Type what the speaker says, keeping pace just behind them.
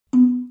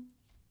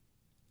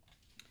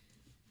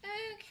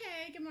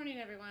Hey, good morning,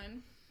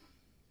 everyone.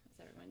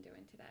 How's everyone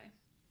doing today?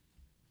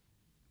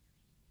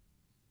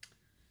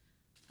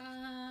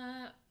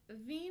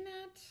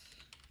 VNet.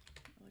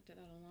 I looked at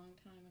that a long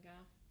time ago.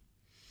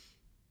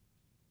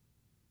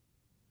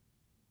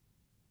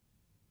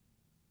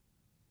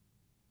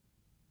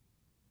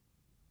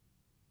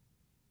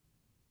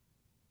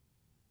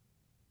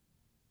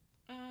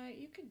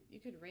 You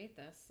could rate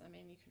this. I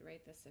mean, you could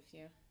rate this if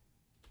you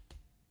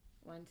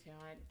want to.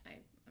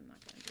 I'm not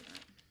going to do that.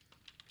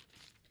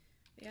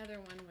 The other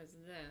one was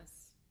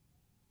this.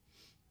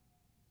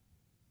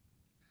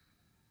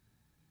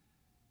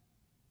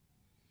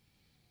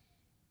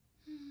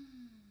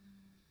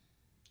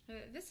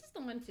 This is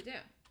the one to do.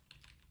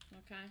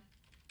 Okay.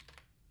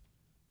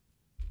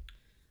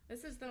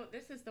 This is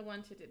the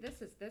one to do.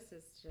 This is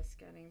just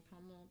getting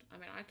pummeled. I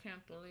mean, I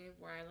can't believe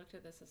where I looked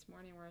at this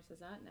morning where this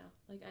is at now.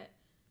 Like I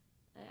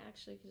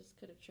actually just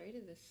could have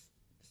traded this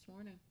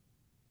morning.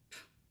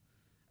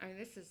 I mean,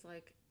 this is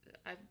like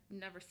I've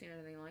never seen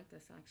anything like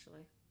this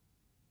actually.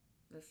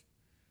 This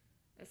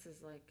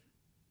is like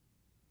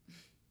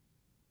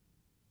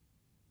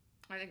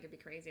I think it'd be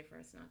crazy for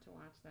us not to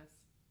watch this.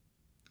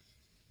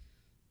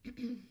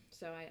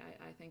 So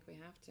I think we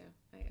have to.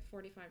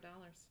 $45.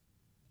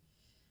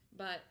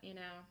 But,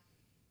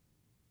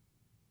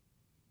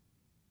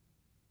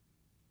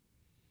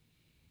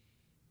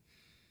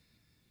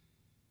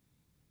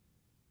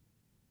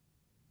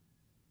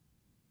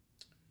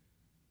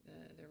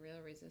 the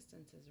real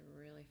resistance is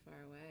really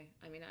far away.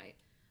 I mean,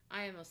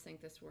 I almost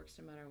think this works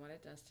no matter what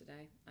it does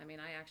today. I mean,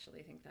 I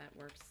actually think that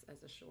works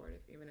as a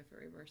short, even if it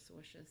reverse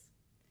swooshes.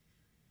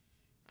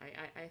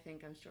 I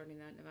think I'm shorting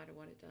that no matter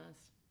what it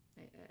does.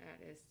 It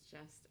is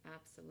just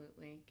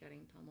absolutely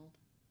getting pummeled.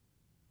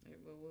 There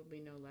will be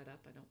no let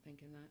up, I don't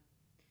think, in that.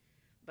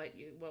 But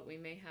what we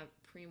may have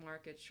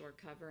pre-market short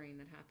covering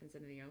that happens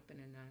into the open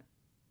in that.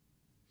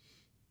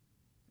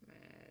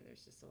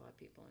 There's just a lot of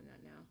people in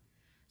that now.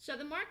 So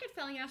the market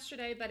fell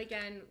yesterday, but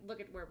again, look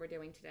at where we're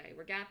doing today.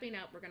 We're gapping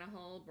up. We're going to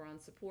hold. We're on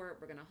support.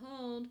 We're going to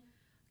hold.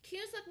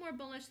 Qs look more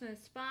bullish than the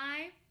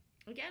SPY.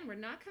 Again, we're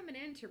not coming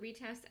in to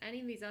retest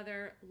any of these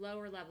other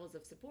lower levels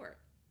of support.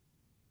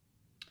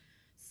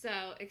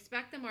 So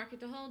expect the market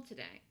to hold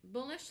today.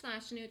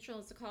 Bullish/neutral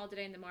is the call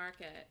today in the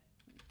market.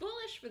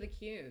 Bullish for the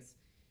Qs.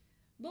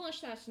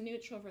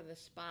 Bullish/neutral for the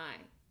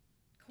SPY.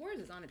 Cores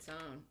is on its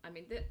own. I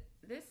mean,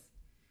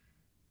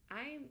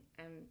 I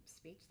am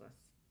speechless.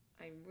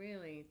 I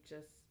really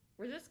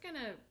we're just going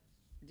to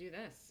do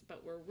this,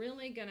 but we're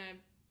really going to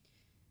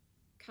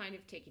kind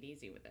of take it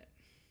easy with it.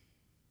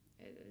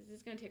 This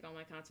is going to take all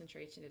my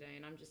concentration today,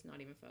 and I'm just not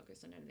even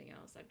focused on anything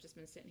else. I've just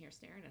been sitting here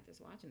staring at this,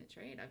 watching it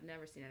trade. I've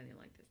never seen anything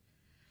like this.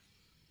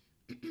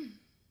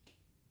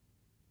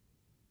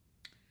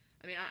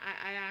 I mean,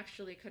 I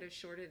actually could have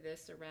shorted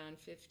this around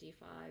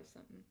 55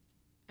 something.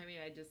 I mean,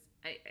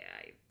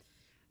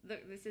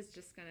 look, this is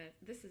just gonna,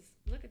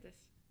 look at this.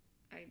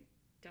 I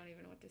don't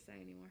even know what to say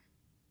anymore.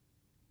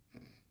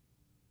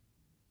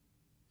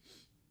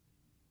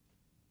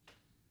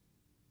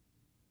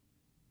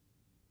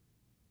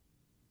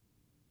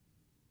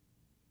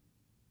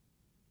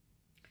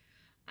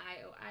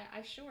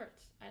 I short.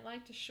 I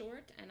like to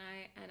short, and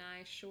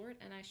I short,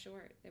 and I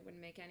short. It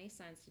wouldn't make any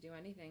sense to do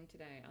anything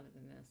today other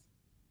than this.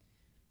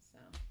 So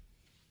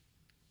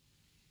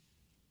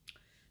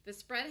the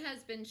spread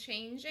has been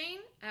changing.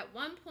 At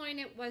one point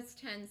it was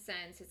 10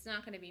 cents. It's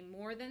not going to be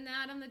more than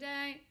that on the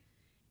day.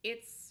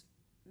 It's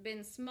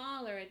been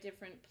smaller at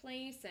different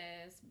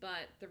places,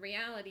 but the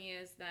reality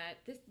is that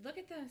look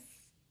at this.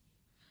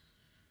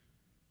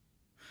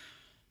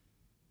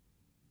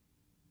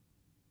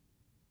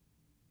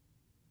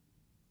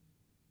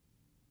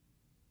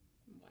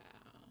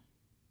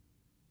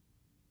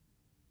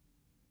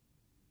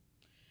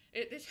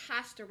 This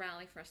has to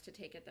rally for us to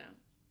take it though.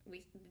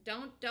 We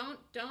don't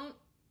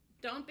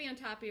be on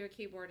top of your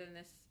keyboard in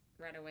this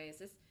right away.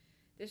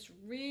 This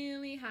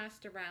really has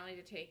to rally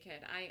to take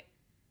it. I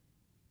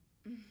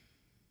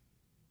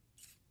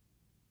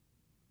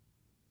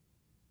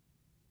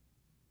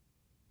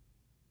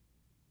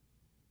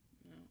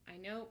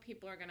know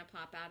people are going to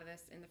pop out of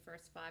this in the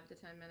first 5 to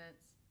 10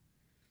 minutes.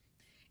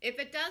 If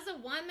it does a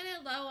 1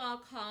 minute low, I'll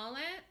call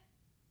it.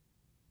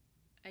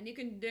 And you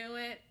can do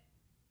it.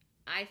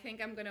 I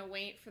think I'm going to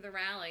wait for the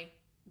rally,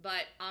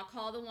 but I'll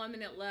call the 1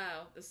 minute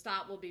low. The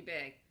stop will be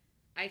big.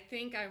 I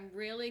think I'm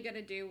really going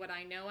to do what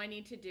I know I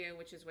need to do,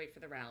 which is wait for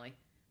the rally.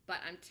 But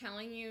I'm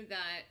telling you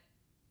that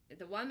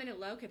the 1 minute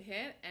low could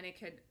hit and it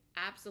could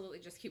absolutely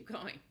just keep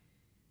going.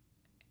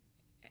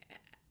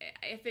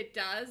 If it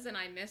does and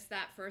I miss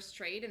that first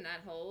trade and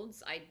that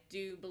holds, I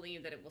do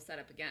believe that it will set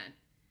up again.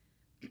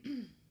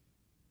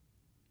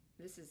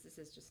 This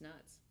is just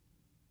nuts.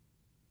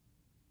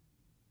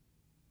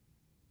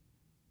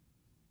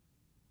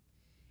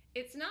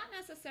 It's not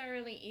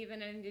necessarily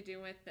even anything to do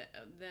with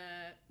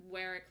the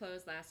where it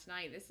closed last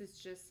night. This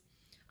is just,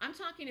 I'm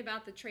talking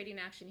about the trading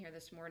action here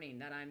this morning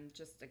that I'm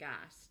just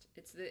aghast.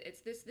 It's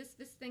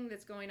this thing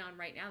that's going on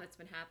right now that's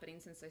been happening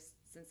since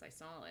I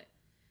saw it.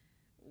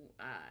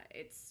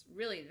 it's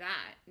really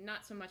that,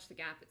 not so much the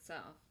gap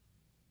itself.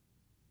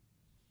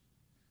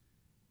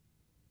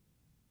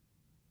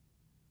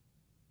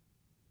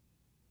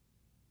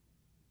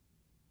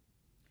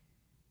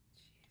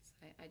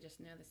 Jeez, I just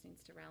know this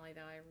needs to rally,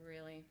 though. I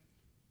really,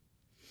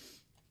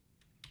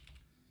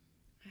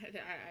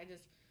 I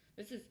just,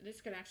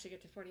 this could actually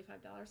get to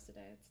 $45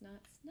 today. It's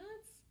nuts,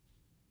 nuts.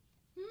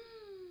 All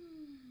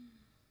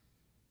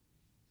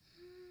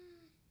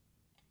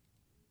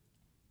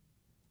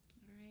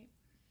right.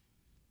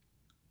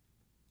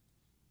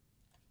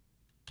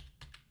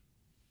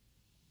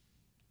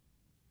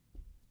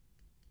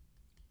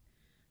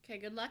 Okay,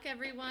 good luck,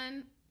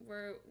 everyone.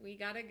 We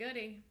got a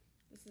goodie.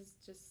 This is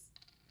just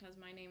has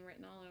my name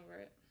written all over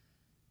it.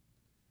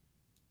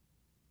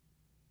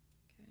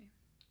 Okay,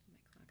 my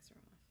clocks are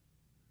off.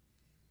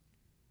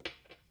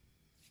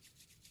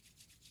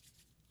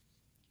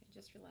 Okay,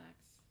 just relax.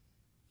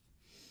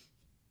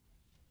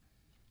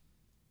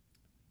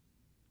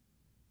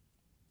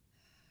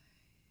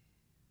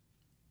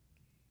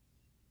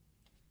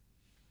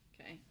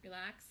 Okay,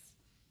 relax.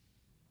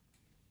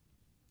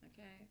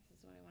 Okay, this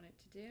is what I want it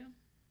to do.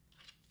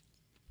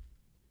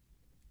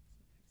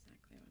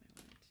 Exactly what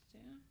I want it to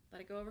do. Let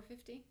it go over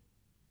 50.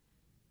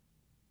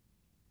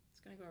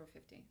 It's going to go over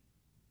 50.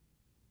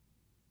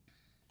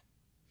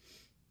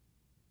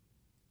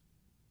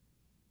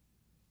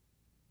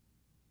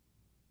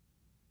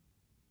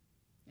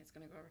 It's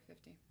going to go over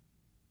 50.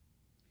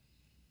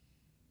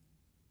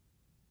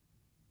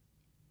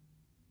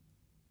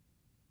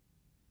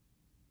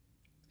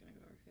 It's going to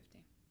go over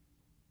 50.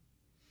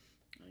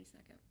 Any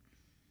second.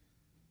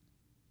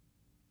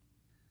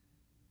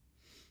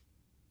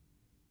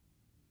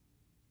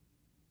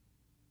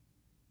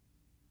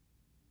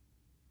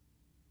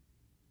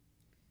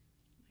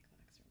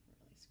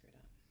 Screwed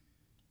up.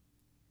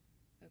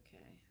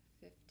 Okay,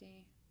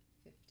 50,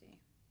 50.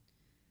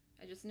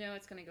 I just know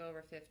it's going to go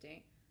over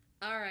 50.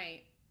 All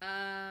right.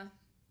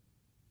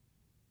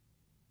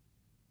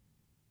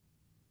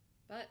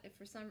 But if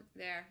for some,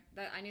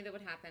 that I knew that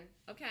would happen.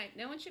 Okay,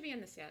 no one should be in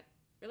this yet.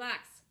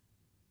 Relax.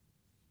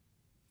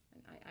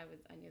 And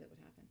I knew that would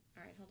happen.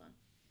 All right, hold on.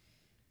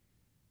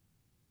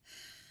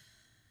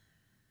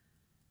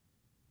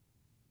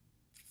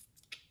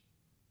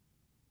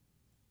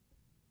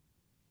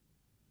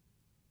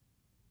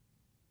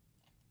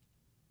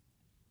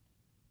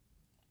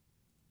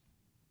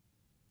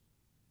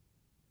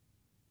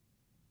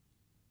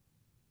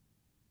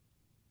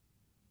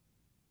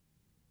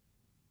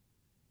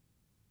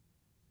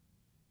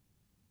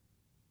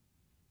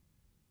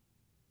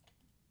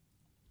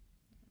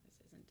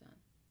 Done.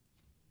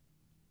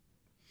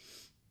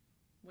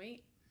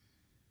 Wait.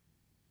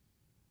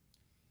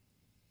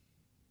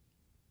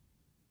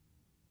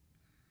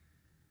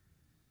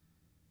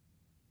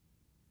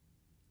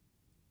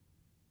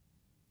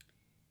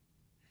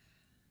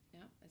 No,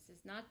 this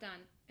is not done.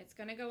 It's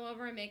going to go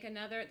over and make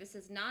another. This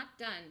is not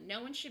done.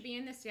 No one should be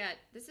in this yet.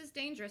 This is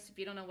dangerous if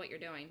you don't know what you're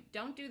doing.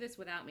 Don't do this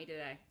without me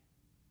today.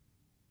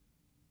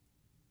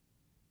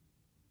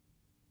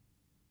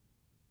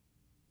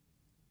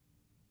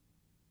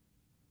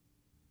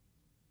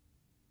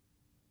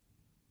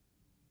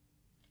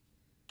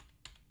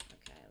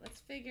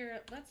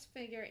 Let's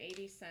figure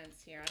 80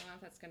 cents here. I don't know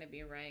if that's going to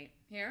be right.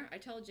 Here, I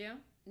told you.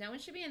 No one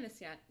should be in this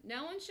yet.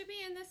 No one should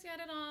be in this yet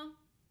at all.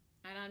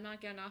 And I'm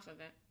not getting off of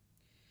it.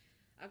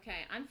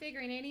 Okay, I'm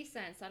figuring 80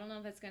 cents. I don't know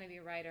if that's going to be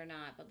right or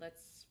not, but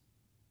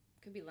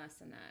could be less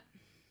than that. You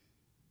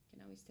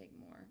can always take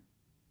more.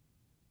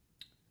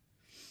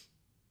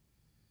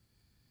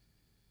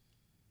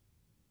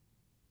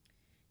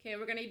 Okay,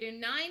 we're going to do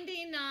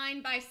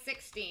 99 by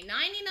 60.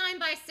 99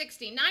 by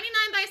 60.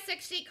 99 by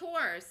 60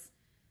 cores.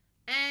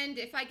 And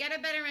if I get a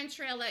better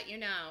entry, I'll let you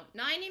know.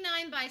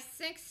 99 by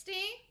 60.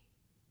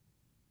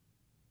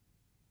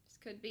 This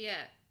could be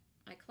it.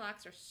 My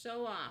clocks are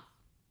so off.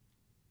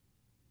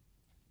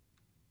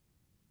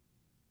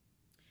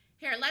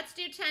 Here, let's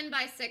do 10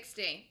 by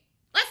 60.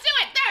 Let's do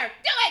it. There.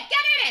 Do it.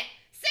 Get in it.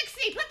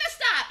 60. Put the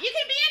stop. You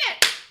can be in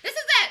it. This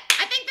is it.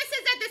 I think this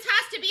is it. This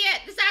has to be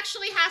it. This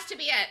actually has to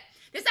be it.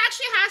 This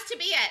actually has to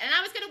be it. And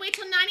I was going to wait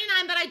till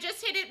 99, but I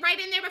just hit it right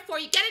in there before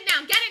you. Get it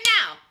now. Get it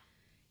now.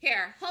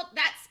 Here, hold,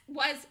 that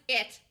was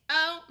it.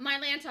 Oh, my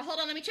Lanta. Hold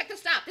on, let me check the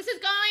stop. This is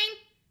going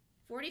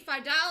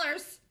 $45.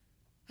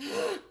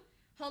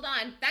 Hold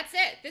on, that's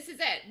it. This is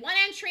it. One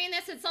entry in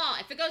this, it's all.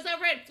 If it goes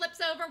over, it flips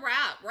over, we're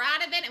out. We're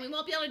out of it, and we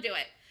won't be able to do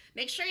it.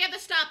 Make sure you have the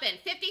stop in.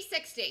 50,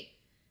 60.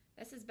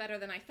 This is better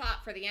than I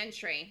thought for the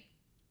entry.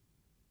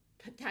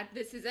 But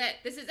this is it.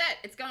 This is it.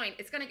 It's going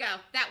to go.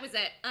 That was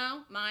it.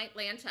 Oh, my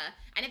Lanta.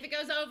 And if it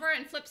goes over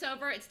and flips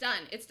over, it's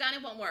done. It's done,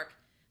 it won't work.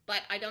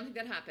 But I don't think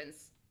that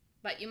happens.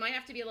 But you might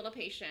have to be a little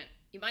patient.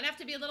 You might have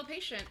to be a little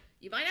patient.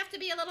 You might have to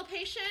be a little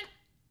patient.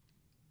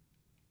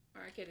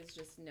 Market is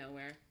just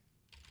nowhere.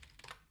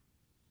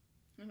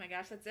 Oh my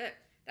gosh, that's it.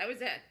 That was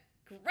it.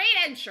 Great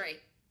entry.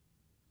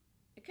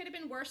 It could have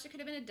been worse. It could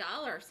have been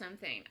 $1 or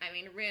something. I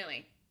mean,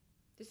 really.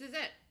 This is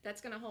it.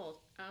 That's going to hold.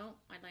 Oh,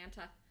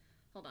 Atlanta.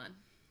 Hold on.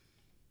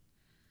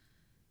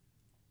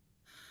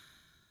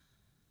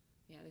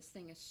 this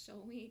thing is so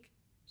weak.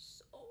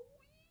 So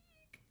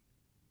weak.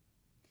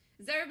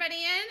 Is everybody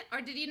in?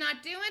 Or did you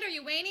not do it? Are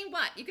you waiting?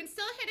 What? You can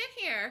still hit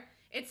it here.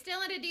 It's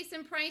still at a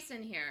decent price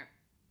in here.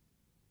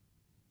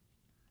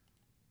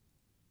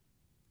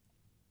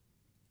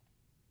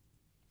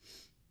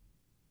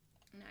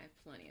 And I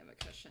have plenty of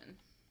a cushion,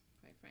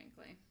 quite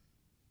frankly.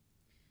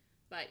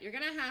 But you're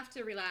going to have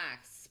to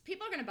relax.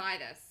 People are going to buy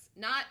this.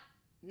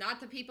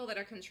 Not the people that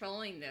are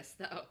controlling this,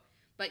 though.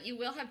 But you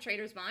will have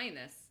traders buying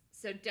this.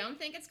 So don't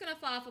think it's going to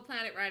fall off a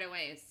planet right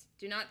away.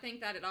 Do not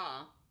think that at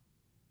all.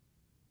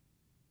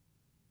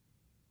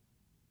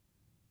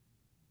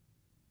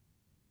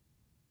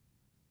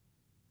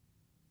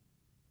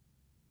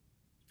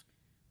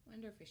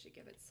 Wonder if we should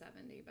give it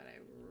 70, but I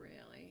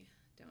really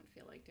don't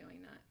feel like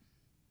doing that.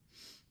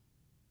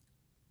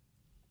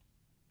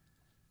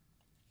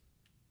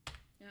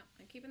 Yeah,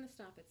 I'm keeping the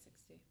stop at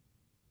 60.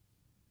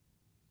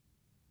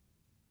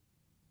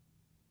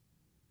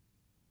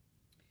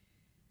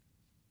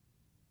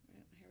 All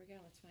right, here we go.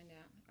 Let's find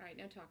out. All right,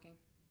 no talking.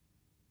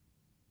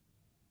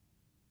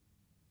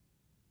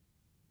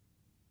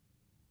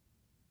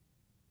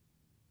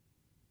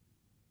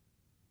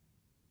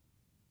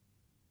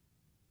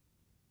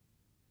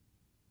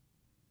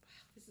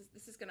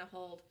 This is gonna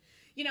hold.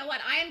 You know what?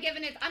 I'm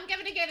giving it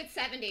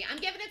 70. I'm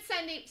giving it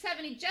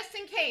 70 just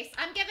in case.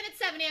 I'm giving it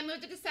 70. I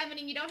moved it to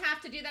 70. You don't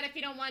have to do that if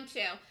you don't want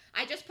to.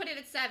 I just put it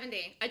at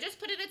 70. I just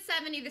put it at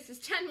 70. This is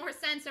 10 more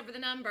cents over the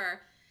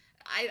number.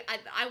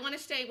 I want to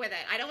stay with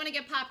it. I don't want to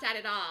get popped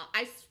at all.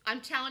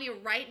 I'm telling you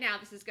right now,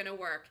 this is gonna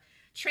work.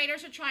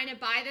 Traders are trying to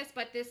buy this,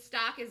 but this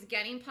stock is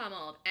getting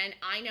pummeled, and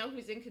I know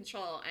who's in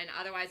control, and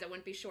otherwise I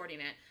wouldn't be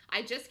shorting it.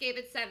 I just gave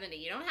it 70.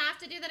 You don't have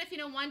to do that if you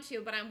don't want to,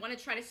 but I want to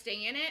try to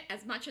stay in it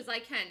as much as I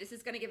can. This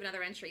is going to give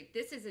another entry.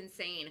 This is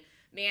insane.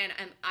 Man,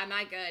 am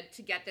I good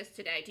to get this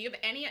today? Do you have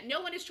any?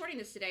 No one is shorting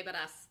this today but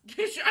us. I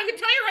can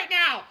tell you right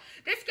now,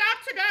 this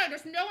stock today,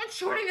 there's no one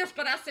shorting this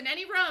but us in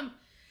any room.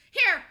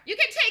 Here, you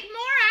can take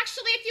more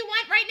actually if you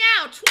want right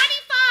now.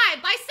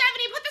 25 by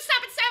 70. Put the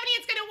stop at 70.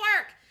 It's going to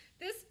work.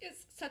 This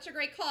is such a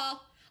great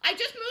call. I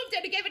just moved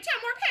it and gave it 10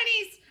 more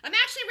pennies. I'm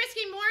actually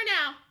risking more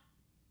now.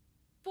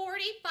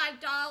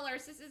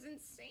 $45. This is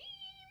insane.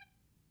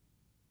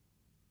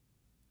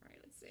 All right,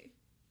 let's see.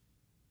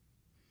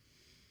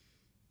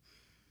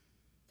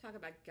 Talk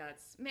about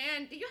guts.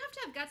 Man, do you have to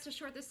have guts to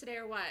short this today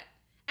or what?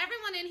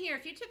 Everyone in here,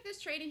 if you took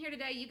this trade in here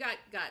today, you got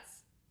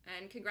guts.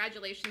 And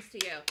congratulations to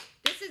you.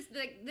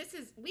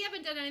 We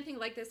haven't done anything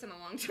like this in a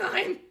long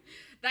time.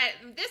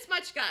 This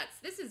much guts.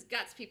 This is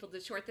guts, people, to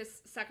short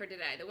this sucker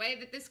today. The way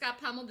that this got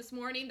pummeled this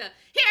morning,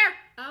 here!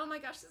 Oh my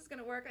gosh, this is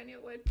gonna work. I knew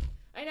it would.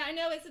 I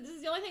know this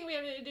is the only thing we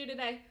have to do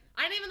today.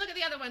 I didn't even look at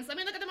the other ones. Let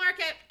me look at the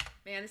market.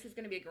 Man, this is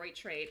gonna be a great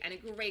trade and a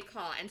great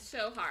call and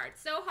so hard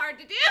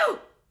to do.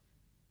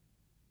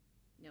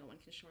 No one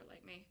can short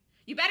like me.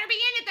 You better be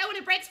in it, though, when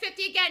it breaks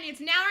 50 again.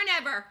 It's now or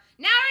never.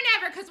 Now or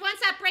never, because once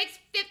that breaks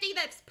 50,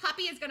 that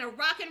puppy is going to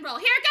rock and roll.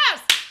 Here it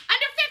goes.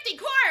 Under 50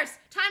 cores.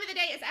 Time of the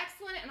day is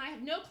excellent, and I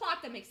have no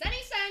clock that makes any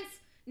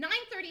sense.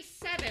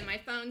 9:37, my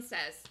phone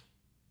says.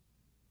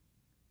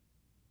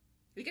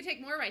 We could take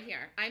more right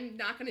here. I'm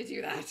not going to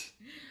do that.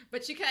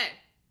 But you could.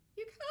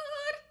 You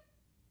could.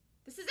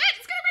 This is it.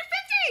 It's going to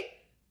break 50.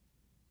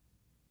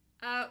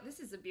 Oh, this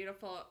is a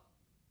beautiful...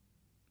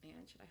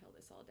 Man, should I hold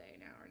this all day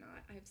now or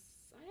not? I have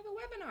a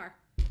webinar.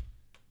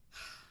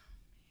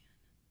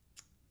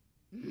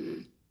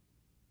 Man.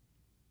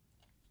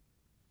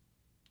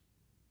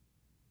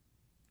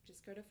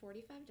 Just go to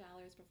 $45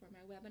 before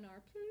my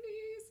webinar,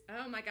 please.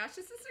 Oh my gosh,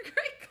 this is a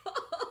great call.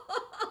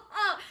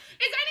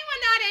 Is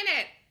anyone not in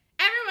it?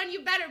 Everyone,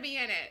 you better be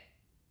in it.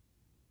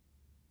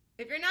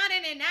 If you're not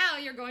in it now,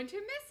 you're going to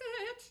miss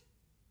it.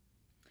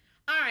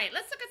 All right,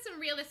 let's look at some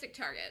realistic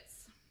targets.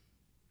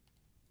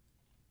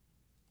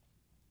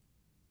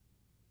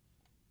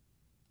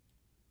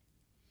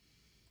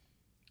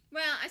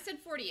 Well, I said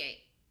 48.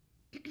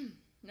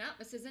 No,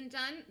 this isn't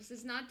done. This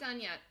is not done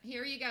yet.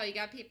 Here you go. You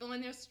got people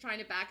in there trying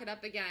to back it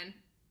up again.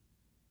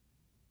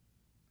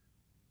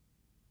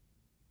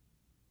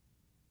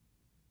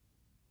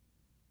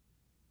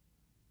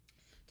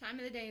 Time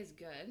of the day is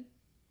good.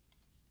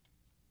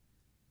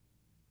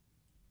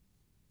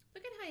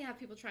 Look at how you have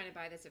people trying to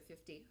buy this at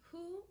 50.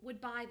 Who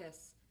would buy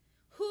this?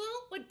 Who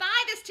would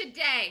buy this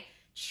today?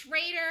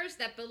 Traders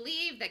that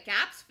believe that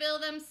gaps fill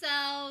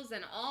themselves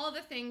and all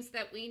the things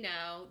that we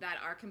know that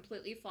are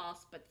completely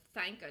false, but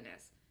thank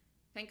goodness.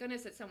 Thank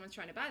goodness that someone's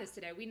trying to buy this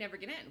today. We never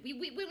get in. We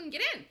wouldn't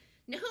get in.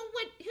 Now,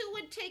 who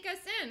would take us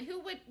in?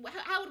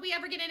 How would we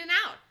ever get in and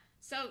out?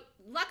 So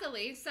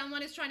luckily,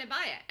 someone is trying to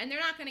buy it, and they're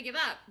not going to give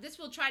up. This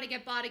will try to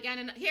get bought again.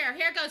 And here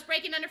it goes,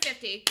 breaking under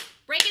 50.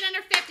 Breaking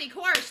under 50.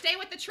 Core, stay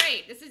with the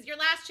trade. This is your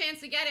last chance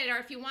to get it, or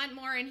if you want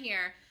more in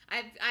here,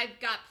 I've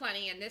got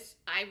plenty. And this,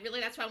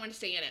 that's why I wanted to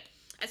stay in it.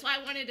 That's why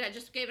I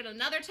just gave it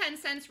another 10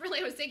 cents.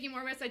 Really, I was taking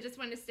more risks. I just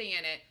wanted to stay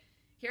in it.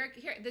 Here,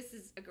 this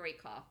is a great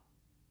call.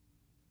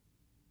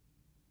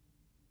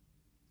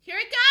 Here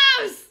it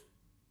goes.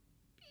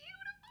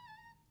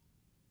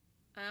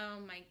 Beautiful. Oh,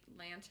 my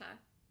Lanta.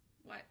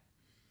 What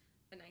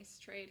a nice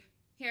trade.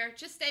 Here,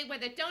 just stay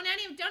with it. Don't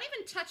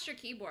even touch your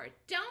keyboard.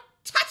 Don't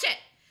touch it.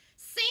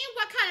 See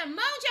what kind of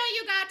mojo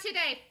you got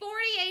today.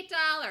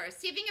 $48.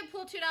 See if you can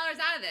pull $2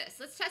 out of this.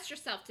 Let's test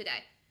yourself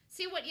today.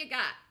 See what you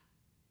got.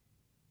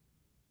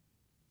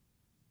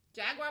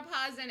 Jaguar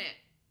paws in it.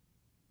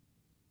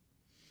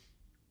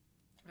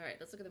 All right,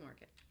 let's look at the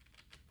market.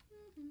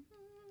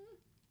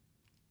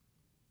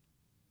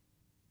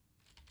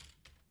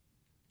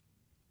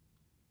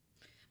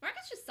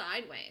 Market's just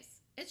sideways.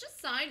 It's just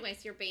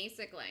sideways here,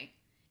 basically.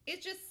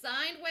 It's just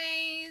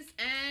sideways.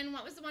 And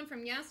what was the one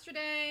from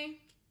yesterday?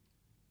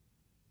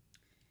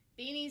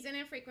 Beanies in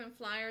it, frequent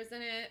flyers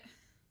in it.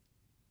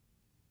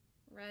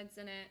 Reds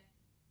in it.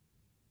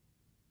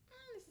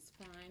 Oh, this is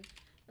fine.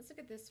 Let's look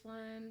at this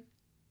one.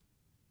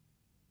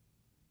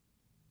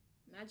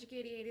 Magic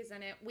 88 is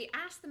in it. We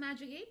asked the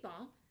Magic 8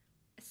 ball.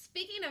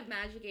 Speaking of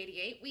Magic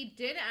 88, we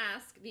did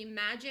ask the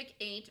Magic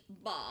 8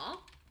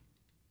 ball.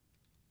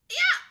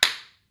 Yeah!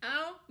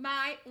 Oh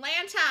my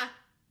Lanta.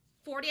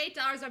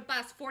 $48 or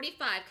bust.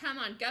 45. Come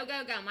on. Go,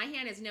 go, go. My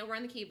hand is nowhere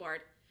on the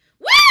keyboard.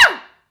 Woo!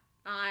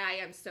 I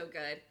am so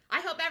good.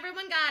 I hope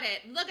everyone got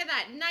it. Look at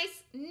that.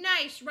 Nice,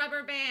 nice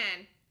rubber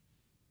band.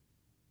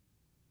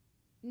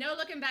 No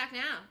looking back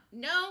now.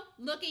 No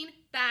looking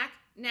back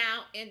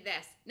now in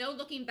this. No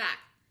looking back.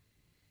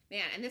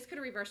 Man, and this could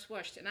have reverse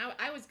swooshed, and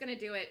I was going to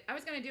do it. I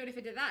was going to do it if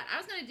it did that. I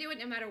was going to do it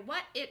no matter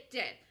what it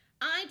did.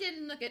 I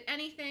didn't look at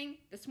anything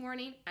this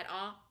morning at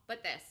all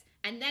but this.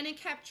 And then it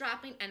kept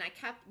dropping, and I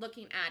kept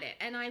looking at it.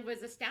 And I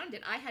was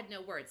astounded. I had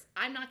no words.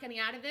 I'm not getting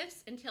out of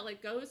this until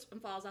it goes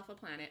and falls off a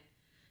planet.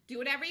 Do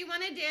whatever you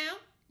want to do.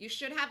 You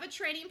should have a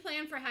trading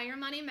plan for how you're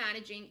money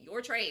managing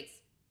your trades.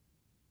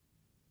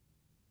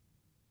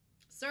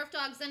 Surf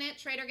Dog's in it.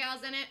 Trader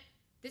Gal's in it.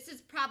 This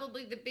is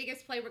probably the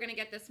biggest play we're going to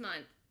get this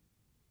month.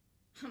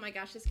 Oh my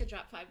gosh, this could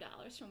drop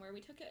 $5 from where we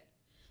took it.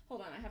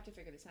 Hold on, I have to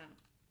figure this out.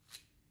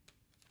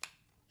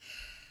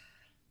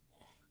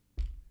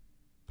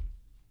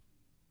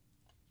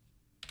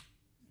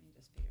 Let me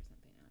just figure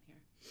something out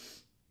here.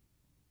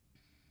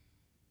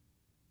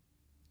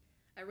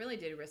 I really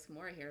did risk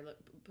more here,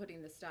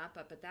 putting the stop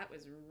up, but that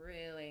was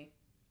really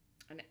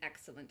an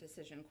excellent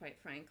decision, quite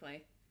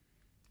frankly.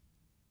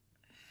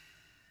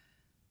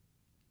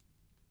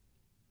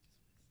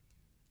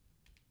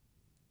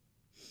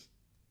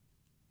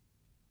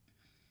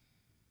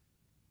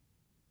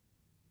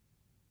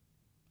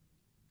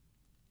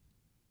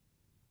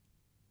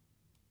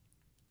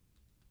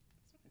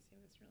 See if this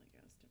really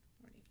goes to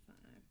 45.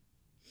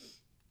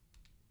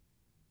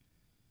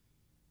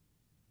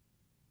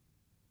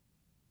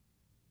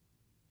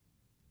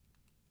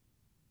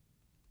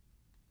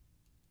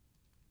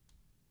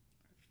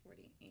 Or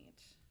 48.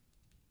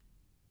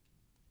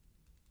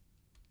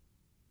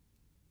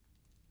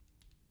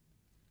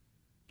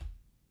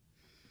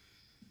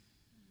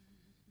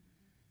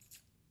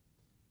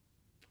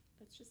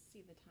 Let's just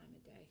see the time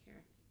of day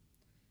here.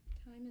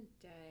 Time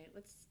of day.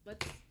 Let's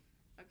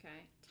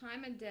okay,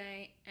 time of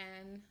day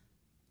and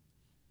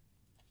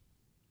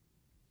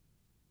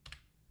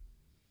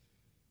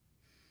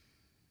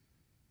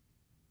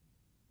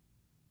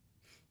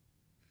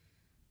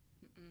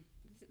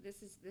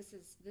this is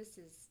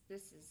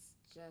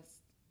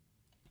just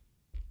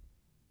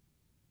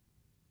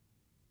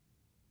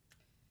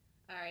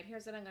all right.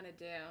 Here's what I'm gonna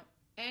do.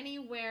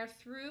 Anywhere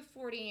through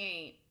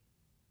 48.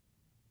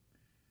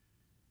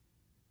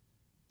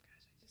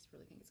 Gosh, I just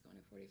really think it's going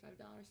to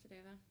 $45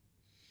 today, though.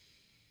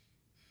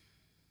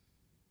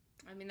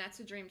 I mean, that's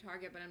a dream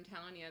target, but I'm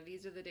telling you,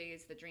 these are the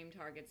days the dream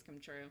targets come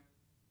true.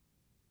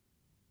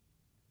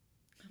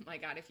 Oh my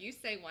God, if you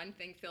say one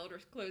thing, filled or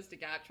closed a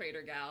gap,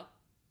 Trader Gal.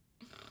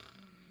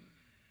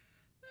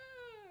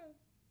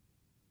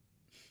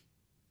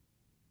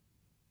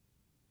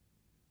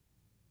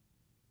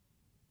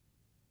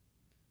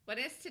 What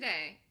is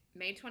today?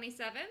 May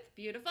 27th?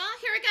 Beautiful.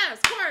 Here it goes.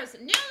 Cores,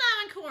 new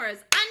low and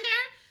cores. Under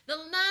the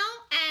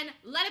low and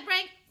let it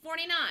break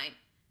 49.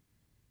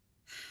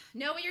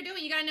 Know what you're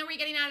doing. You got to know where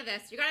you're getting out of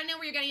this. You got to know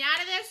where you're getting out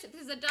of this. If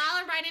there's $1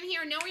 right in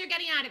here, know where you're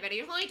getting out of it. Are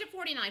you holding to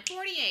 49,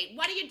 48?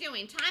 What are you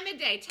doing? Time of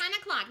day, 10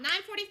 o'clock,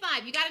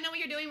 9:45. You got to know what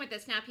you're doing with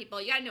this now, people.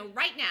 You got to know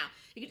right now.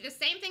 You can do the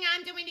same thing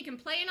I'm doing. You can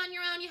play it on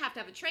your own. You have to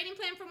have a trading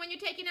plan for when you're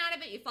taking out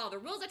of it. You follow the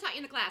rules I taught you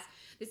in the class.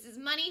 This is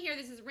money here.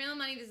 This is real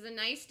money. This is a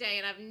nice day,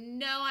 and I have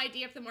no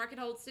idea if the market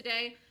holds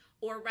today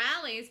or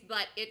rallies,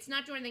 but it's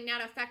not doing anything now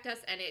to affect us,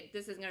 and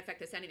this isn't going to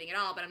affect us anything at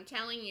all. But I'm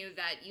telling you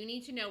that you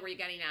need to know where you're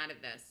getting out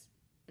of this.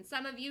 And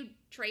some of you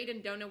trade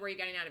and don't know where you're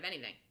getting out of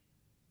anything.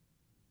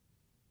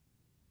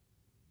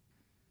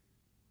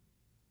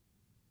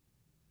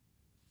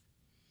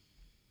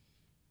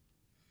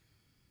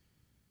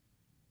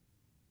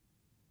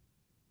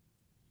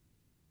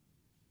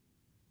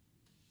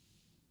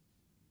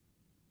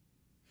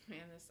 Man,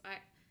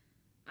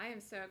 I am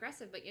so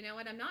aggressive, but you know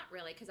what? I'm not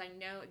really, because I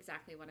know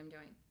exactly what I'm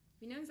doing.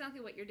 If you know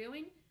exactly what you're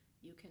doing,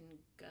 you can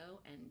go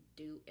and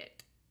do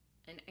it.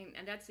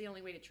 And that's the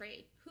only way to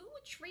trade. Who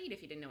would trade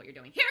if you didn't know what you're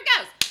doing? Here it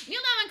goes. New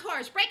low and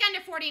cores. Break under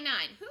 49.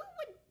 Who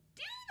would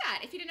do that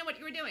if you didn't know what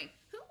you were doing?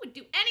 Who would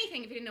do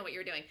anything if you didn't know what you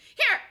were doing?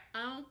 Here.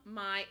 Oh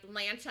my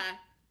Lanta.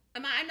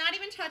 I'm not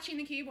even touching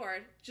the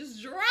keyboard.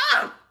 Just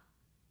drop.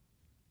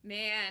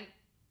 Man,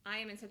 I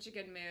am in such a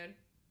good mood.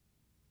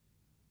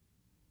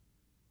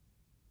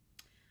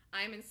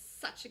 I am in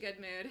such a good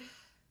mood.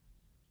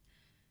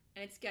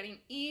 And it's getting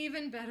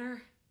even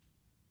better.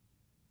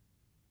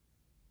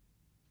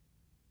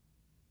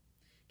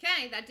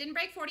 Okay, that didn't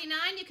break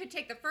 49. You could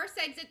take the first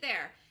exit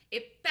there.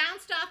 It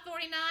bounced off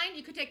 49.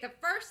 You could take the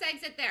first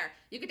exit there.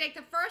 You could take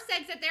the first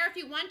exit there if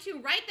you want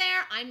to. Right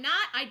there. I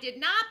did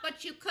not,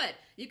 but you could.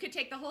 You could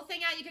take the whole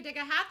thing out. You could take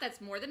a half.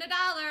 That's more than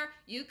 $1.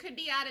 You could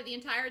be out of the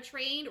entire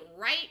trade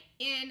right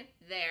in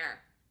there.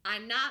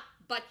 I'm not,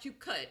 but you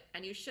could.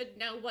 And you should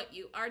know what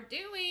you are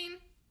doing.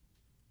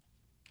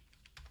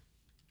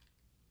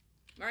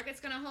 Market's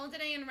going to hold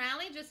today and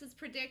rally just as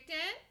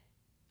predicted.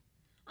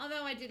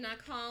 Although I did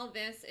not call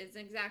this its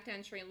exact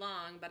entry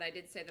long, but I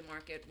did say the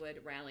market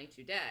would rally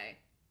today.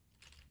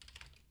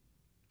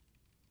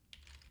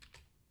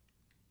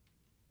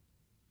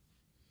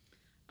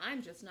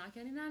 I'm just not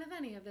getting out of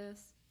any of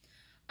this.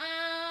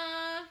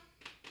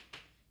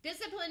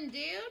 Disciplined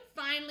dude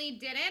finally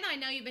did it. I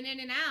know you've been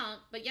in and out,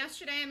 but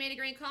yesterday I made a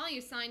great call.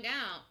 You signed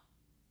out.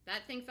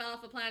 That thing fell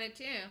off a planet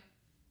too.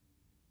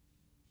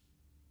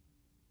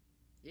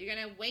 You're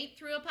going to wait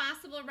through a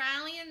possible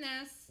rally in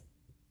this.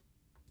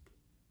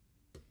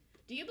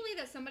 Do you believe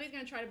that somebody's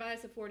going to try to buy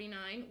us at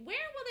 49? Where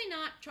will they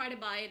not try to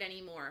buy it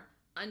anymore?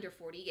 Under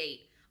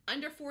 48.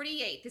 Under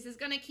 48. This is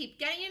going to keep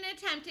getting an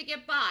attempt to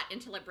get bought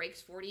until it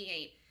breaks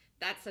 48.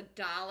 That's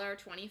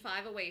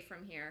 $1.25 away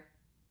from here.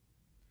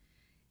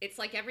 It's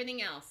like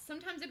everything else.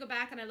 Sometimes I go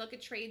back and I look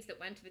at trades that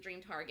went to the dream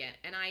target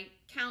and I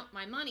count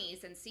my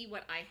monies and see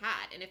what I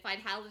had. And if I'd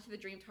held it to the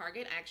dream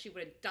target, I actually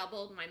would have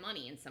doubled my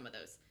money in some of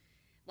those.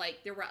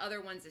 Like there were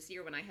other ones this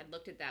year when I had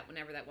looked at that,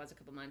 whenever that was a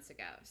couple months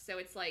ago. So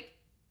it's like,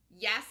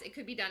 yes, it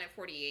could be done at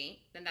 48.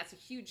 Then that's a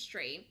huge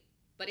trade.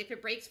 But if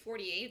it breaks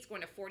 48, it's going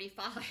to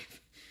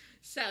 45.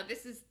 So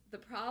this is the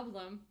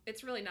problem.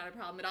 It's really not a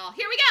problem at all.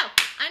 Here we go.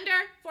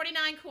 Under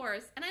 49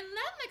 cores. And I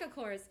love Michael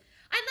Kors.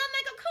 I love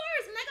Michael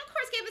Kors. Michael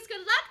Kors gave us good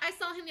luck. I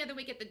saw him the other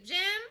week at the gym.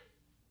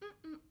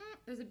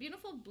 There's a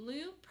beautiful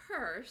blue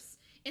purse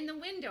in the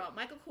window at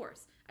Michael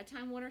Kors at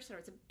Time Warner Store.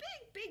 It's a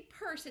big, big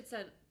purse. It's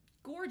a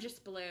gorgeous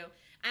blue.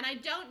 And I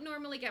don't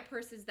normally get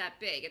purses that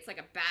big. It's like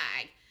a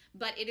bag.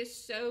 But it is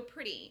so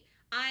pretty.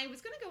 I was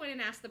going to go in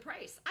and ask the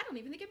price. I don't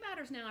even think it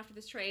matters now after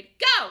this trade.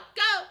 Go!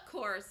 Go,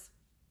 Kors!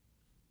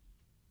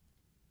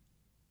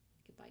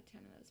 I could buy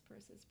 10 of those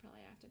purses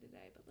probably after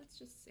today, but let's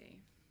just see.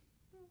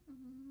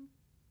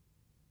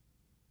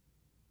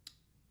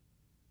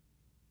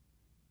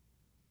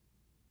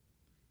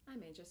 I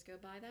may just go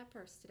buy that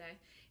purse today.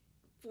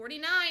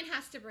 49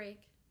 has to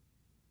break.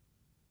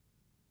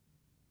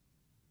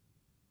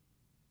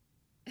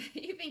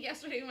 You think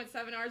yesterday went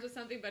 7 hours or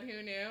something, but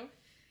who knew?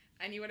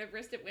 And you would have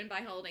risked it win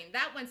by holding.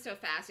 That went so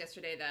fast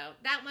yesterday, though.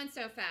 That went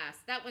so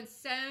fast. That went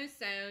so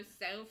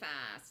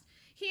fast.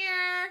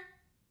 Here.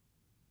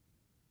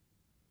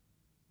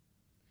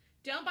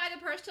 Don't buy the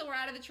purse till we're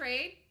out of the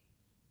trade.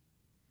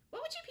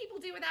 What would you people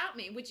do without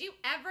me? Would you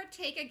ever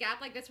take a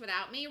gap like this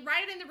without me?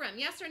 Write it in the room,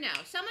 yes or no.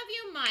 Some of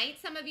you might,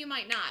 some of you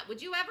might not.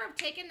 Would you ever have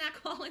taken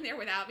that call in there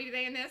without me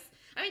today in this?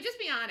 I mean, just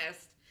be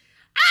honest.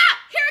 Ah,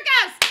 here it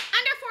goes.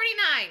 Under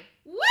 49.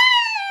 Woo!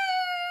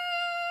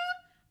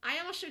 I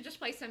almost should just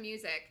play some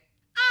music.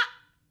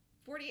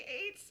 48.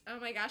 Oh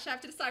my gosh, I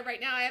have to decide right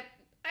now. I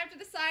have to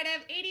decide. I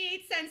have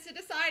 88 cents to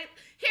decide.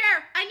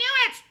 Here, I knew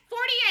it.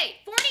 48,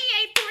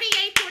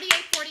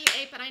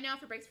 48. But I know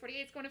if it breaks 48,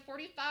 it's going to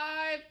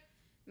 45.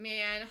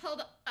 Man,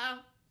 hold on.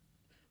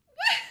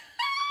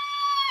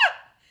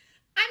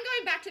 I'm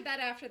going back to bed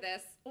after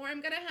this, or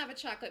I'm going to have a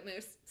chocolate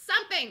mousse.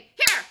 Something.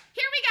 Here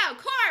we go.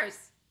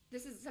 Kors.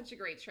 This is such a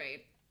great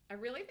trade. I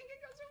really think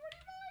it goes to 45.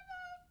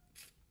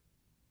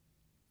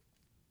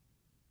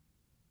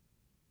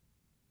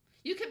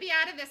 You could be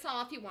out of this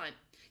all if you want.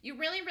 You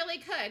really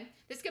could.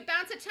 This could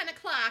bounce at 10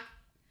 o'clock.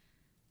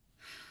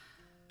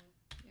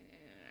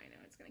 I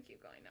know it's going to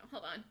keep going now.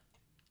 Hold on.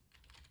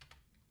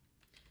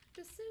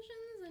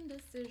 Decisions and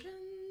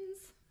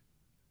decisions.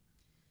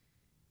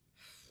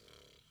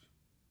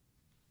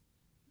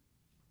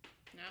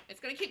 No, it's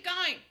going to keep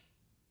going.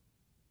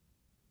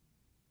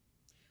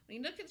 When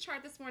you looked at the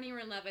chart this morning, you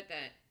were in love with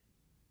it.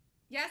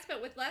 Yes,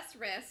 but with less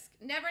risk.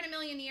 Never in a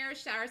million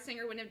years, Shower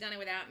Singer wouldn't have done it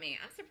without me.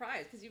 I'm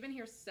surprised because you've been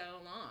here so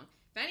long.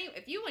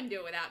 If you wouldn't do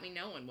it without me,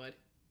 no one would.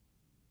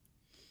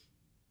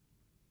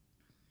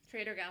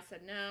 Trader Gal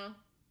said no.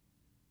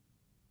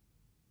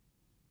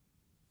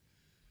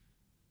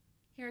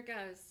 Here it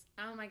goes.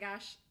 Oh my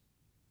gosh.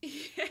 I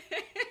haven't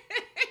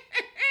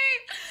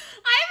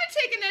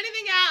taken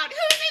anything out.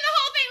 Who's in the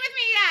whole thing with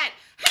me yet?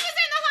 Who's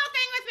in the whole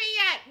thing with me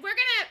yet? We're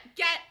going to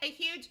get a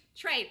huge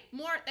trade.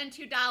 More than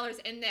 $2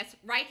 in this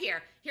right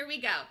here. Here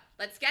we go.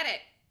 Let's get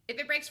it. If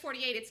it breaks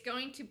 48, it's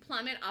going to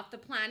plummet off the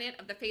planet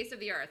of the face of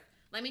the earth.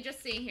 Let me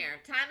just see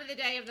here. Time of the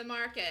day of the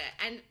market.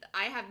 And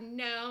I have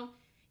no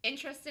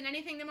interest in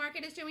anything the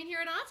market is doing here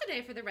at all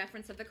today for the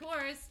reference of the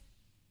cores.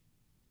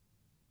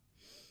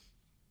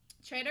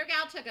 Trader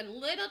Gal took a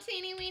little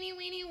teeny weeny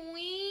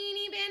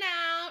bit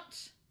out.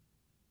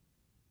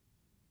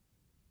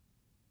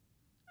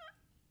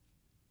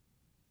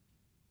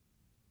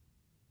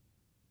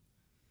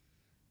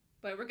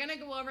 But we're going to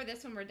go over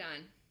this when we're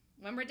done.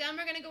 When we're done,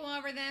 we're going to go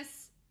over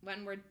this.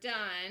 When we're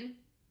done.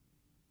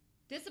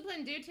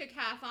 Discipline Dude took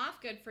half off.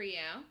 Good for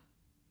you.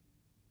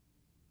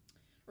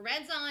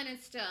 Red's on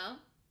it still.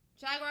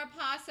 Jaguar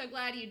Paw, so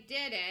glad you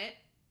did it.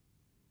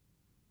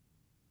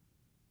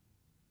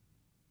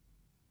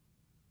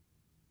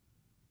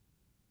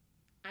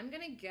 I'm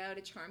going to go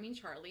to Charming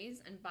Charlie's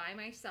and buy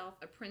myself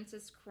a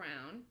princess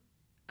crown.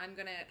 I'm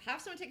going to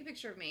have someone take a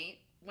picture of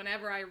me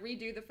whenever I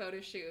redo the photo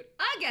shoot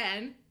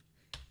again.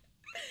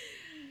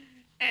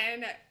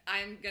 And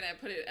I'm going to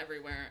put it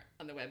everywhere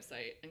on the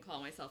website and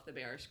call myself the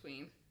Bearish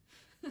Queen.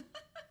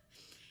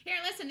 Here,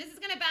 listen, this is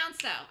going to bounce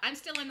though. I'm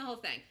still in the whole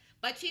thing.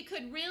 But you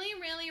could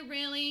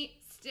really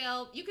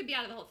still, you could be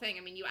out of the whole thing.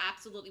 I mean, you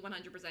absolutely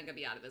 100% could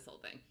be out of this whole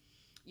thing.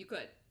 You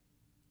could.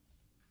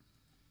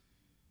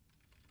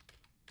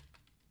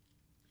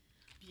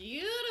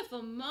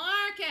 Beautiful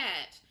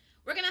market.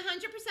 We're going to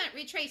 100%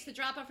 retrace the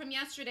drop-off from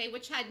yesterday,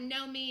 which had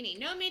no meaning.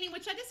 No meaning,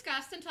 which I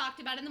discussed and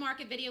talked about in the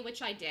market video,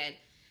 which I did.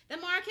 The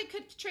market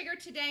could trigger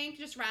today and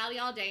just rally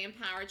all day and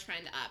power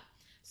trend up.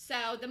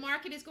 So the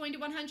market is going to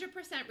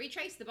 100%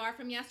 retrace the bar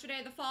from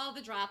yesterday, the fall of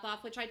the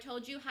drop-off, which I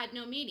told you had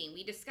no meaning.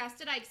 We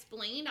discussed it. I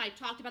explained. I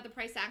talked about the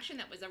price action.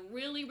 That was a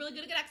really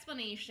good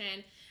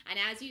explanation. And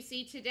as you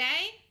see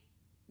today,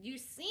 you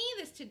see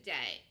this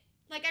today.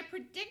 Like I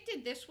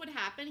predicted this would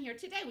happen here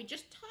today. We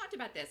just talked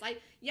about this.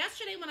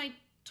 Yesterday when I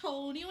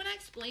told you and I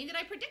explained it,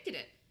 I predicted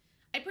it.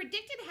 I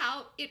predicted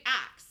how it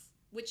acts,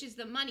 which is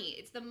the money.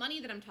 It's the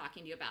money that I'm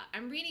talking to you about.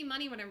 I'm reading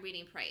money when I'm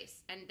reading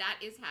price, and that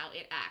is how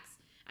it acts.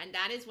 And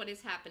that is what is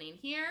happening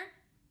here.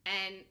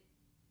 And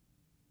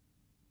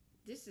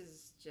this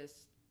is just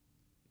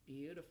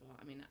beautiful.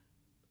 I mean,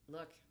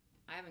 look,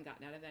 I haven't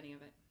gotten out of any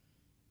of it.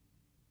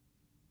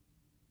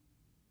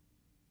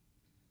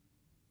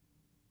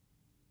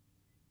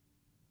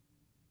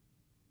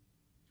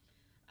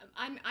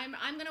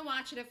 I'm gonna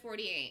watch it at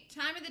 48.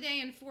 Time of the day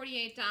and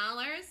 $48.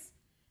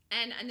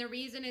 And the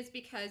reason is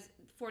because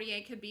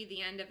 48 could be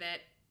the end of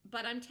it.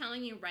 But I'm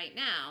telling you right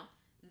now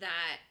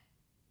that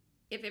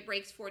if it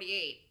breaks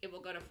 48, it will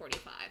go to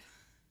 45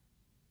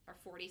 or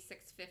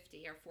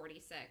 46.50 or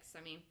 46.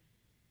 I mean,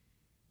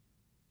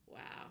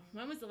 wow.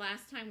 When was the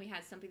last time we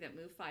had something that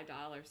moved $5?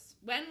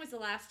 When was the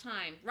last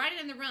time? Write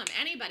it in the room.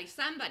 Anybody,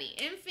 somebody.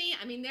 Infi.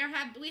 I mean,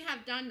 we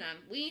have done them.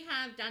 We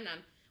have done them.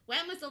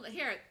 When was the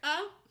here?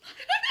 Oh, I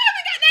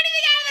haven't gotten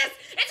anything out of this.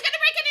 It's gonna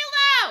break a new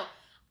low.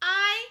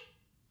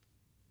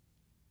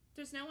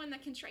 There's no one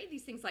that can trade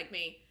these things like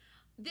me.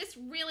 This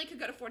really could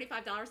go to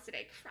 $45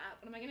 today.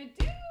 Crap. What am I gonna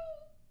do? I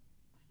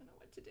don't know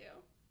what to do.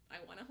 I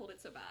want to hold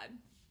it so bad,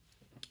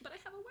 but I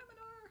have a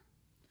webinar.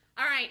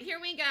 All right, here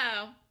we go.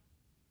 All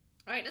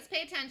right, let's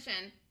pay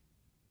attention.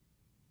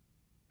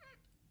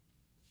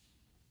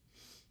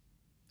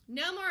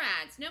 No more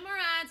ads, no more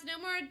ads, no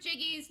more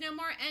jiggies, no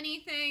more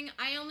anything.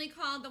 I only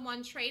called the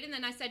one trade, and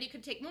then I said you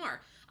could take more.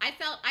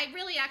 I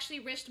really actually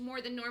risked more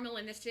than normal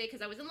in this today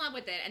because I was in love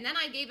with it. And then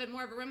I gave it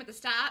more of a room at the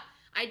stop.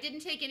 I didn't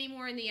take any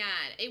more in the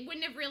ad. It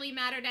wouldn't have really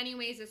mattered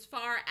anyways as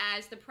far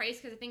as the price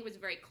because I think it was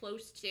very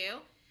close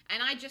to.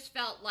 And I just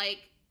felt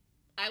like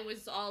I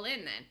was all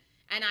in then.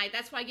 And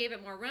that's why I gave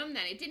it more room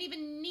then. It didn't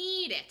even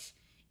need it.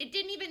 It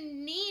didn't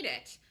even need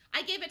it.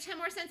 I gave it 10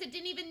 more cents. It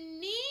didn't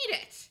even need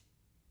it.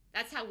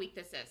 That's how weak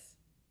this is.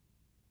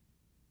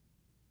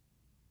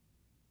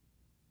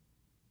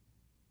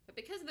 But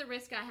because of the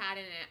risk I had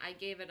in it, I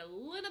gave it a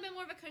little bit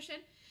more of a cushion.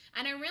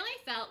 And I really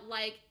felt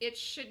like it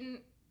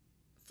shouldn't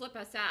flip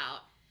us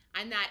out.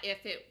 And that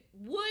if it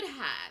would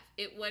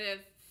have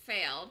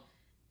failed.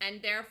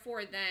 And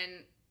therefore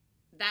then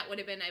that would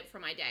have been it for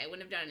my day. I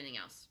wouldn't have done anything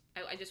else.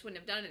 I just wouldn't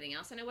have done anything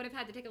else. And I would have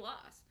had to take a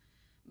loss.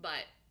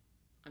 But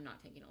I'm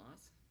not taking a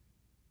loss.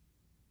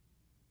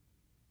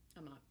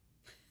 I'm not.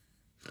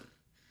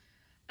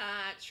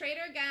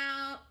 Trader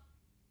Gal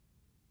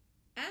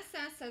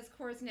SS says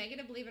cores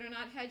negative. Believe it or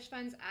not, hedge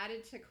funds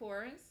added to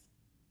cores.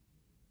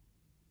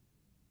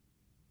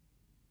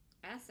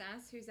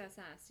 SS? Who's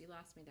SS? You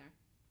lost me there.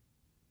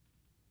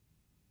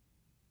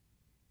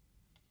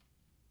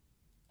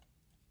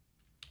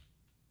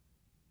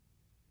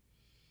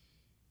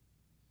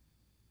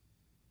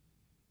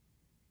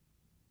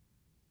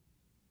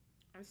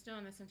 I'm still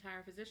in this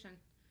entire position.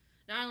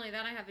 Not only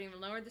that, I haven't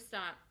even lowered the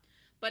stop.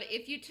 But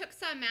if you took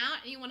some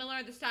out and you want to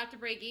lower the stop to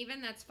break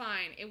even, that's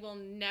fine. It will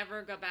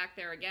never go back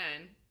there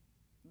again.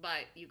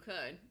 But you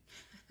could.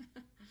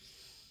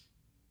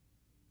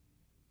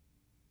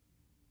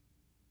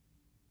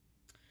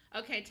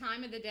 Okay,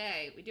 time of the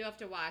day. We do have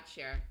to watch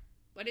here.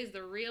 What is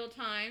the real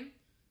time?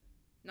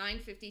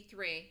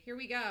 9:53. Here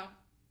we go.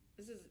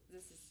 This is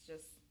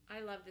just, I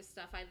love this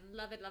stuff. I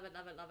love it, love it,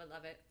 love it, love it,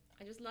 love it.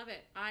 I just love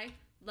it. I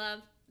love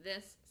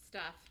this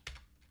stuff.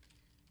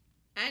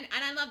 And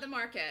I love the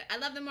market. I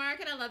love the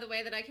market. I love the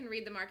way that I can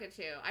read the market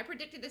too. I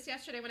predicted this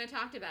yesterday when I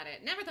talked about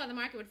it. Never thought the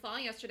market would fall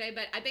yesterday,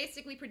 but I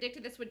basically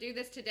predicted this would do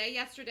this today,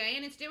 yesterday,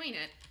 and it's doing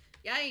it.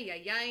 Yay,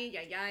 yay, yay,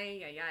 yay, yay,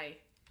 yay, yay.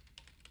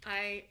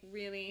 I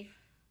really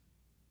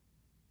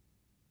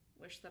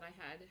wish that I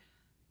had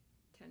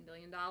 $10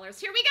 billion.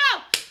 Here we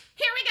go.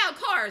 Here we go.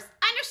 Cars.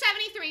 Under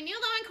 73. New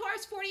low in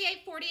cars.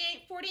 48,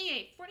 48,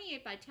 48.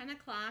 48 by 10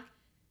 o'clock.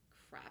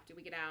 Crap. Did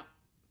we get out?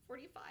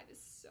 45 is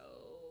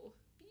so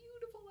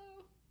beautiful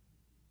though.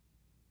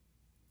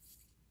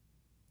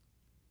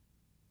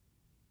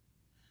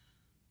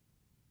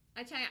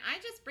 I tell you, I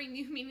just bring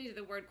new meaning to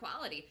the word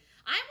quality.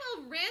 I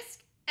will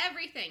risk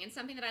everything in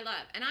something that I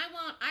love. And I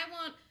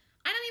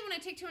don't even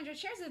want to take 200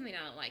 shares of something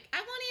I don't like. I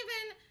won't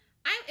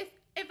even,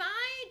 if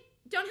I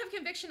don't have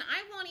conviction,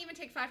 I won't even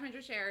take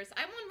 500 shares.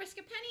 I won't risk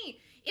a penny.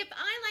 If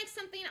I like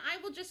something, I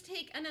will just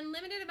take an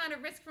unlimited amount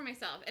of risk for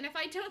myself. And if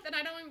I don't, then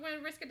I don't even want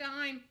to risk a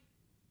dime.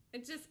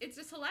 It's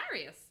just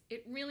hilarious.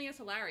 It really is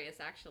hilarious,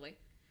 actually.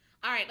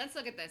 All right, let's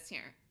look at this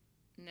here.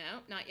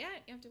 No, not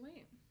yet. You have to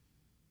wait.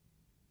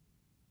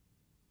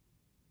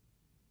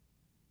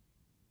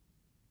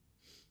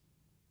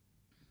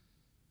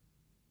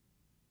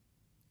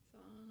 It's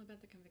all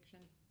about the conviction.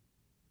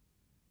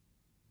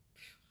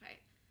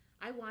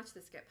 I watched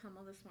this get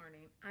pummeled this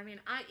morning. I mean,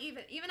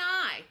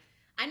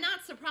 I'm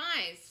not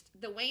surprised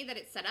the way that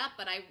it's set up,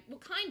 but well,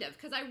 kind of,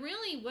 because I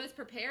really was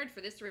prepared for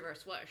this to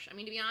reverse swoosh. I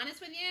mean, to be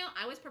honest with you,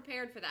 I was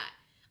prepared for that.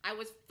 I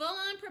was full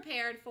on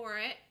prepared for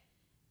it,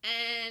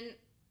 and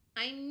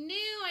I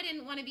knew I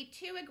didn't want to be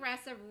too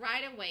aggressive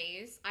right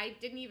away. I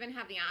didn't even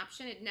have the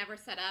option. It never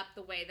set up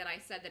the way that I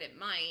said that it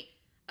might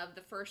of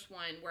the first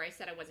one where I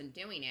said I wasn't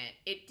doing it.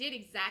 It did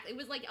exactly, it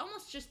was like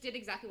almost just did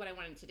exactly what I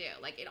wanted to do.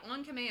 Like it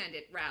on command,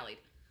 it rallied.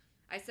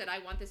 I said, I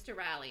want this to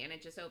rally, and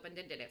it just opened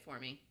and did it for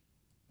me.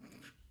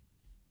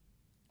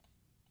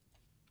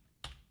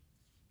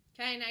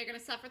 Okay, now you're going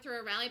to suffer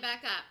through a rally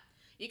back up.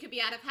 You could be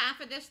out of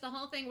half of this, the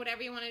whole thing,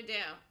 whatever you want to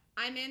do.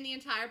 I'm in the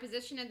entire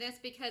position in this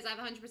because I have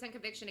 100%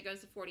 conviction it goes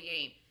to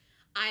 48.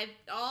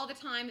 All the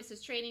time this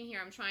is trading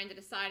here, I'm trying to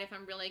decide if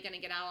I'm really going to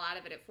get all out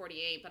of it at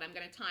 48, but I'm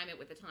going to time it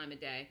with the time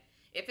of day.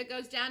 If it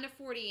goes down to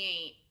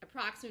 48,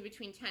 approximately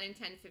between 10 and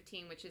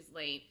 10:15, which is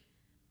late,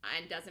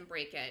 and doesn't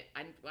break it,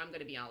 I'm going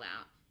to be all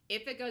out.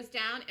 If it goes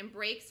down and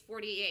breaks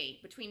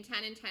 48, between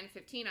 10 and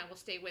 10:15, I will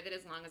stay with it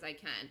as long as I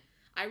can.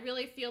 I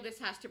really feel this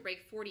has to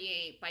break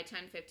 48 by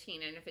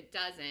 10:15, and if it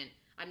doesn't,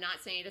 I'm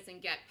not saying it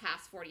doesn't get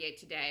past 48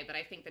 today, but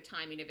I think the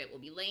timing of it will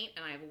be late,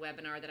 and I have a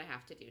webinar that I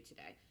have to do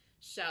today.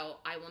 So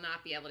I will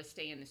not be able to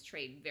stay in this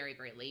trade very,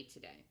 very late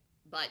today.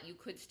 But you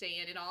could stay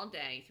in it all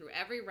day through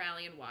every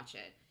rally and watch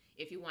it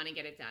if you want to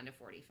get it down to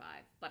 45.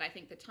 But I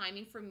think the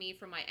timing for me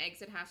for my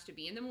exit has to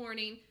be in the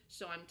morning,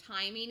 so I'm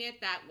timing it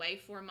that way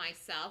for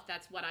myself.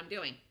 That's what I'm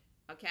doing,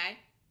 okay?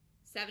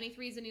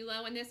 73 is a new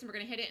low in this, and we're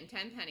going to hit it in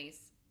 10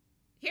 pennies.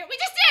 Here, we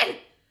just did!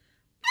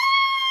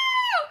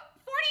 Woo!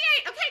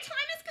 48. Okay,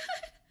 time is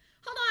good.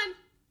 Hold on.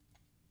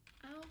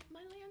 Oh,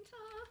 my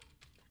Lanta.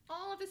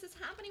 All of this is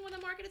happening when the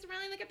market is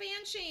rallying like a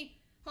banshee.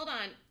 Hold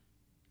on.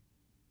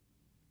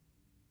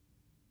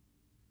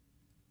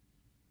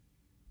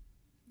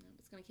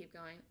 Going to keep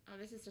going. Oh,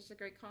 this is just a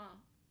great call.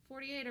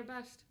 48 or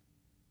bust.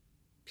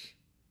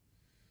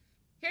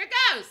 Here it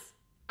goes.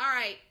 All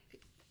right.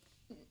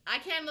 I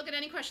can't look at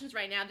any questions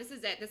right now. This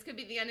is it. This could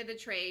be the end of the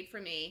trade for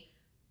me.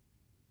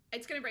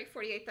 It's going to break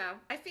 48 though.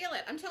 I feel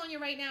it. I'm telling you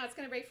right now, it's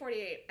going to break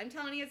 48. I'm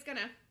telling you it's going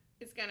to.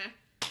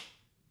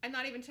 I'm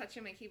not even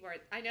touching my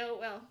keyboard. I know it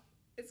will.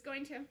 It's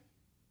going to.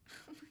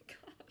 Oh my gosh.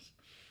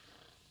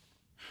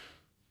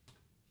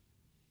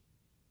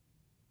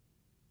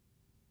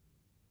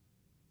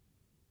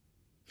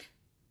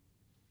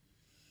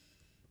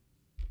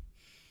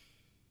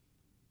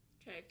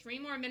 Okay, 3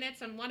 more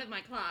minutes on one of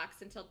my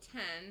clocks until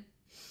 10.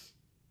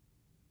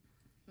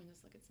 Let me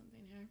just look at something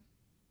here.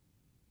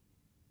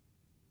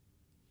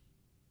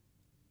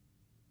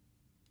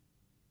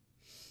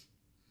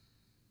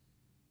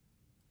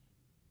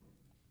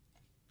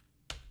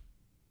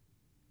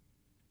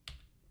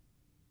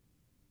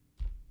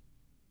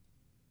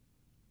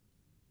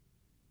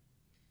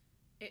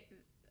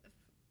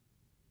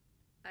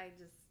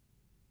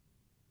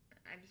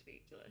 I'm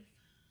speechless.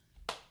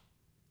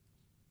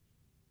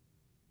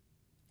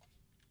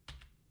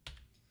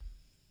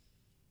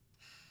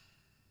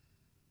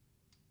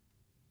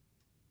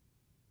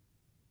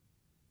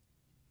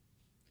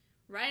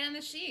 Right on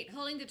the sheet,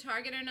 holding the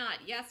target or not,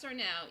 yes or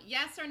no.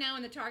 Yes or no,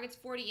 and the target's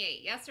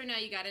 48. Yes or no,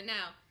 you gotta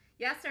know.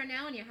 Yes or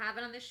no, and you have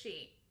it on the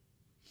sheet.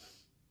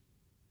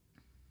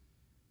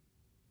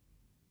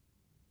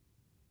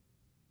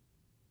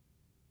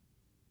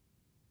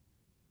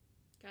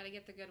 Gotta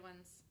get the good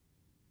ones.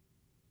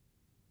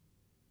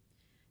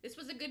 This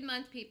was a good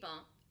month,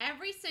 people.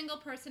 Every single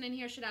person in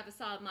here should have a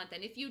solid month,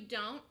 and if you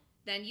don't,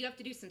 then you have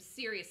to do some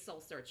serious soul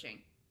searching.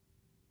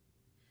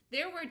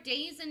 There were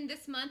days in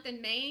this month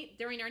in May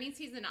during earnings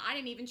season I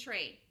didn't even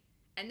trade.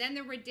 And then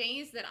there were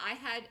days that I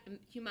had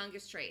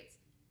humongous trades.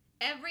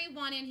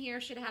 Everyone in here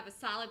should have a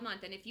solid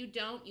month. And if you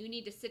don't, you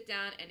need to sit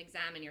down and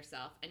examine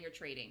yourself and your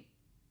trading.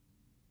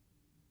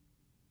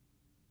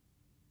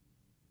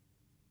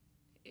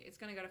 It's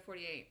going to go to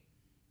 48.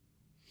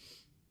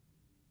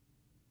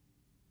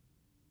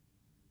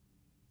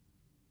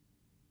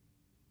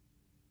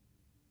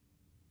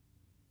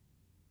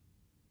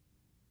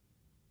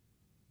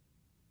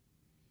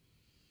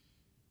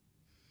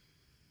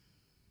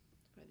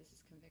 Boy, this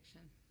is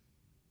conviction.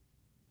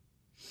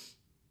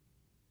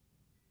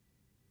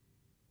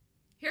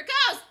 Here it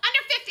goes, under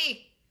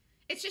 50.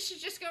 It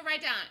should just go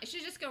right down. It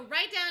should just go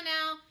right down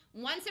now.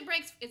 Once it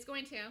breaks, it's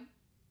going to.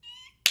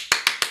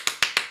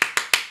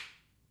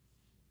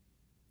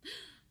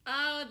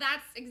 Oh,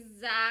 that's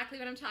exactly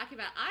what I'm talking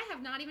about. I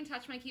have not even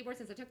touched my keyboard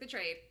since I took the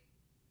trade.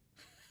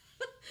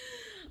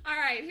 All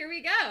right, here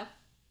we go.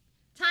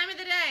 Time of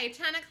the day,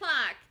 10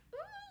 o'clock.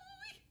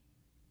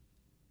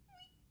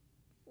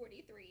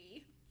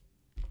 43.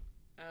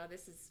 Oh,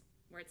 this is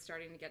where it's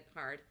starting to get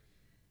hard.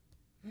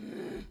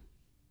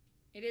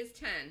 It is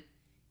 10.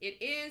 It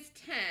is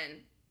 10.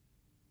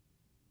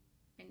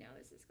 I know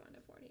this is going to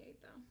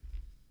 48 though.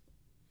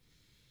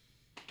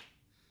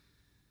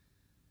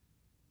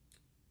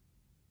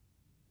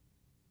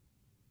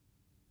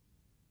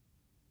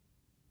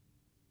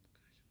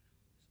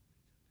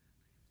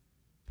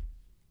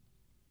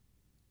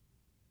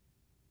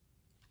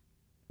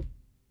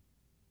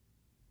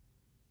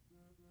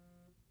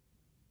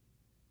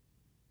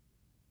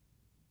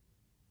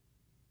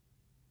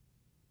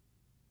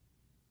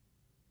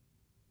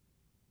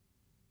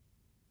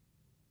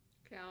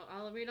 Okay,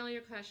 I'll read all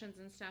your questions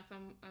and stuff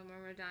when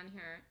we're done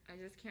here. I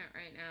just can't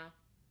right now.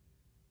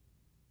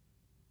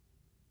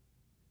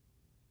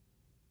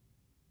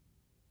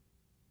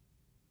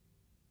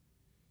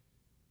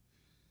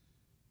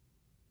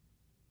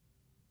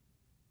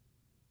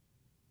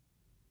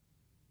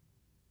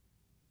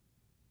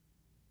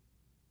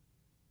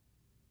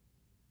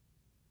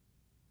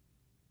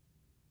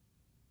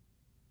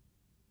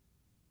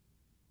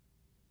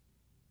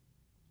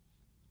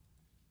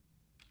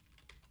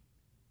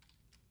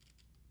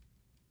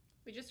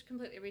 We just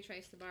completely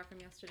retraced the bar from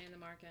yesterday in the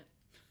market.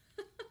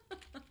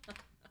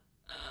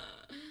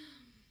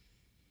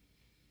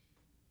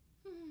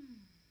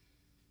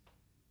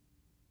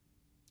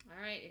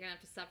 All right, you're gonna have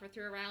to suffer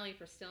through a rally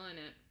for still in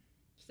it.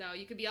 So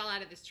you could be all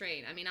out of this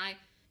trade. I mean,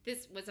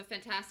 this was a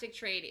fantastic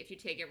trade if you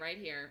take it right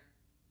here.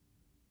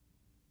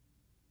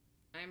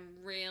 I'm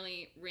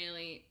really,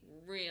 really,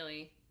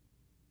 really,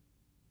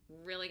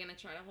 really gonna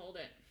try to hold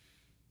it.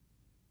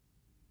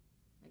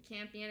 I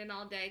can't be in it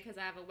all day because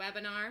I have a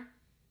webinar.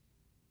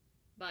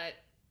 But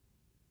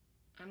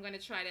I'm going to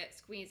try to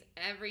squeeze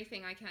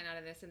everything I can out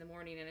of this in the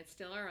morning, and it's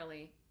still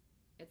early.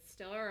 It's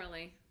still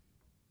early.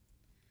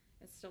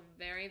 It's still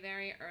very,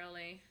 very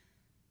early.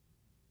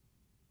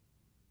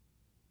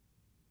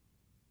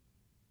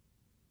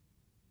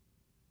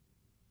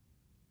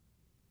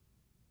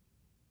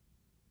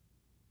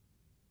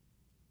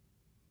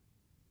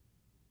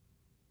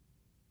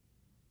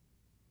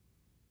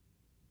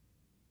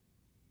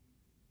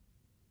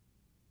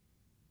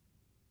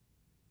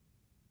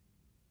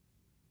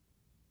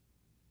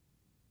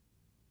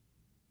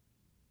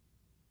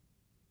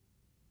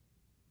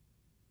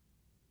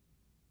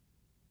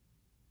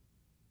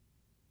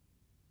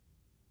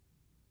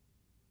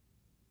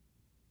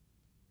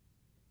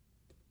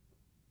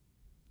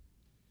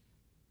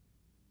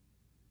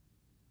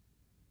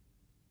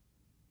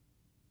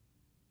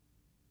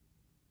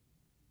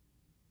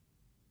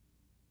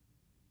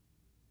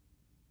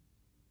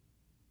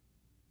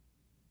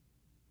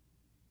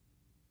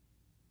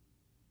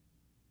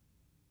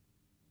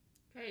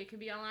 Okay, you could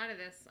be all out of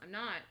this. I'm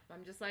not.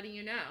 I'm just letting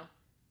you know.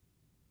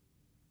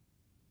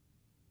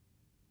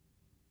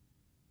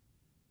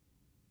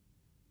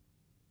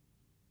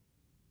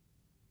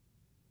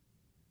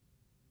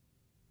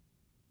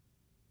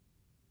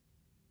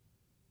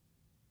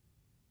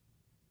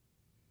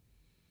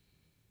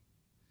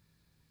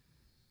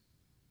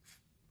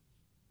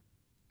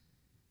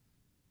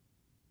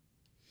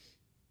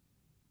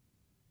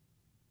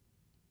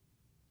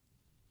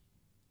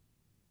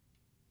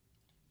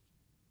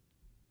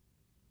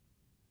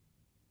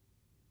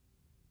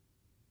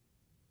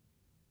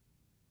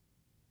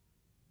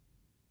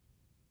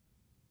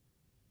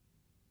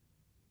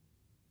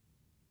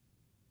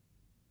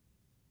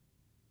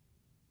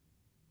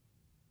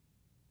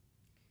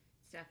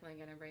 It's definitely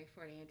going to break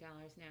 $48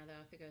 now,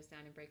 though, if it goes down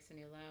and breaks a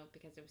new low,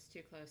 because it was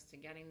too close to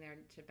getting there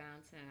to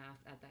bounce in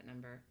at that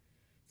number.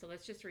 So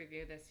let's just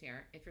review this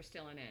here, if you're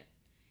still in it.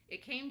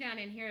 It came down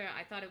in here.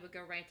 I thought it would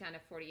go right down to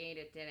 48.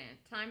 It didn't.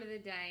 Time of the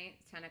day,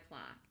 10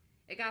 o'clock.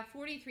 It got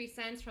 43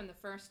 cents from the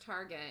first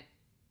target.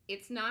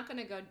 It's not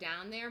going to go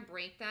down there,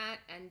 break that,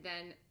 and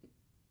then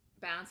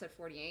bounce at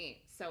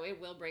 48. So it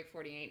will break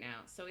 48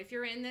 now. So if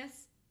you're in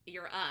this,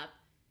 you're up.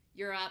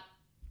 You're up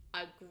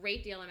a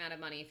great deal amount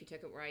of money if you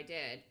took it where I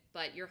did,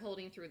 but you're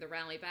holding through the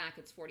rally back.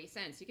 It's 40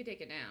 cents. You could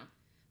take it now.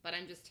 But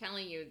I'm just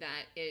telling you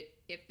that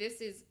if this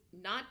is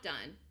not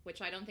done,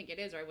 which I don't think it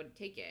is, or I wouldn't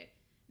take it,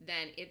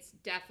 then it's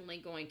definitely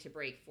going to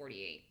break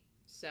 48.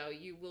 So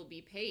you will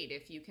be paid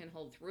if you can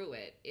hold through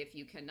it. If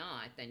you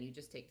cannot, then you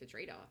just take the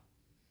trade off.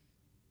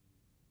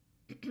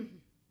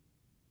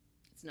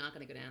 It's not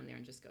going to go down there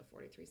and just go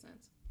 43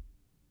 cents.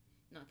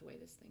 Not the way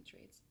this thing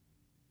trades.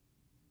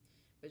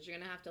 But you're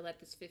going to have to let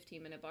this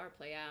 15-minute bar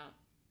play out,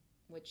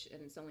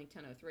 and it's only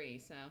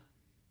 10:03, so,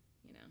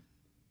 you know,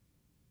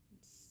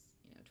 it's,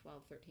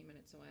 12, 13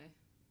 minutes away.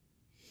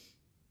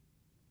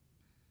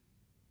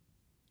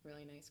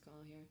 Really nice call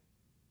here.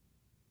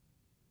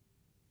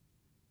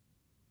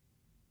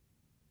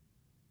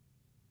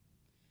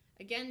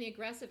 Again, the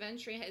aggressive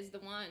entry is the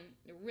one.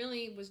 There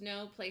really was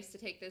no place to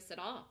take this at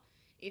all.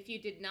 If you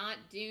did not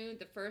do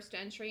the first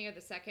entry or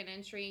the second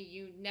entry,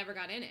 you never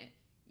got in it.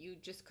 You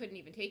just couldn't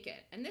even take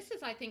it. And this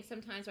is, I think,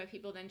 sometimes why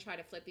people then try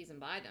to flip these and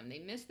buy them. They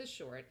miss the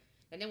short,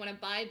 and then when a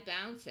buy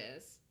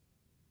bounces,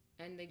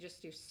 and they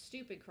just do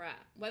stupid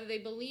crap. Whether they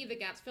believe the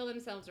gaps fill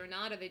themselves or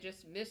not, or they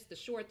just miss the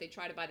short, they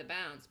try to buy the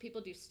bounce.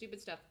 People do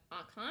stupid stuff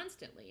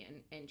constantly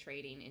in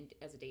trading and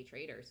as a day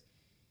traders.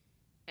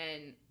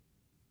 And,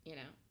 you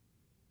know,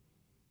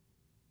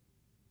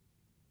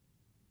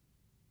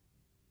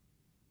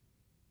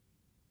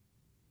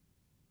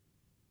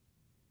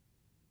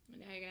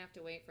 now you're going to have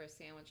to wait for a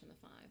sandwich in the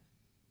 5.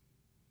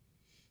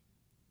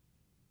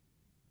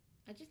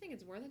 I just think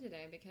it's worth it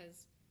today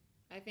because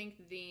I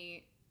think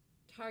the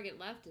target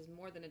left is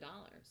more than $1.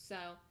 So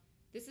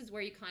this is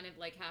where you kind of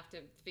like have to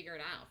figure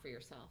it out for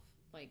yourself.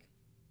 Like,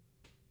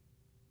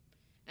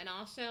 and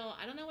also,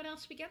 I don't know what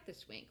else we get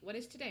this week. What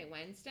is today?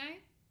 Wednesday?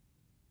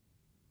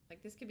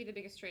 Like, this could be the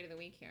biggest trade of the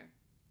week here.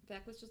 In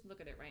fact, let's just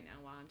look at it right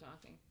now while I'm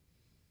talking.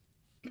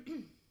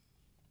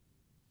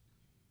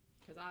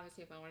 Because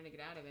obviously, if I wanted to get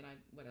out of it, I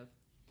would have.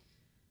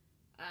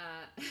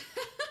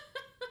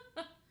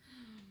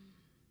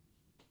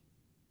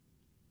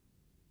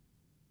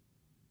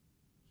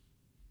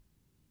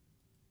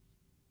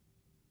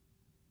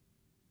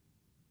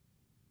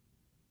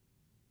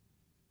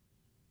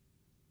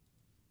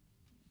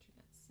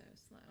 Internet's so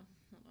slow.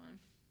 Hold on.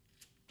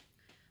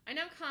 I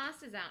know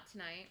cost is out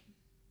tonight.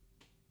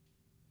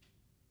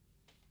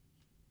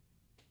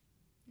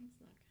 Let's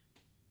look.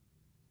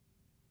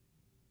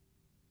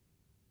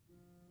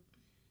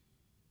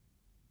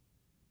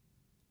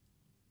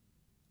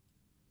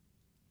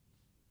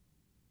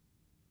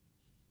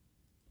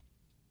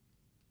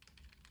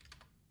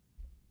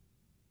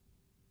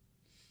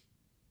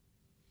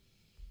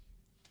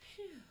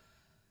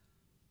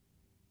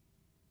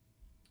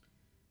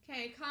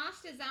 Okay,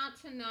 cost is out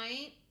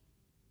tonight.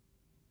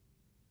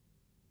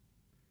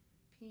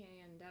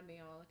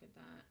 PANW, I'll look at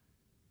that.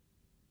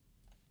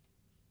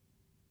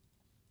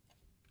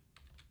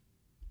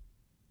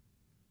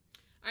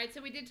 All right,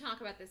 so we did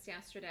talk about this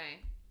yesterday.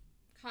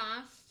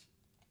 Cost,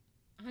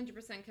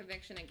 100%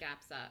 conviction, and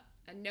gaps up.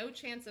 And no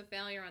chance of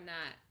failure on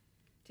that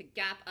to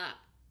gap up,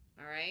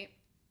 all right?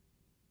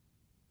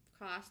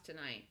 Cost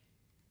tonight.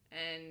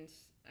 And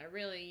I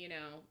really,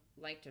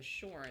 like to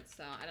short,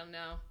 so I don't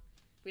know.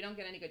 If we don't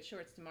get any good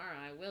shorts tomorrow,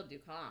 I will do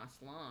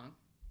cost long.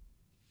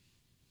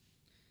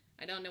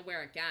 I don't know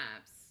where it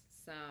gaps,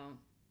 so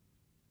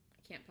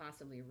I can't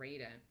possibly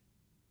rate it.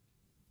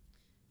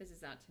 This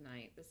is out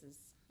tonight. This is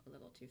a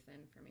little too thin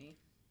for me.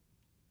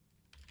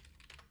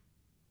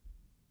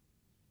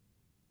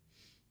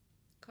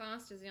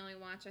 Cost is the only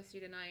watch I see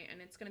tonight,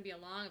 and it's going to be a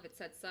long if it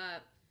sets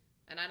up,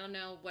 and I don't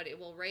know what it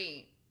will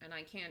rate, and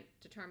I can't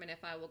determine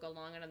if I will go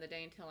long on the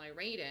day until I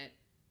rate it,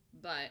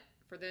 but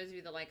for those of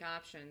you that like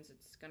options,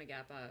 it's going to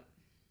gap up.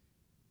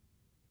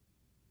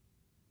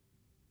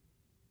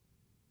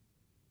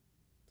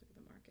 Look at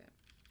the market.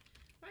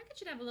 Market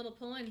should have a little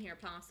pull in here,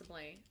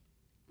 possibly.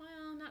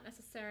 Well, not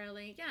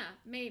necessarily. Yeah,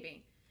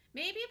 maybe.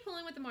 Maybe a pull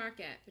in with the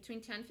market between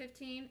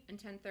 10:15 and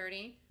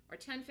 10:30, or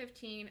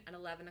 10:15 and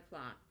 11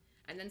 o'clock,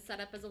 and then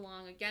set up as a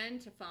long again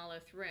to follow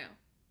through.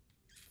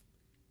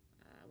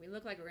 We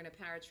look like we're going to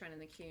power trend in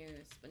the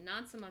Qs, but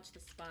not so much the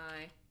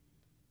SPY.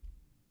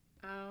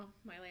 Oh,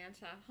 my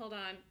Lanta. Hold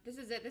on. This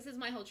is it. This is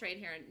my whole trade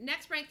here.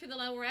 Next break through the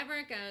low, wherever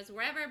it goes,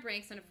 wherever it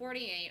breaks under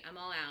 48, I'm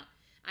all out.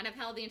 And I've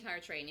held the entire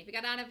trade. And if you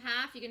got out of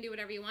half, you can do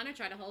whatever you want to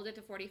try to hold it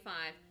to 45.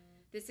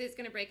 This is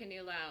going to break a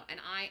new low, and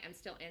I am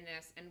still in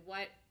this. And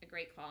what a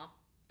great call.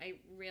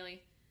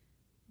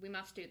 We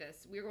must do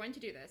this. We're going to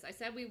do this. I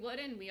said we would,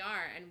 and we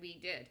are, and we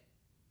did.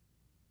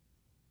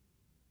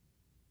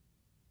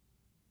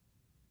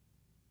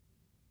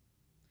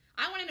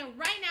 I want to know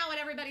right now what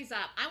everybody's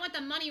up. I want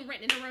the money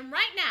written in the room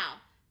right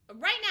now.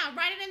 Right now,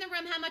 write it in the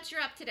room how much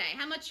you're up today.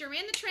 How much you're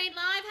in the trade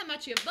live, how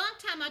much you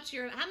booked, how much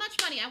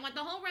money. I want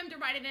the whole room to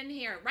write it in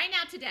here right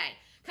now today.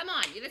 Come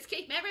on, let's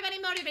keep everybody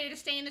motivated to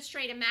stay in this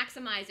trade and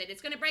maximize it.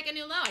 It's going to break a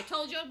new low. I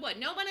told you it would.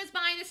 No one is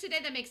buying this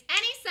today. That makes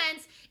any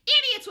sense.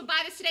 Idiots would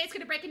buy this today. It's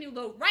going to break a new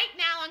low right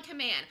now on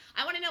command.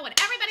 I want to know what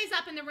everybody's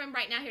up in the room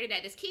right now here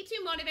today. This keeps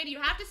you motivated. You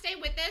have to stay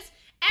with this.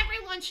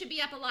 Everyone should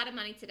be up a lot of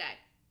money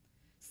today.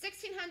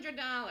 $1,600,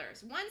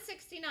 $169,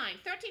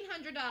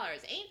 $1,300,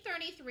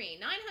 $833,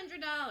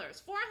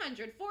 $900,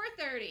 $400,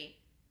 $430.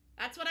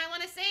 That's what I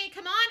want to say.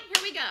 Come on,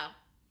 here we go.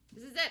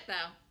 This is it,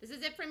 though. This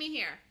is it for me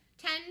here.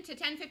 10 to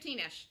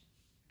 10:15-ish.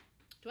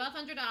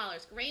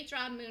 $1,200. Great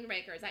job,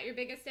 Moonraker. Is that your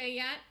biggest day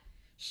yet?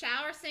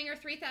 Shower Singer,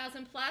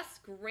 3,000 plus.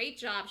 Great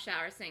job,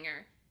 Shower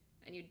Singer.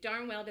 And you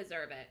darn well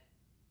deserve it.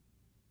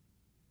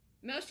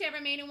 Most you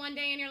ever made in one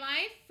day in your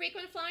life?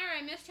 Frequent Flyer,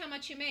 I missed how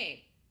much you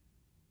made.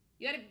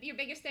 You had your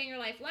biggest day in your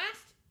life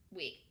last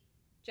week.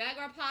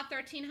 Jaguar Paw,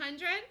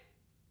 1,300.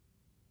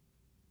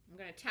 I'm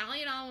going to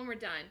tally it all when we're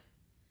done.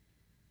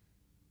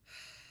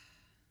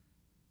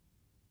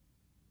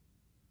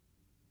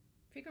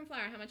 Frequent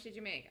Flyer, how much did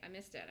you make? I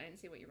missed it. I didn't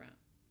see what you wrote.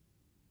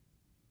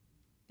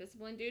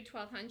 Discipline Dude,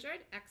 1,200.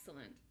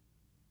 Excellent.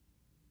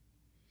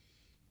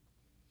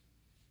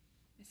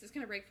 This is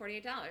going to break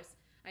 $48.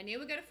 I knew it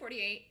would go to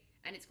 48,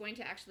 and it's going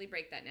to actually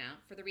break that now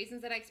for the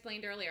reasons that I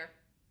explained earlier.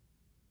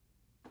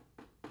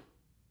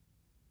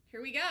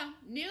 Here we go.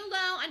 New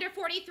low under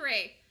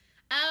 43.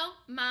 Oh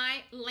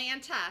my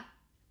Lanta.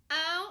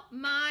 Oh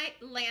my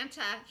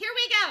Lanta. Here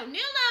we go. New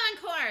low in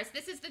course.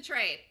 This is the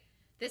trade.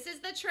 This is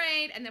the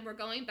trade, and then we're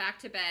going back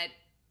to bed.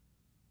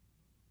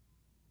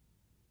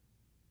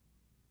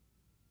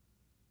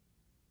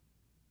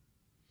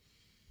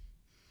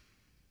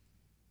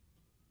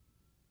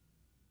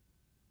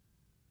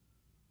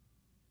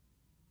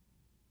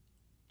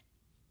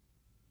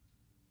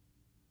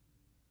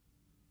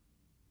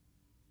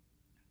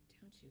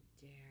 Don't you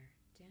dare.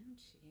 Don't you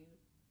dare.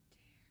 Just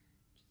go.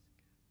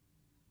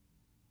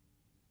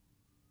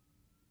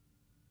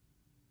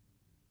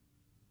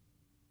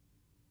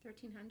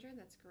 1,300?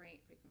 That's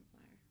great, Frequent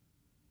Flyer.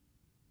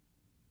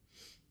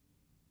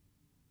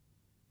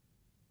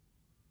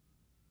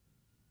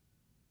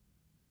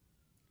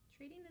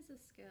 Trading is a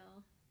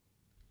skill.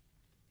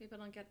 People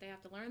don't get they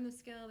have to learn the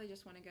skill. They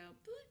just want to go,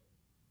 boop.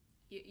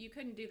 You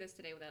couldn't do this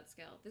today without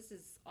skill. This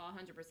is all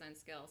 100%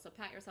 skill. So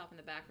pat yourself in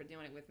the back for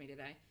doing it with me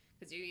today.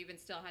 Because you even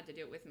still had to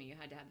do it with me. You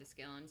had to have the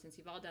skill. And since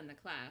you've all done the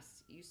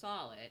class, you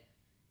saw it.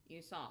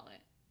 You saw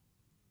it.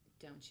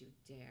 Don't you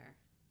dare.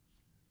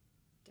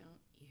 Don't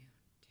you dare.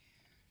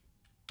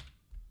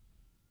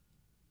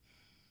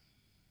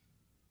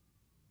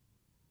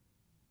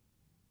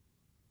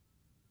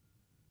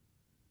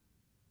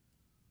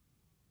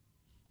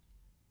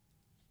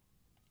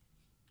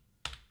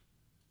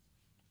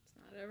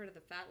 It's not over to the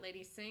fat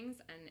lady sings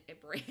and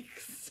it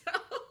breaks. So.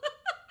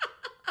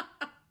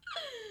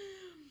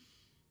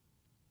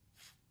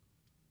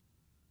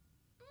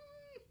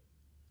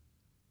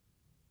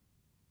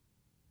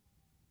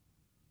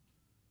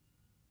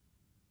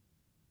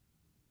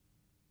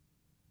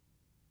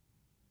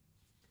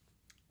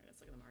 Let's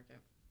look at the market.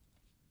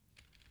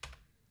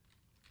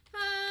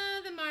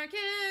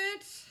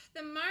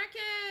 The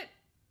market.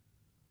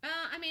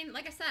 I mean,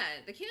 like I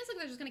said, the cues look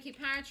like they're just going to keep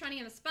paratrending,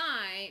 and the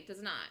SPY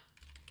does not.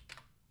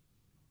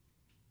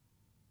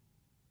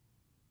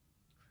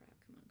 Crap,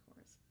 come on,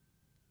 Chorus.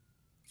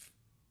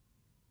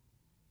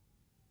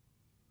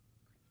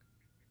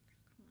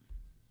 Come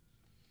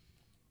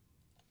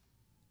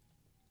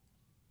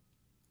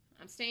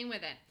on. I'm staying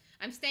with it.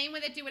 I'm staying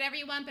with it. Do whatever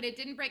you want, but it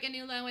didn't break a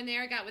new low in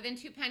there. Got within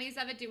 2 pennies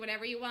of it. Do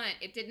whatever you want.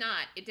 It did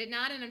not. It did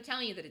not, and I'm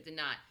telling you that it did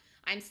not.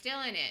 I'm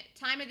still in it.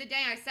 Time of the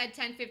day, I said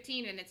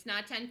 10:15, and it's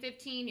not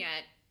 10:15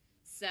 yet.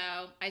 So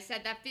I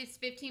said that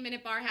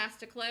 15-minute bar has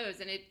to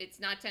close, and it's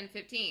not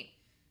 10:15.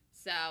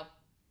 So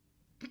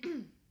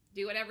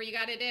do whatever you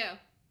got to do.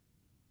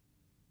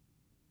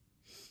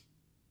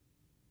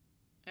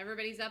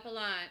 Everybody's up a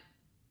lot.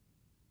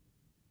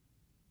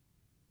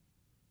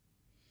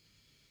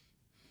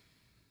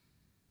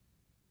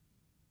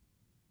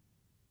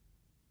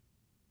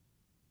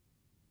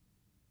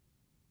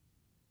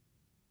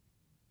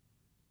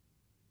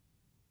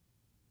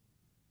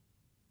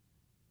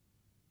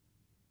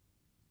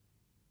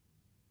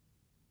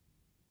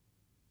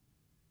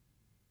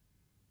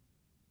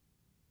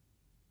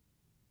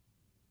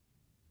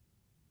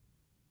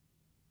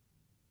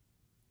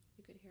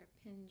 You could hear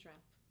a pin drop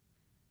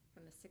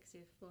from the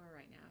 60th floor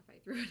right now if I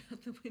threw it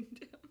out the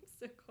window. I'm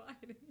so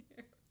quiet in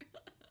here.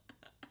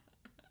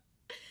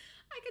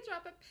 I could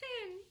drop a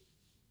pin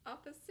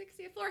off the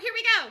 60th floor. Here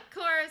we go,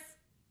 chorus.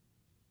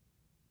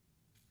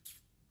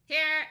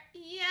 Here,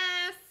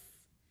 yes.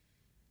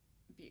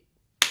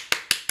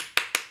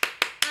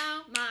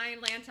 Oh, my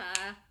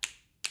Lanta.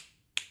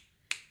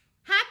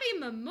 Happy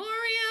Memorial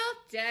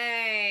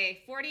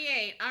Day.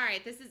 48. All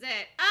right, this is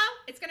it. Oh,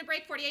 it's going to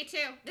break 48 too.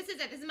 This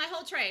is it. This is my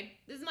whole trade.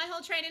 This is my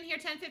whole trade in here.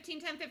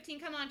 10:15, 10:15.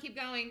 Come on, keep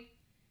going.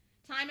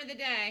 Time of the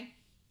day.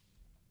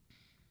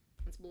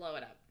 Let's blow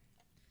it up.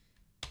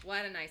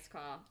 What a nice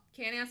call.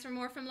 Can't ask for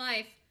more from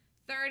life.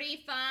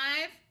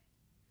 35.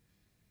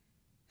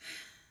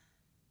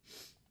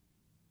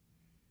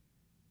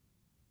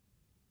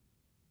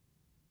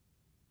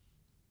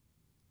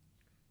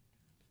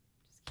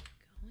 Just keep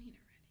going already.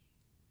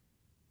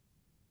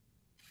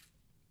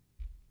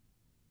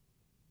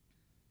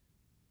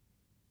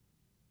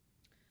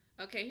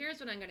 Okay, here's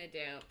what I'm going to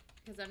do,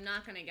 because I'm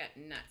not going to get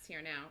nuts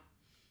here now.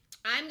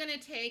 I'm going to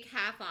take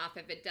half off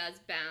if it does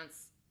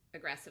bounce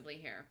aggressively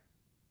here.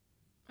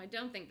 I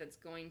don't think that's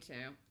going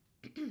to,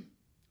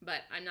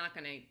 but I'm not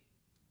going to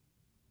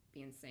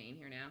be insane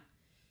here now,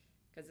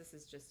 because this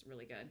is just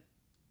really good.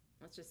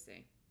 Let's just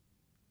see.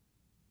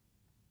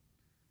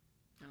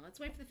 Now let's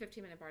wait for the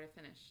 15-minute bar to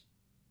finish.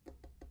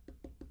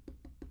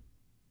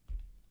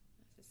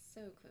 This is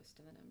so close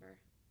to the number.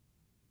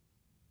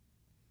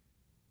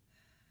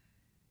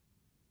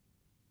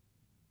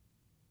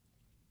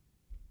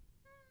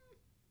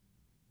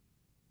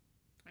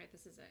 All right,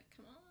 this is it.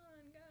 Come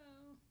on, go.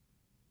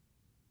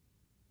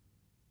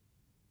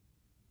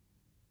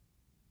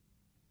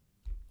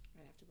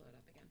 I'd have to blow it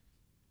up again.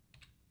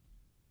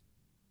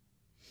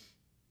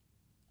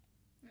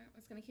 All right,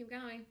 it's gonna keep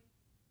going.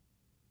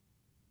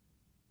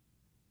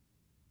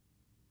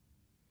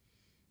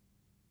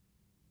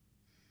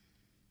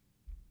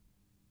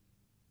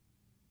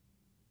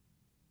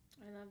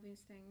 I love these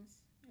things.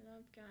 I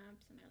love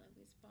gaps, and I love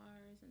these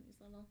bars and these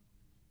little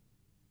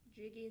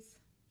jiggies.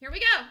 Here we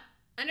go.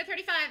 Under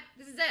 35.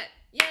 This is it.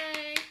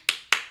 Yay.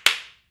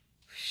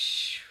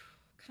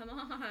 Come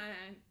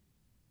on.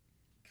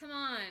 Come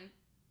on.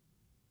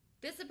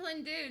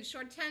 Disciplined dude,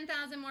 short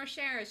 10,000 more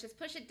shares. Just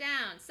push it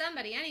down.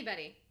 Somebody,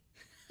 anybody.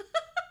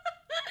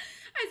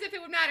 As if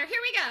it would matter.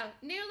 Here we go.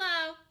 New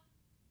low.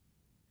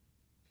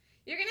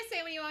 You're going to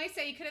say what you always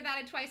say, you could have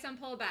added twice on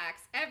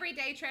pullbacks. Every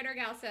day Trader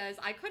Gal says,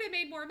 I could have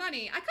made more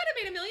money. I could have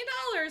made $1 million.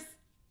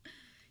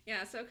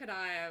 Yeah, so could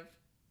I have.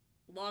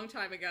 Long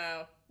time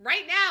ago.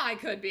 Right now I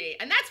could be.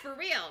 And that's for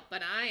real.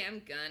 But I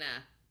am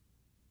gonna.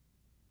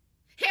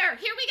 Here we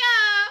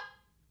go.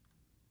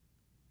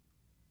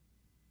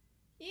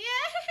 Yeah.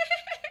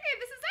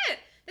 This is it.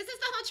 This is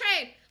the whole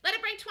trade. Let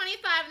it break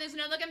 25 and there's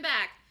no looking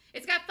back.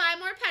 It's got 5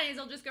 more pennies.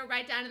 It'll just go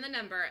right down in the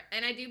number.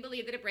 And I do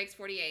believe that it breaks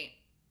 48.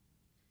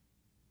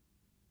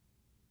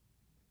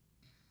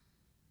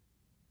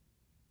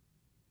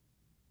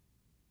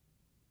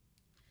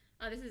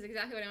 Oh, this is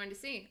exactly what I wanted to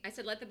see. I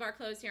said, let the bar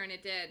close here, and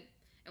it did.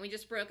 And we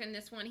just broke in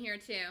this one here,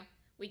 too.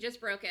 We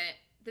just broke it.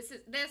 This.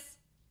 Hallelujah,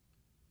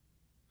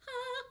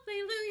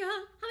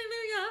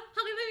 hallelujah,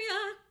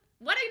 hallelujah.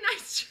 What a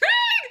nice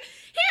trade.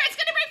 Here, it's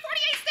going to break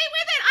 48. Stay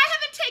with it. I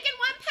haven't taken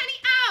 1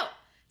 penny out.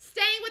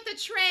 Staying with the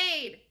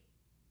trade.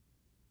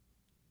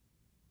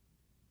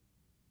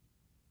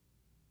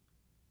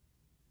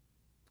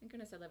 Thank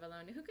goodness I live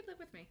alone. Who could live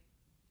with me?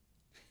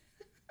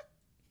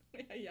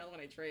 I yell when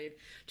I trade.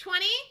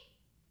 20?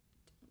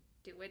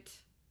 Do it.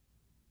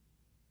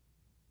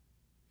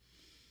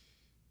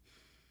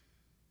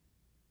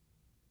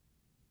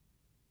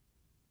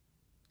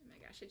 Oh my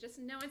gosh, I just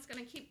know it's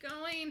gonna keep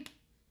going.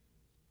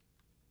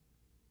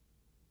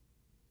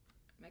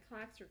 My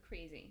clocks are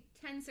crazy.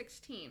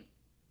 10:16.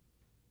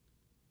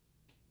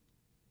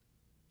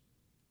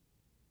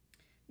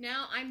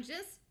 No, I'm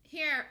just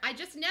here. I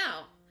just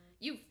know.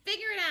 You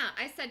figure it out.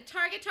 I said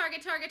target,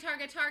 target, target,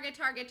 target, target,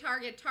 target,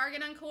 target,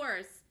 target on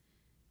course.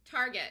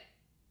 Target.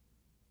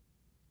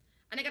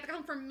 And I got the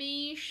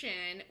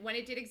confirmation when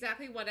it did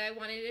exactly what I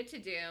wanted it to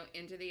do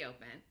into the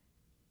open.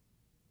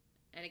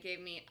 And it gave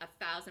me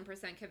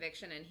 1,000%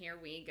 conviction, and here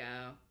we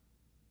go.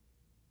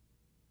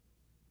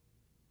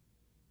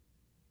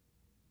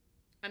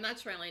 I'm not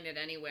trailing it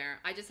anywhere.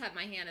 I just have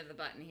my hand on the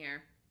button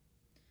here.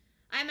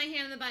 I have my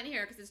hand on the button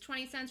here because it's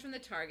 20 cents from the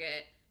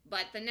target,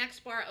 but the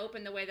next bar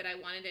opened the way that I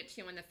wanted it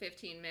to in the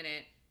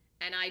 15-minute,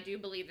 and I do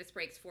believe this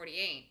breaks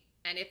 48.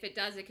 And if it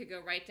does, it could go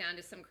right down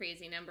to some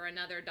crazy number,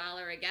 another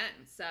 $1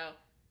 again. So,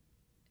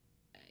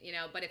 you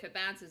know, but if it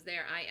bounces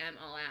there, I am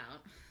all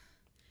out.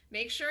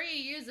 Make sure you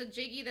use a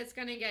jiggy that's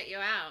going to get you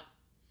out.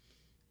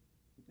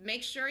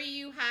 Make sure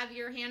you have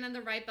your hand on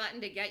the right button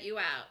to get you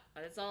out.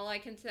 That's all I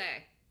can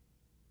say.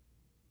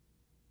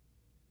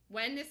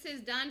 When this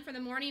is done for the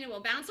morning, it will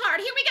bounce hard.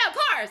 Here we go.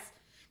 Course.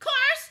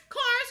 Course,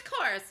 course,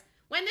 course.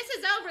 When this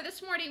is over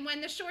this morning,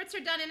 when the shorts are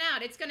done and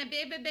out, it's going to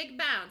be a big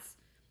bounce.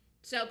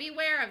 So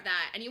beware of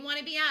that. And you want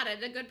to be out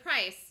at a good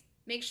price.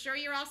 Make sure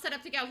you're all set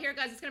up to go. Here it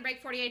goes. It's going to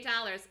break $48.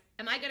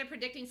 Am I good at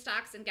predicting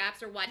stocks and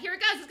gaps or what? Here it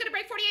goes. It's going to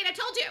break 48. I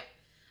told you.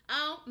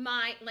 Oh,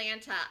 my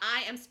Lanta.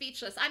 I am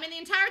speechless. I'm in the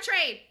entire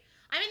trade.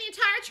 I'm in the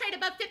entire trade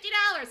above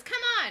 $50.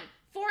 Come on.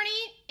 40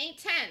 ain't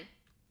 10.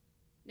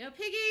 No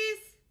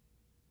piggies.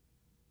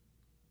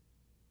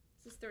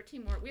 This is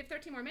 13 more. We have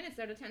 13 more minutes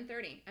though to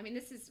 10:30. I mean,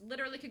 this is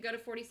literally could go to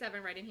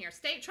 47 right in here.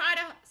 Try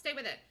to stay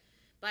with it.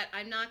 But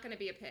I'm not going to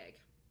be a pig.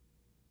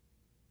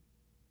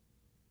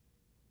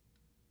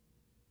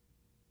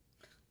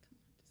 Come on,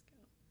 just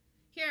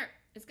go. Here,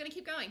 it's going to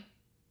keep going.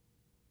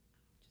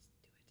 Just do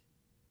it.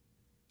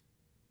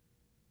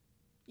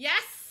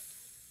 Yes!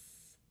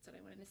 That's what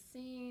I wanted to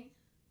see.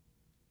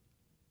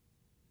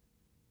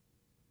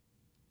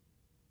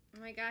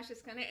 Oh my gosh,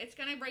 it's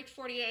gonna break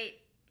 48.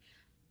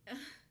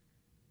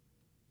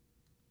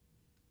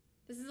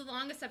 This is the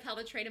longest I've held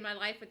a trade in my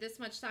life with this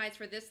much size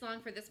for this long,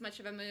 for this much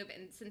of a move,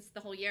 and since the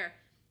whole year.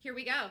 Here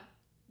we go.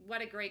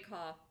 What a great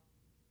call.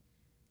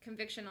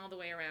 Conviction all the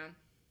way around.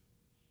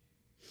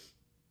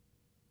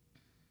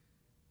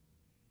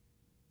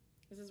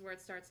 This is where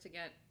it starts to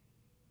get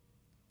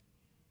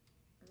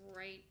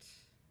right.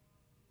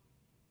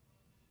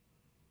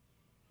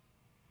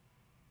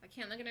 I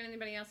can't look at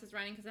anybody else's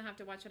running because I have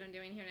to watch what I'm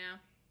doing here now.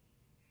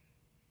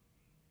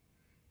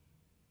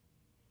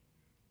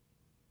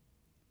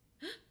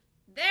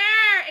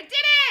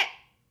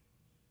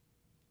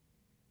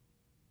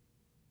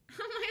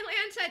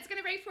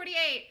 break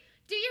 48.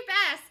 Do your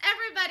best,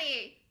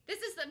 everybody. This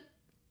is the,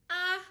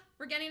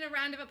 we're getting a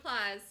round of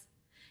applause.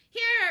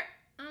 Here,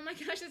 oh my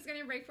gosh, it's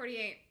gonna break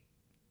 48.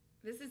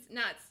 This is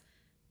nuts.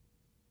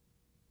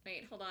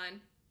 Wait, hold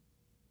on.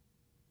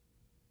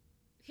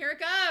 Here it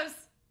goes.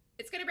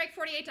 It's gonna break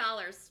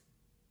 $48.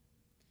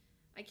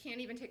 I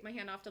can't even take my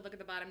hand off to look at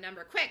the bottom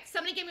number. Quick,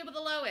 somebody give me what the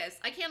low is.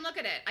 I can't look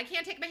at it. I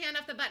can't take my hand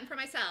off the button for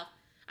myself.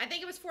 I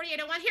think it was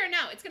 48.01. Here,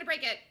 no, it's gonna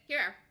break it.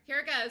 Here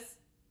it goes.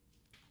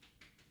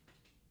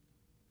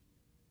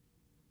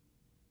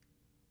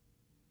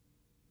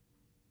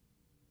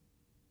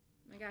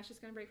 Oh my gosh, it's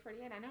gonna break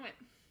 48. I know it.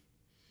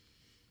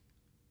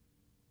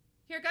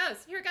 Here it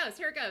goes. Here it goes.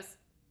 Here it goes.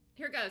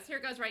 Here it goes. Here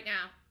it goes right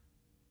now.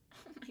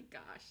 Oh my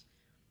gosh.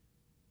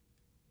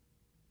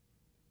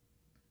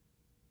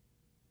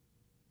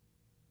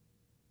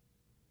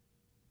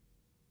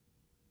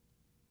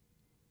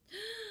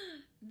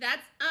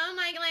 That's, oh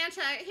my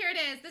Atlanta, here it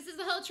is. This is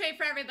the whole trade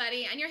for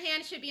everybody, and your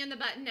hand should be on the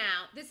button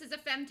now. This is a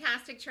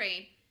fantastic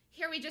trade.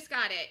 Here, we just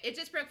got it. It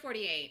just broke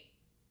 48.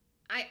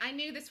 I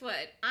knew this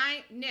would.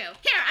 I knew.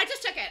 Here, I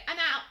just took it. I'm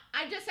out.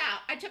 I'm just out.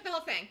 I took the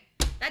whole thing.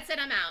 That's it.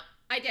 I'm out.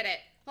 I did it.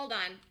 Hold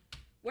on.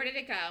 Where did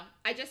it go?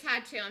 I just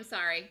had to. I'm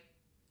sorry.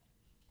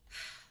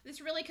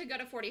 This really could go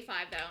to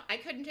 45, though. I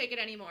couldn't take it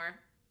anymore.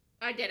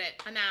 I did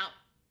it. I'm out.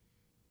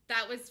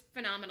 That was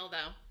phenomenal,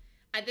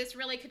 though. This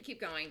really could keep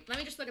going. Let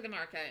me just look at the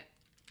market.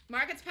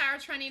 Market's power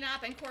trending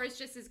up, and Core's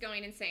just is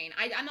going insane.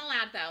 I'm all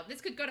out, though.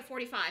 This could go to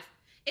 45.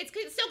 It's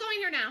still going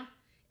here now.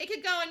 It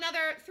could go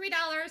another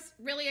 $3.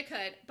 Really, it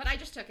could. But I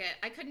just took it.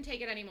 I couldn't take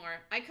it anymore.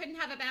 I couldn't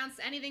have a bounce,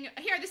 anything.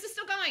 Here, this is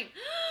still going.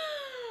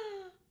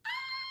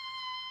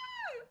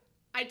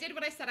 I did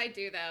what I said I'd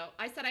do, though.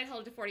 I said I'd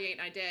hold it to 48,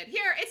 and I did.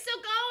 Here, it's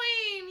still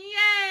going.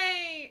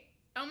 Yay.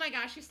 Oh, my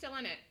gosh, she's still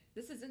in it.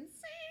 This is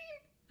insane.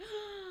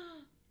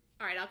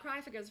 All right, I'll cry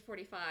if it goes to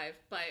 45,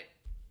 but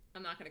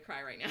I'm not going to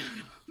cry right now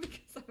because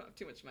I don't have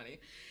too much money.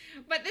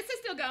 But this is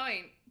still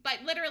going.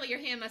 But literally, your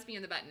hand must be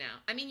on the button now.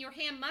 I mean, your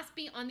hand must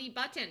be on the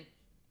button.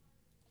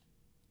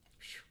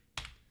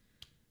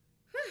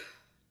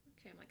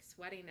 Okay, I'm like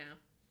sweating now.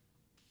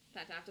 In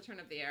fact, I have to turn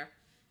up the air.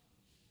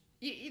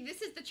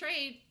 This is the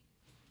trade.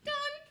 Done.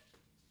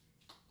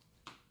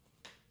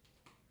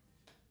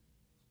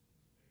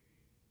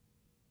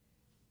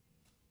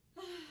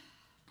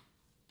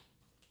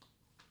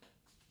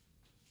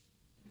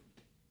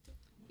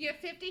 You have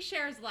 50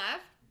 shares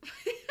left.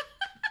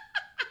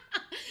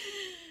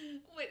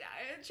 Wait,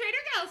 Trader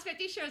Gal's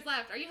 50 shares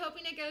left. Are you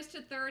hoping it goes to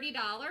 $30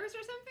 or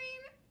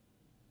something?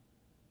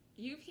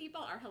 You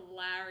people are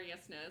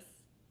hilariousness.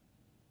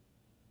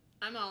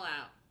 I'm all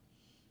out.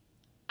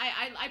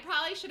 I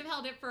probably should have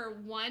held it for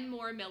one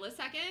more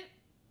millisecond.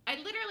 I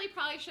literally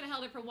probably should have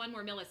held it for one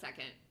more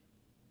millisecond.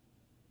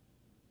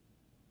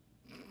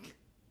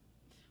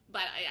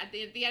 But at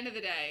the end of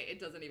the day, it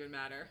doesn't even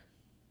matter.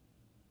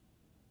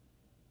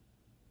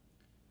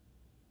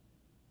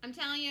 I'm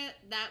telling you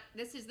that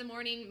this is the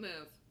morning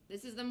move.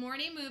 This is the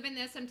morning move in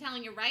this. I'm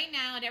telling you right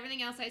now, and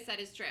everything else I said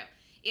is true.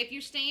 If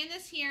you're staying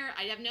this here,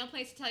 I have no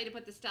place to tell you to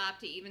put the stop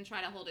to even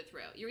try to hold it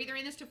through. You're either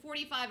in this to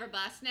 45 or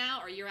bust now,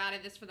 or you're out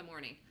of this for the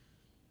morning.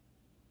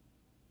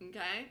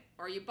 Okay?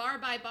 Or you bar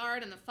by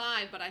barred on the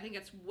 5, but I think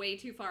it's way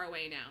too far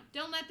away now.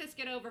 Don't let this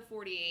get over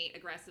 48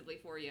 aggressively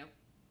for you.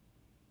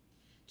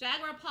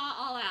 Jaguar Paw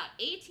all out.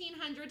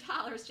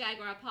 $1,800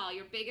 Jaguar Paw,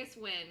 your biggest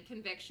win.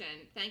 Conviction.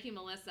 Thank you,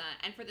 Melissa.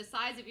 And for the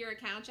size of your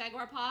account,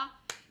 Jaguar Paw,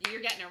 you're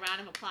getting a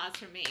round of applause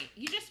from me.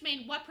 You just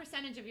made what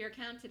percentage of your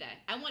account today?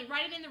 I want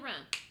write it in the room.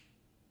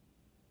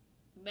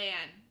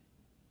 Man,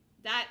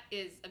 that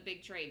is a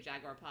big trade,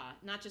 Jaguar Paw.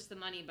 Not just the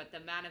money, but the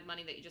amount of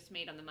money that you just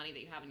made on the money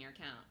that you have in your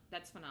account.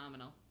 That's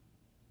phenomenal.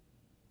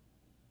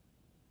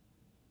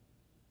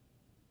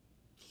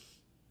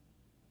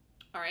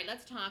 All right,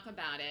 let's talk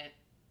about it.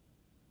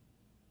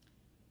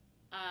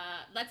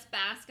 Let's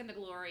bask in the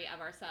glory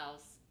of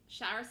ourselves.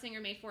 Shower Singer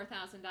made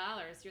 $4,000.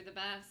 You're the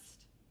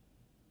best.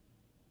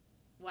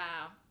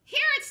 Wow. Here,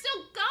 it's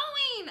still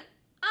going.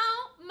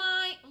 Oh,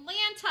 my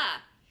Lanta.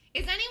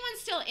 Is anyone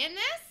still in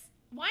this?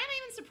 Why am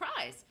I even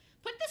surprised?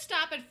 Put the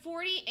stop at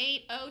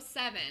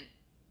 48.07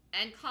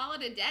 and call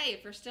it a day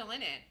if you're still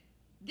in it.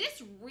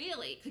 This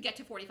really could get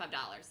to $45.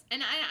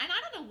 And I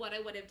don't know what I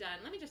would have done.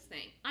 Let me just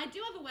think. I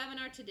do have a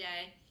webinar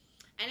today.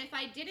 And if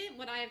I didn't,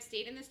 would I have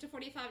stayed in this to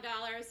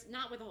 $45?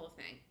 Not with the whole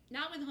thing.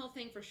 Not with the whole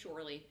thing for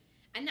surely.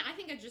 And I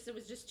think it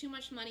was just too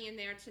much money in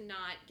there to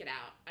not get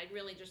out. I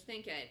really just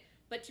think it.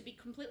 But to be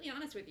completely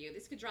honest with you,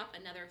 this could drop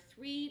another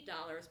 $3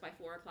 by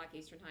 4 o'clock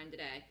Eastern time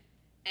today.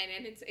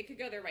 And it could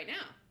go there right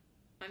now.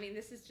 I mean,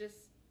 this is just,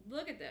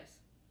 look at this.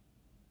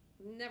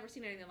 Never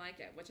seen anything like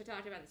it, which I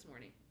talked about this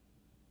morning.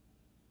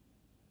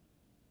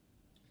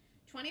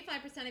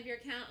 25% of your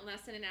account in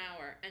less than an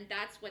hour. And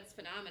that's what's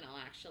phenomenal,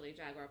 actually,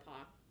 Jaguar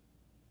Paw.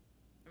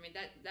 I mean,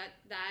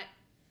 that,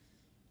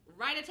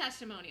 write a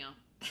testimonial.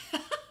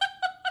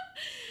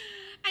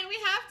 And we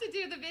have to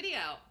do the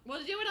video.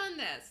 We'll do it on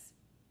this.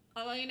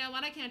 Although, you know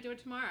what? I can't do it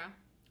tomorrow.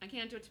 I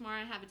can't do it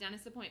tomorrow. I have a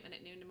dentist appointment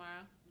at noon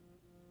tomorrow.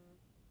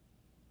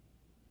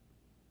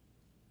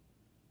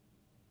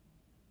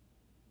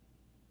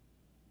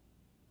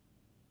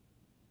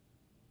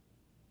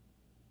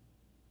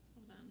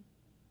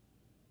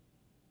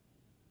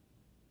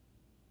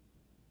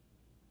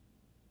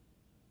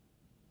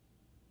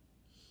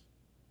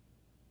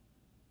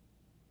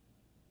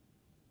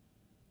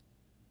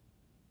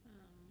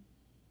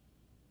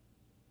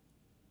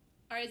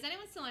 All right, is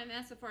anyone still in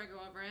this before I go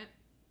over it?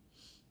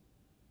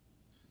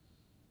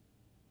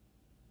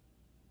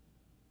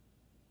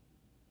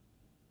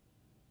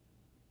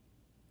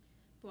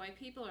 Boy,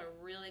 people are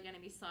really going to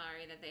be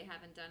sorry that they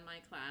haven't done my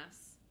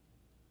class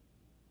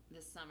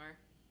this summer,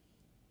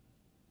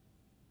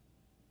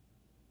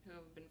 who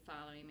have been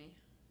following me.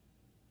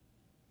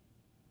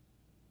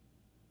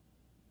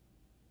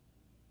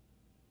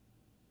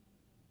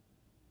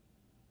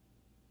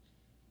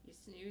 You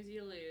snooze,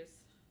 you lose.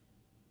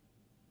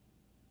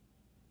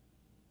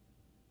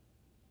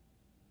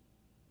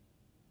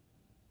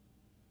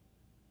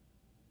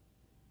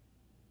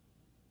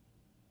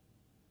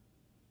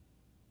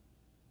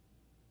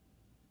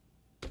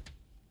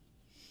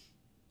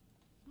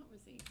 What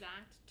was the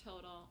exact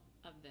total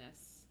of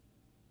this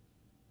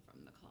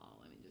from the call?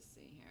 Let me just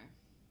see here.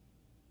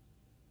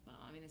 Well,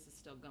 I mean, this is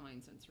still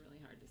going, so it's really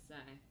hard to say.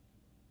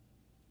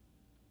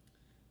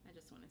 I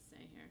just want to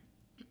say here.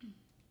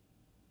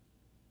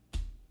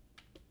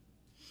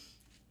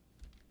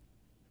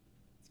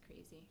 It's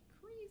crazy.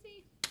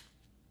 Crazy.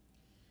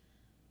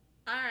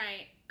 All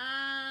right.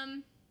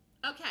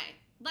 Okay.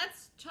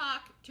 Let's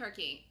talk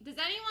turkey. Does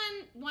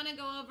anyone want to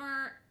go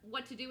over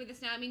what to do with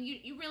this now? I mean,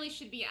 you really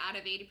should be out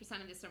of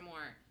 80% of this or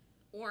more.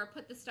 Or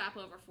put the stop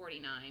over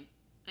 49.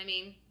 I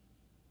mean,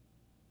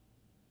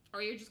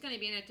 or you're just going to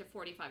be in it to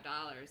 $45.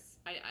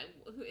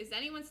 Is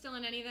anyone still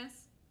in any of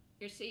this?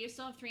 You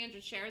still have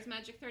 300 shares,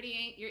 Magic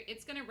 38?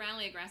 It's going to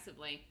rally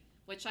aggressively,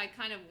 which I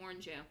kind of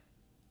warned you.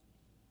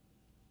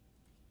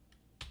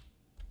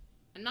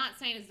 I'm not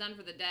saying it's done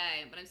for the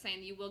day, but I'm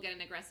saying you will get an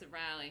aggressive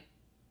rally.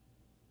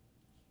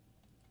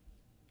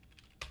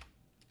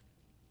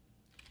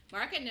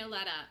 Market no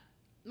let up.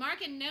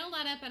 Market no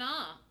let up at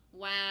all.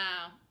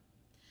 Wow.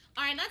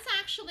 All right, let's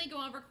actually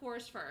go over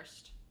course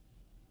first.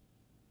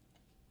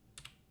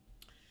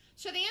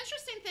 So the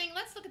interesting thing,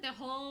 let's look at the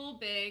whole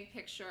big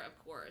picture of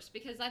course,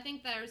 because I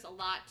think there's a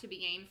lot to be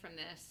gained from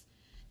this.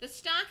 The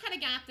stock had a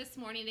gap this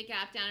morning. It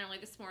gapped down early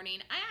this morning.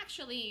 I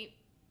actually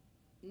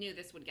knew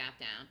this would gap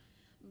down.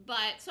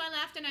 But so I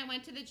left and I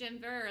went to the gym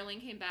very early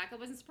and came back. I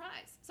wasn't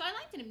surprised. So I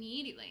liked it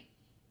immediately.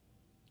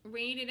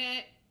 Rated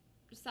it.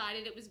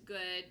 Decided it was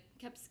good,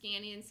 kept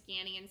scanning and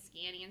scanning and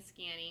scanning and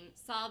scanning,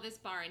 saw this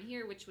bar in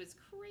here, which was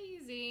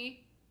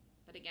crazy,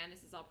 but again,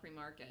 this is all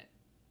pre-market,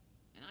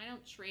 and I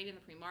don't trade in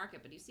the pre-market,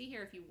 but you see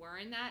here, if you were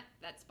in that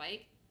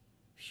spike,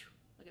 whew,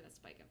 look at that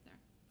spike up there.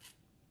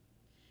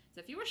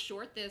 So if you were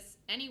short this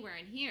anywhere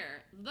in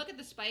here, look at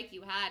the spike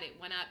you had, it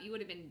went up, you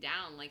would have been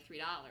down like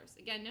 $3.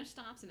 Again, no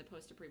stops in the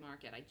post to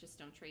pre-market, I just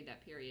don't trade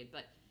that period,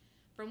 but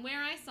from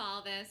where I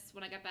saw this,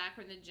 when I got back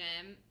from the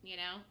gym, you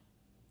know,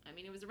 I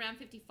mean, it was around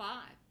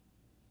 55.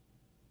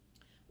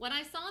 When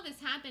I saw this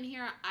happen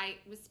here, I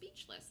was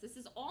speechless. This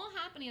is all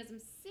happening as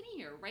I'm sitting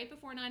here right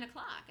before 9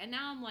 o'clock. And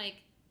now I'm like,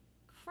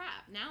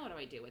 crap, now what do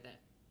I do with it?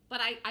 But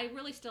I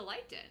really still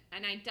liked it.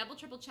 And I double,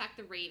 triple checked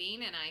the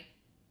rating and I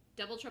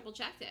double, triple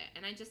checked it.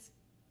 And I just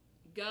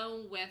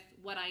go with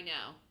what I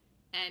know.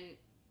 And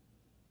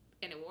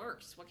it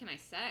works. What can I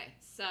say?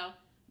 So,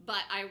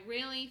 but I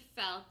really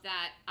felt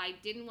that I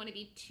didn't want to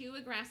be too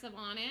aggressive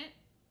on it,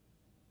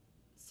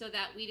 so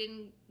that we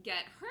didn't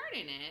get hurt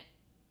in it.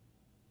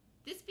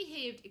 This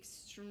behaved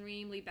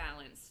extremely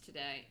balanced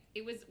today.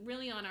 It was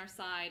really on our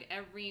side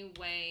every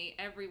way,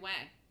 every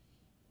way.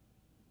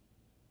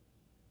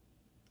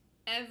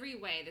 Every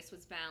way this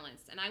was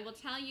balanced. And I will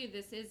tell you,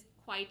 this is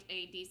quite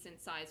a decent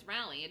size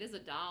rally. It is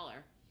 $1.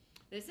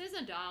 This is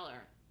 $1,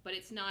 but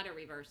it's not a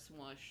reverse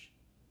swoosh.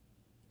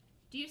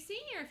 Do you see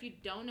here, if you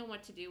don't know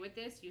what to do with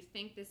this, you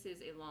think this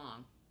is a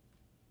long.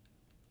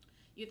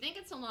 You think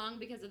it's a long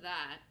because of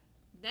that.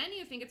 Then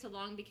you think it's a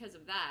long because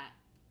of that.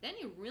 Then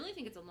you really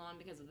think it's a long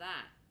because of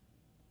that.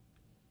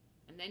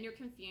 And then you're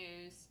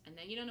confused, and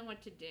then you don't know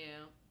what to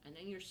do, and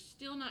then you're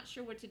still not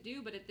sure what to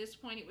do, but at this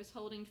point it was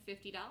holding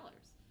 $50.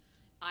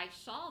 I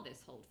saw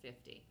this hold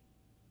 50.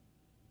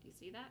 Do you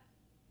see that?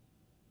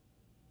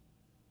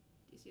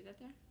 Do you see that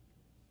there?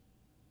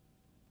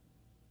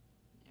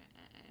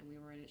 And we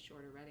were in it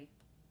short already.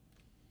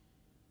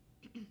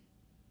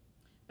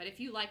 But if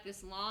you like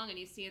this long and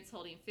you see it's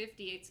holding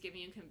 50, it's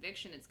giving you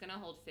conviction it's going to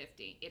hold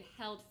 50. It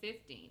held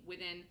 50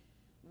 within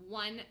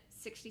one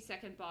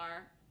 60-second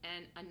bar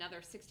and another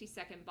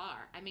 60-second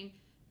bar. I mean,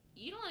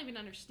 you don't even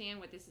understand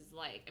what this is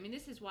like. I mean,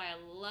 this is why I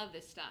love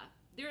this stuff.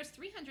 There's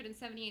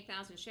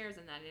 378,000 shares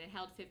in that, and it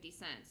held 50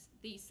 cents.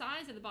 The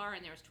size of the bar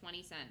in there is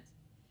 20 cents.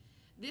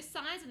 This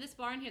size of this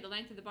bar in here, the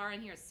length of the bar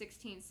in here is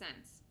 16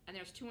 cents, and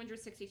there's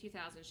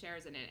 262,000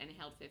 shares in it, and it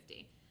held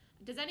 50.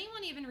 Does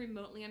anyone even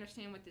remotely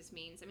understand what this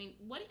means? I mean,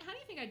 how do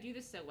you think I do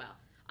this so well?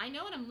 I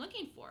know what I'm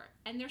looking for,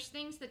 and there's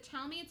things that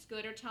tell me it's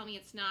good or tell me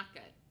it's not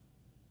good.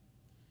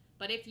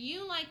 But if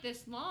you like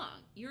this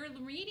long, you're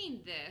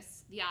reading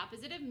this, the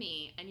opposite of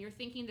me, and you're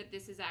thinking that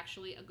this is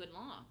actually a good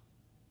long.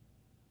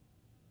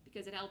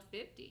 Because it held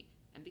 50,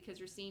 and because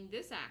you're seeing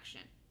this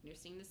action, and you're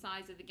seeing the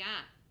size of the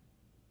gap.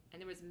 And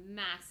there was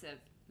massive,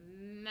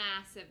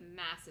 massive,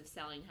 massive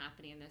selling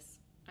happening in this.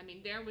 I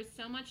mean, there was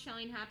so much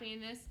selling happening in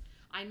this,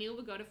 I knew it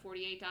would go to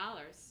 $48.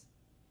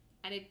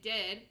 And it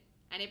did,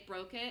 and it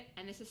broke it,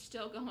 and this is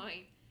still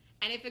going.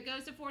 And if it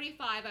goes to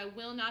 45, I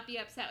will not be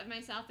upset with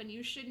myself, and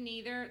you shouldn't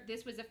either.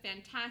 This was a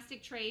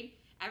fantastic trade.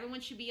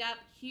 Everyone should be up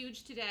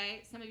huge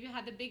today. Some of you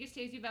had the biggest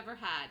days you've ever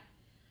had.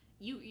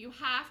 You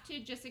have to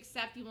just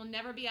accept you will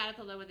never be out at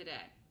the low of the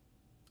day.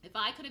 If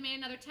I could have made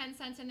another 10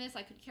 cents in this,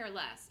 I could care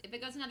less. If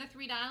it goes another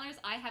 $3,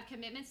 I have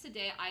commitments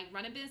today. I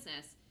run a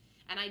business,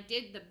 and I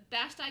did the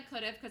best I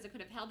could have because I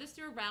could have held this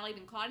through a rally,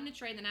 been caught in a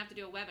trade, and then have to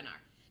do a webinar.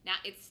 Now,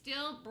 it's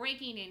still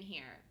breaking in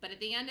here, but at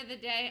the end of the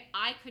day,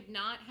 I could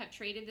not have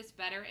traded this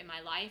better in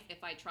my life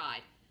if I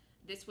tried.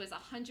 This was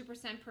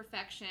 100%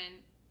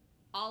 perfection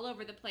all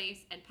over the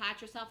place, and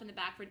pat yourself in the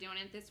back for doing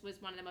it. This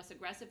was one of the most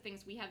aggressive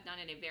things we have done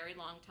in a very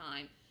long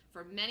time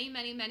for many,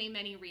 many, many,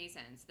 many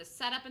reasons. The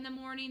setup in the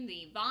morning,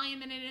 the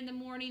volume in it in the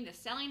morning, the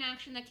selling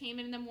action that came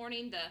in the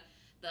morning,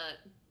 the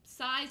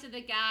size of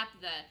the gap,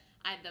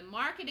 the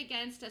market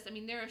against us. I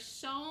mean, there are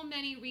so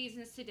many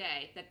reasons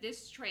today that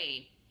this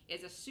trade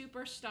is a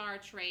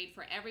superstar trade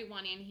for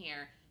everyone in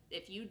here.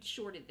 If you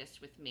shorted this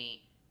with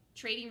me,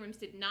 trading rooms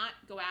did not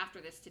go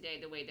after this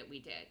today the way that we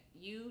did.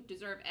 You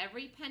deserve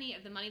every penny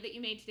of the money that you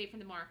made today from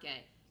the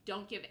market.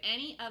 Don't give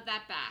any of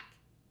that back.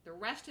 The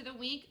rest of the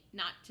week,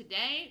 not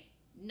today,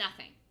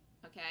 nothing,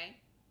 okay?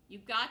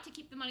 You've got to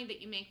keep the money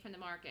that you make from the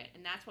market,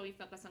 and that's why we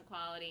focus on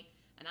quality,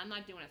 and I'm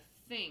not doing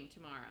a thing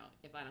tomorrow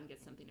if I don't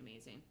get something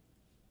amazing.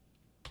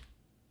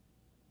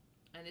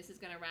 And this is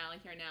going to rally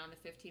here now in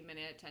the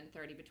 15-minute,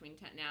 10:30, between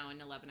 10 now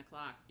and 11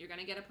 o'clock. You're going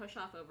to get a push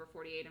off over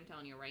 48, I'm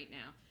telling you right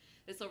now.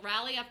 This will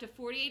rally up to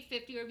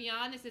 48.50 or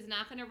beyond. This is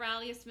not going to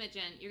rally a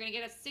smidgen. You're going to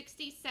get a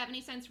 60,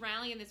 70 cents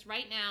rally in this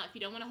right now. If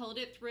you don't want to hold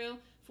it through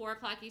 4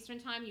 o'clock Eastern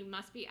time, you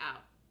must be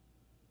out.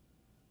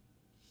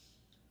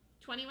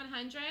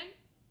 2100,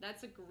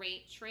 that's a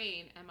great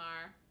trade,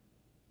 MR.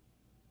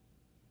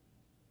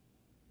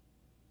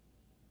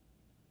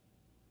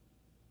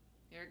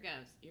 Here it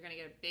goes. You're going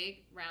to get a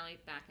big rally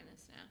back in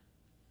this now.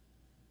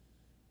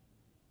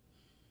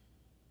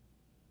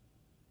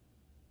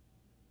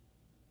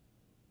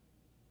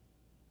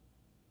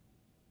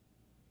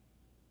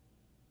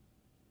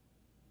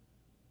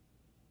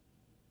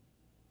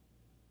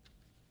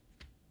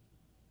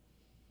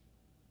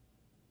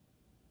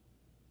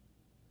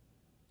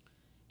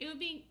 It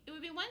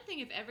would be one thing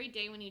if every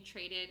day when you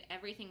traded,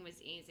 everything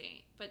was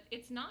easy. But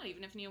it's not,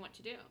 even if you knew what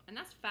to do. And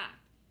that's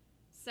fact.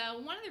 So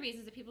one of the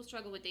reasons that people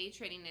struggle with day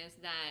trading is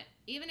that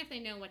even if they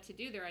know what to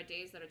do, there are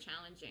days that are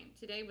challenging.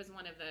 Today was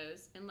one of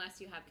those,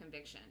 unless you have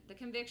conviction. The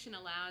conviction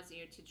allows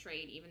you to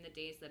trade even the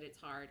days that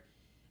it's hard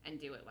and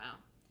do it well.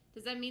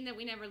 Does that mean that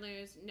we never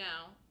lose?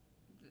 No,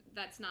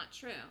 that's not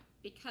true,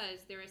 because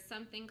there is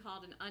something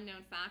called an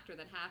unknown factor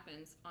that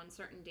happens on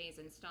certain days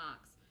in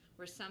stocks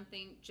where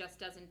something just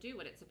doesn't do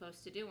what it's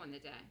supposed to do on the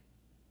day.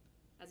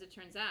 As it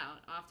turns out,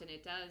 often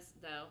it does,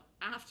 though,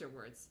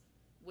 afterwards,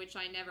 which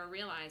I never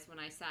realized when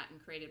I sat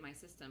and created my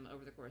system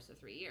over the course of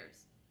 3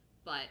 years.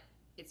 But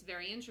it's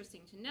very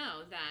interesting to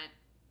know that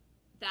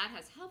that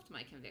has helped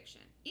my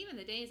conviction. Even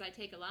the days I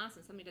take a loss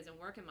and something doesn't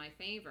work in my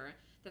favor,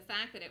 the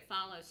fact that it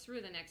follows through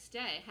the next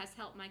day has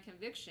helped my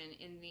conviction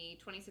in the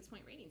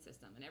 26-point rating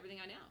system and everything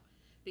I know.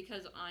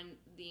 Because on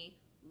the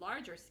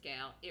larger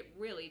scale, it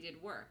really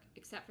did work,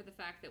 except for the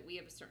fact that we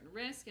have a certain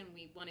risk and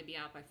we want to be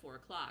out by 4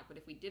 o'clock. But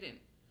if we didn't,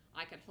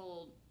 I could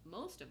hold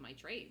most of my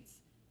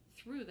trades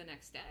through the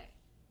next day.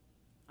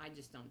 I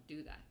just don't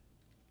do that.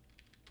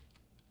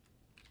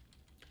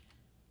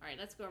 All right,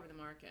 let's go over the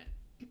market.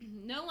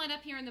 No let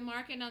up here in the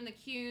market on the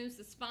Qs.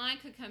 The SPY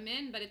could come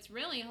in, but it's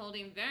really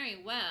holding very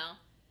well.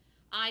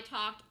 I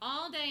talked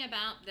all day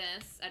about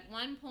this at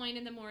one point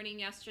in the morning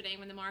yesterday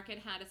when the market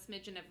had a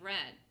smidgen of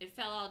red. It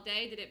fell all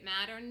day. Did it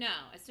matter?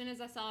 No. As soon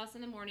as I saw us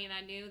in the morning,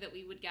 I knew that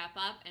we would gap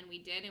up, and we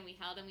did, and we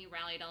held and we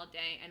rallied all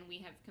day, and we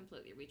have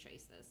completely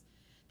retraced this.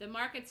 The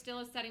market still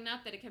is setting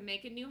up that it can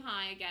make a new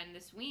high again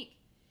this week.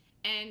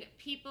 And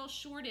people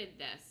shorted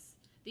this.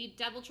 The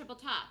double, triple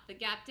top, the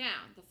gap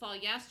down, the fall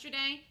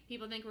yesterday.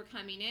 People think we're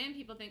coming in.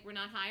 People think we're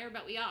not higher,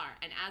 but we are.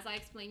 And as I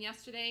explained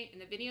yesterday in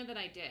the video that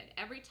I did,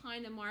 every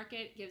time the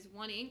market gives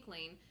one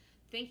inkling,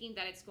 thinking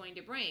that it's going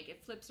to break,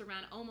 it flips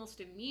around almost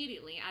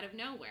immediately out of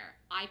nowhere.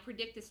 I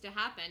predict this to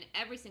happen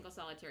every single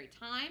solitary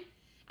time.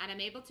 And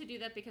I'm able to do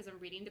that because I'm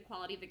reading the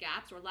quality of the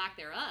gaps or lack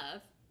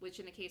thereof, which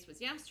in the case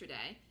was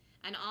yesterday.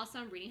 And also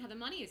I'm reading how the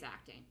money is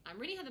acting. I'm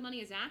reading how the money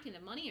is acting. The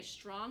money is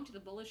strong to the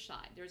bullish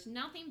side. There's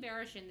nothing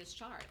bearish in this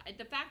chart.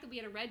 The fact that we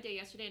had a red day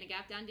yesterday and a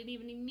gap down didn't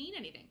even mean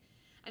anything.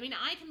 I mean,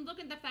 I can look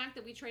at the fact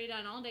that we traded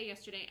on all day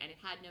yesterday and it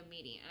had no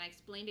meaning. And I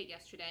explained it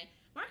yesterday.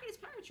 Market is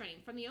power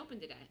trading from the open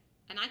today.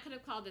 And I could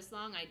have called this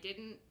long. I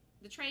didn't.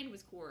 The trade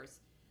was coarse.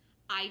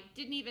 I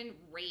didn't even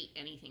rate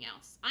anything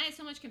else. I had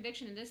so much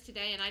conviction in this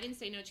today, and I didn't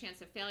say no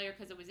chance of failure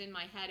because it was in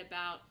my head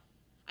about,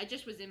 I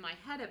just was in my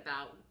head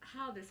about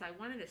how I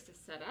wanted this to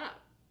set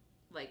up.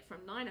 Like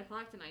from 9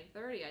 o'clock to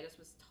 9:30, I just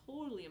was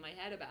totally in my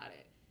head about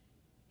it.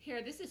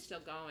 Here, this is still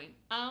going.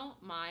 Oh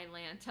my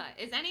Lanta.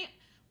 Is any,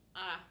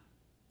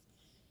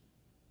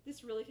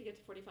 This really could get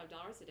to $45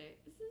 a day.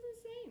 This is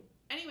insane.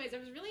 Anyways,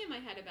 I was really in my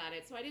head about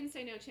it, so I didn't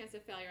say no chance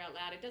of failure out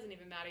loud. It doesn't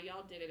even matter.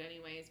 Y'all did it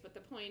anyways. But the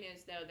point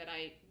is, though, that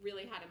I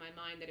really had in my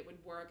mind that it would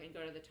work and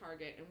go to the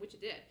target, and which it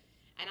did.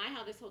 And I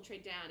held this whole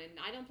trade down, and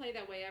I don't play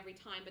that way every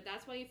time, but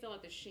that's why you fill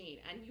out the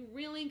sheet. And you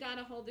really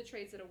got to hold the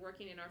trades that are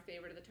working in our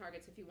favor to the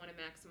targets if you want to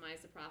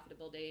maximize the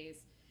profitable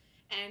days.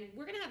 And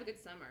we're going to have a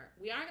good summer.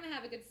 We are going to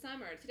have a good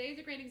summer. Today is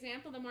a great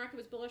example. The market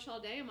was bullish all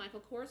day, and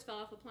Michael Kors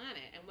fell off the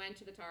planet and went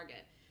to the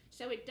target.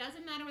 So it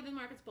doesn't matter whether the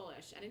market's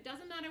bullish, and it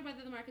doesn't matter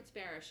whether the market's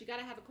bearish. You got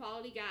to have a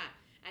quality gap.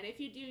 And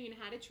if you do, you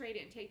know how to trade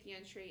it and take the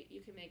entry,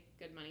 you can make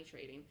good money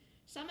trading.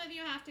 Some of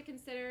you have to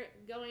consider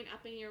going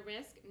up in your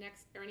risk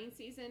next earnings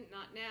season,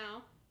 not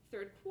now,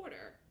 third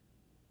quarter.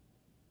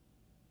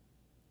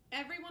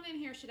 Everyone in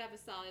here should have a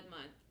solid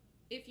month.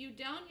 If you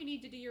don't, you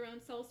need to do your own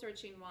soul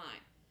searching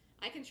why.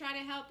 I can try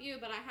to help you,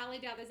 but I highly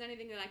doubt there's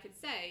anything that I could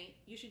say.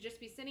 You should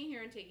just be sitting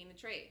here and taking the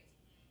trades.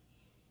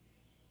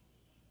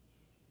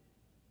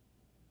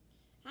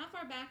 How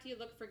far back do you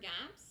look for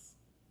gaps?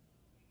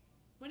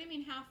 What do you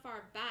mean how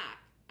far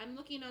back? I'm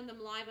looking on them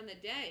live on the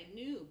day.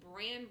 New,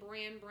 brand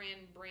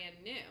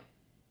new.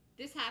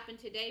 This happened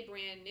today,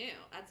 brand new.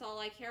 That's all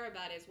I care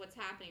about is what's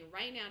happening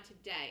right now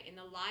today in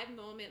the live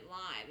moment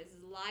live. This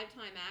is live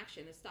time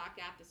action, the stock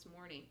gap this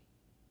morning.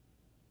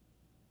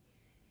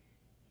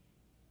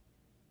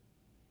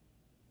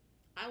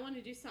 I want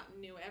to do something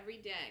new every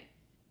day.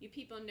 You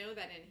people know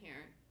that in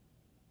here.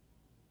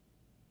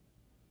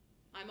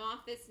 I'm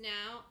off this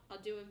now. I'll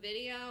do a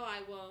video.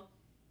 I will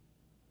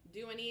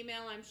do an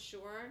email, I'm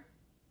sure,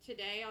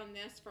 today on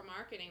this for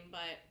marketing,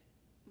 but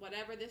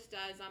whatever this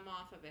does, I'm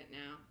off of it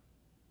now.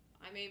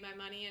 I made my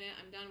money in it.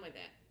 I'm done with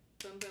it.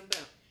 Boom, boom,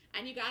 boom.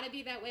 And you got to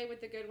be that way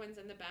with the good ones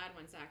and the bad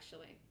ones,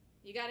 actually.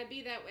 You got to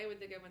be that way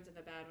with the good ones and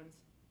the bad ones.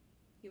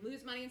 You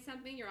lose money in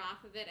something, you're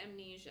off of it,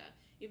 amnesia.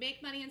 You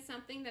make money in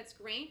something, that's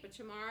great, but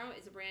tomorrow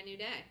is a brand new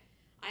day.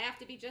 I have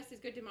to be just as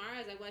good tomorrow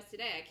as I was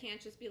today. I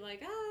can't just be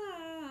like,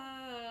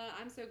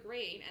 I'm so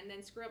great, and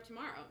then screw up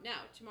tomorrow. No,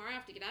 tomorrow I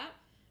have to get up,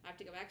 I have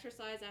to go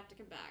exercise, I have to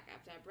come back. I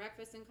have to have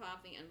breakfast and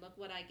coffee, and look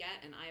what I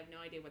get, and I have no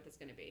idea what that's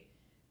going to be.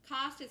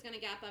 Cost is going to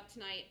gap up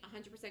tonight,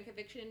 100%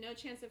 conviction, and no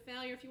chance of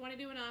failure if you want to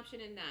do an option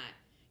in that.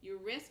 You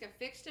risk a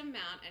fixed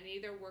amount, and it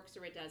either works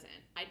or it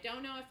doesn't. I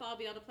don't know if I'll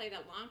be able to play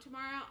that long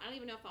tomorrow. I don't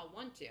even know if I'll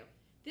want to.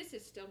 This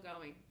is still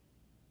going.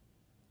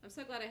 I'm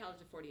so glad I held it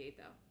to 48,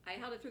 though. I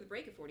held it through the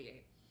break of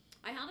 48.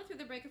 I held it through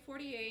the break of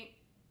 48,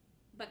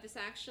 but this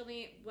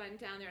actually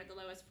went down there at the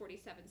lowest,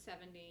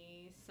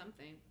 47.70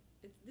 something.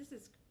 This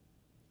is,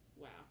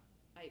 wow.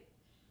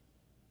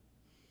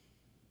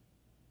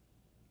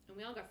 And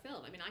we all got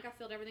filled. I mean, I got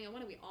filled everything I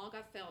wanted. We all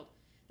got filled.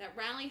 That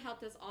rally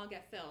helped us all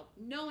get filled.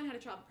 No one had a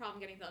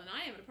problem getting filled, and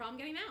I had a problem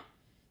getting out.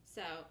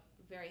 So,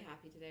 very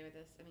happy today with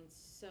this. I mean,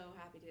 so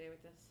happy today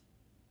with this.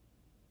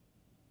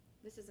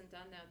 This isn't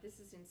done, though. This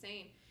is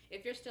insane.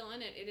 If you're still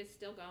in it, it is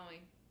still going.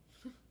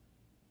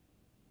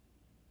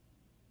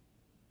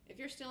 If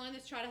you're still in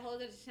this, try to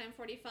hold it to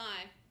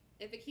 10:45.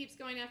 If it keeps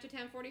going after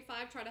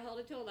 10:45, try to hold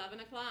it to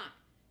 11 o'clock.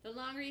 The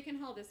longer you can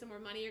hold this, the more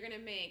money you're going to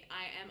make.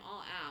 I am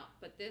all out.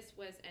 But this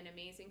was an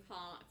amazing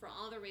call for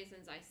all the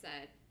reasons I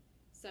said.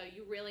 So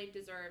you really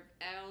deserve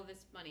all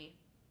this money.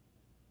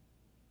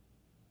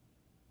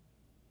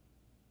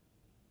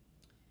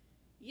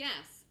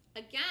 Yes,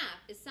 a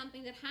gap is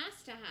something that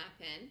has to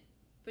happen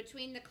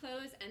between the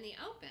close and the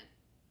open.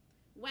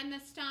 When the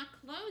stock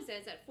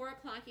closes at 4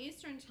 o'clock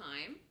Eastern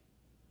time,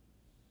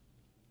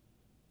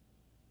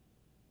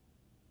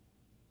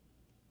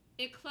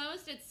 it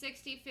closed at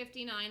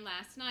 60.59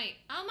 last night.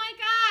 Oh my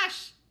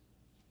gosh!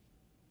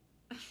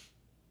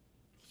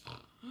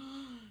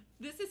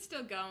 This is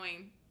still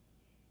going.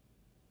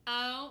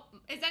 Oh,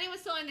 is anyone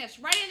still in this?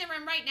 Right in the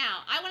room right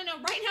now. I want to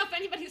know right now if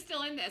anybody's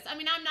still in this. I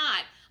mean, I'm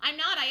not. I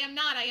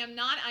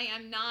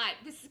am not.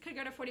 This could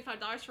go to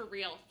 $45 for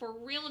real. For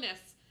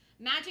realness.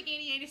 Magic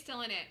 88 is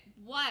still in it.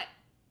 What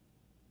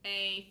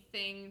a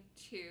thing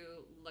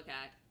to look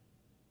at.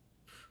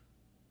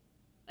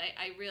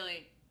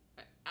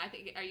 I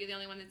think, are you the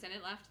only one that's in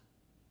it left?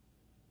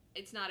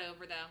 It's not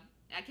over, though.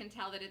 I can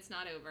tell that it's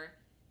not over.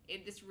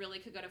 This really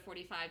could go to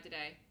 45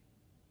 today.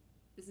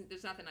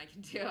 There's nothing I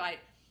can do.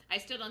 I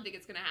still don't think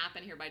it's going to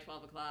happen here by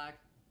 12 o'clock.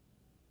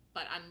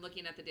 But I'm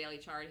looking at the daily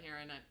chart here,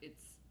 and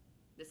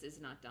this is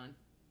not done.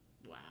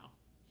 Wow.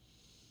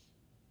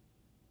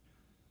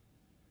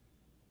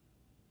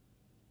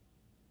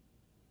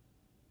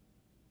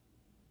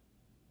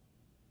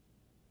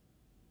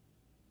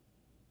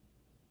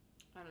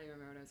 I don't even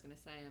remember what I was going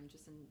to say. I'm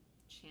just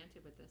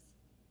enchanted with this.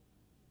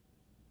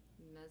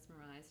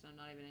 Mesmerized. I'm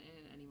not even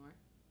in it anymore.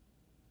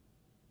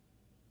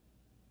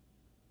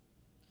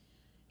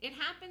 It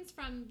happens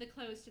from the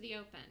close to the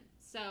open.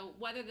 So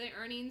whether the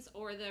earnings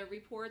or the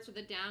reports or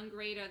the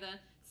downgrade or the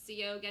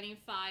CEO getting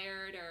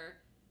fired or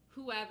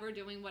whoever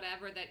doing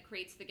whatever that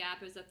creates the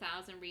gap, there's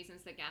 1,000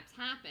 reasons that gaps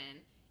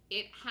happen.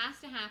 It has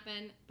to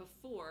happen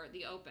before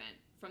the open,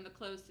 from the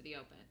close to the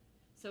open.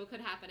 So it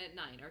could happen at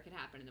night or it could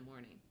happen in the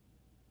morning.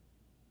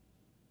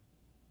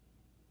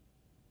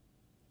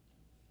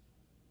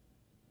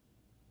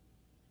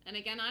 And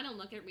again, I don't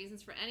look at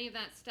reasons for any of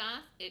that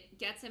stuff. It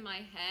gets in my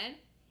head.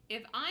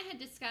 If I had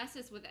discussed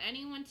this with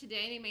anyone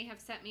today, they may have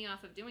set me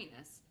off of doing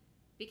this.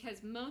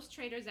 Because most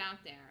traders out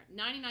there,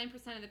 99%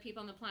 of the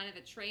people on the planet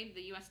that trade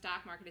the U.S.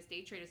 stock market as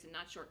day traders and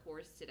not short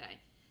cores today,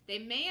 they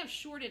may have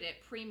shorted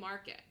it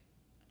pre-market.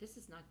 This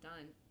is not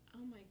done.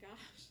 Oh my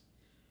gosh.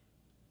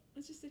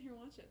 Let's just sit here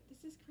and watch it.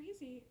 This is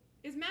crazy.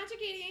 Is Magic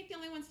 88 the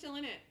only one still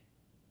in it?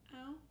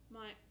 Oh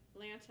my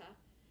Lanta.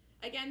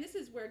 Again, this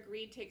is where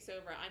greed takes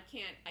over.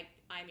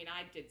 I mean,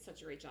 I did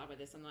such a great job with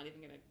this. I'm not even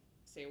going to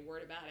say a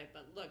word about it.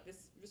 But look,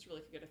 this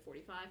really could go to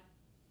 45.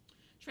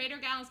 Trader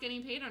Gal's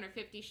getting paid on her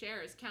 50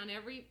 shares. Count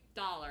every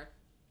dollar.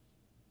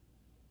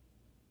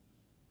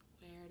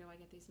 Where do I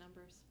get these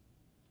numbers?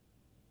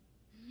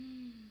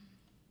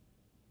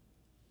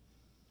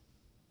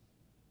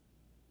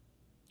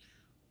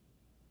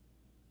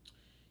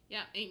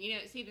 Yeah, and you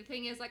know, see, the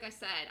thing is, like I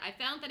said, I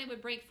found that it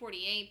would break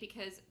 48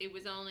 because it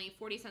was only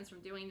 40 cents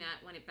from doing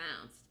that when it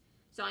bounced.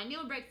 So I knew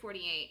it would break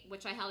 48,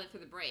 which I held it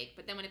through the break.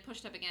 But then when it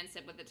pushed up against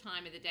it with the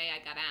time of the day,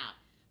 I got out.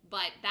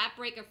 But that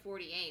break of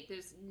 48,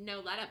 there's no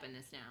let up in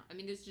this now. I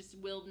mean, there's just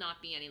will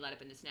not be any let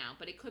up in this now.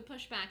 But it could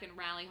push back and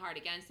rally hard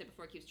against it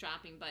before it keeps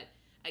dropping. But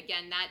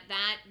again,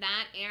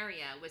 that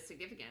area was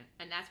significant.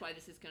 And that's why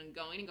this is going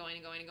and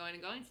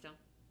going still.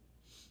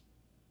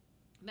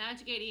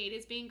 Magic 88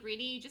 is being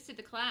greedy. You just did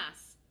the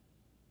class.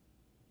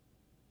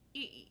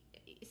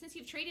 Since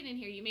you've traded in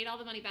here, you made all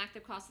the money back the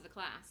cost of the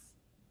class.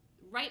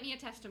 Write me a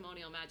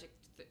testimonial, Magic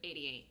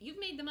 88. You've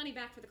made the money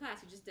back for the class.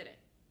 You just did it.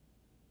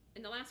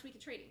 In the last week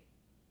of trading.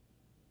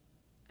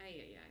 Ay,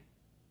 ay, ay.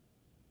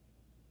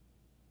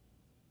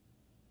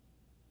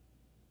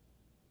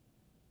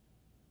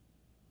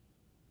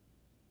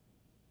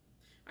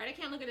 All right, I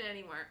can't look at it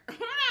anymore. Does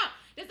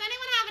anyone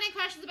have any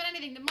questions about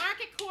anything? The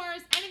market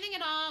course, anything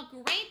at all?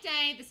 Great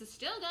day. This is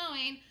still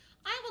going.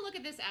 I will look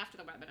at this after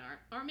the webinar,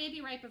 or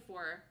maybe right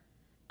before.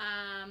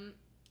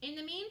 In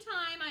the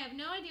meantime, I have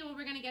no idea what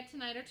we're going to get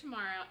tonight or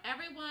tomorrow.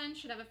 Everyone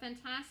should have a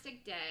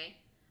fantastic day.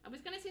 I was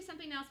going to say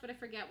something else, but I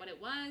forget what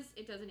it was.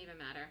 It doesn't even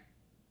matter.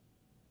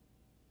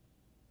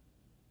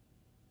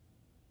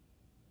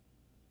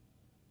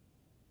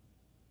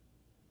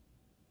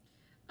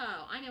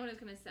 Oh, I know what I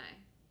was going to say.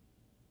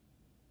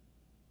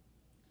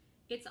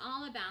 It's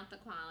all about the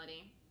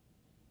quality.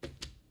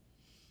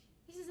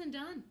 This isn't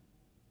done.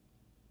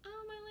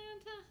 Oh, my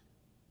Lanta.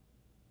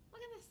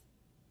 Look at this.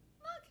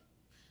 Look.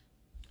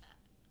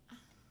 Oh,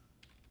 my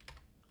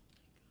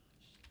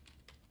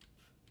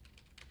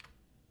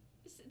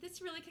gosh.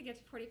 This really could get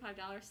to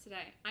 $45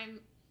 today. I'm,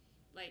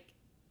 like,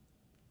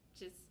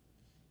 just...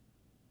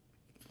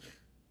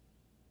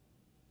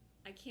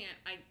 I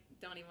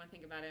don't even want to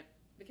think about it.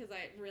 Because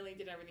I really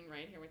did everything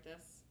right here with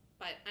this.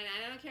 But, and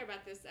I don't care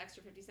about this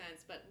extra 50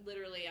 cents, but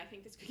literally, I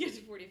think this could get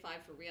to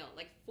 45 for real.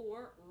 Like,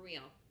 for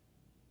real.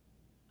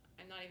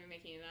 I'm not even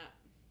making it up.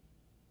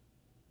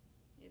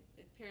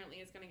 It apparently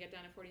is going to get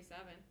down to 47.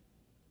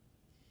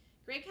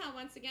 Great call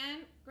once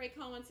again. Great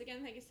call once again.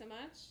 Thank you so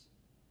much.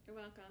 You're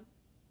welcome.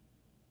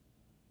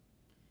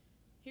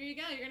 Here you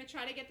go. You're going to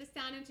try to get this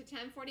down into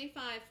 $10.45,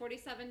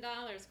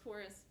 $47,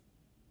 chorus.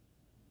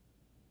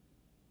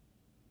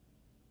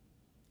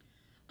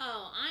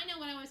 Oh, I know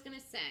what I was going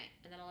to say,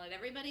 and then I'll let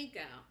everybody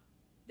go.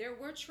 There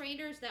were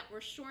traders that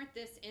were short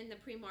this in the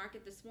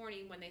pre-market this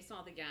morning when they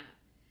saw the gap.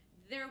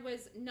 There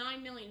was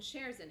 9 million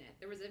shares in it.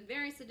 There was a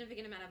very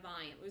significant amount of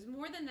volume. It was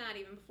more than that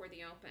even before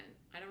the open.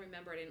 I don't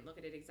remember. I didn't look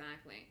at it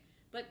exactly.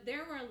 But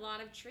there were a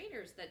lot of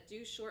traders that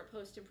do short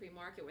post and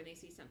pre-market when they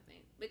see something.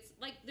 It's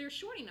like they're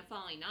shorting a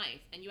falling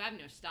knife, and you have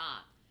no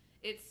stop.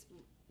 It's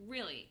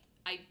really,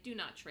 I do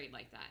not trade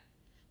like that.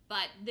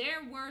 But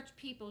there were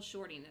people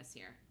shorting this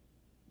here.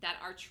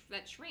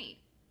 That trade,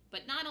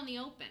 but not on the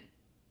open,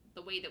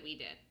 the way that we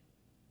did,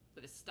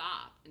 with a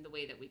stop in the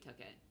way that we took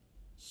it.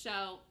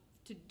 So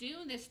to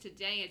do this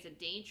today as a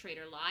day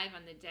trader live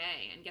on the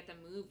day and get the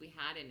move we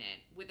had in it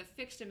with a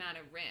fixed amount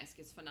of risk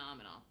is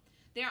phenomenal.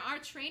 There are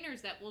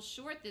traders that will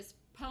short this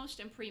post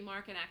and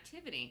pre-market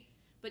activity,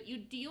 but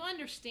do you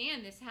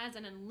understand this has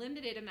an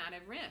unlimited amount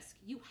of risk?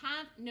 You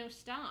have no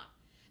stop.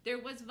 There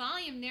was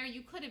volume there,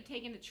 you could have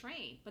taken the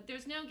trade, but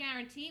there's no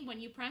guarantee when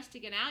you press to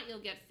get out, you'll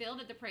get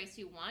filled at the price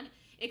you want.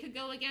 It could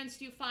go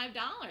against you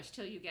 $5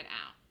 till you get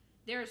out.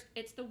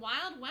 It's the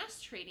Wild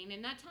West trading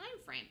in that time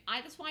frame.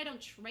 That's why I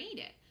don't trade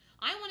it.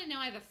 I want to know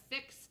I have a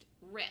fixed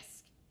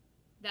risk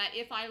that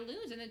if I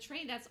lose in the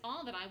trade, that's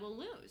all that I will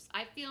lose.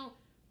 I feel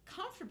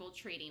comfortable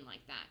trading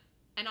like that.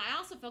 And I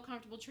also feel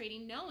comfortable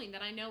trading knowing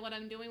that I know what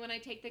I'm doing when I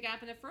take the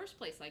gap in the first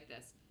place like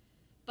this.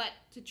 But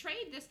to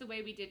trade this the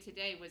way we did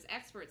today was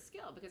expert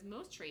skill because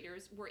most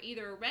traders were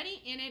either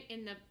already in it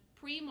in the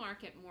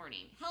pre-market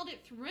morning, held it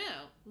through.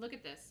 Look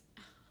at this.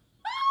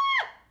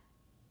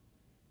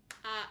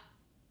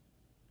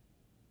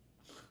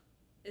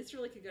 This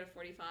really could go to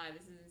 45.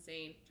 This is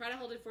insane. Try to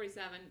hold it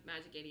 47,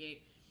 Magic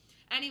 88.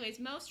 Anyways,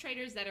 most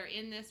traders that are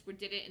in this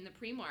did it in the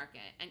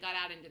pre-market and got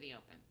out into the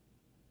open.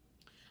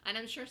 And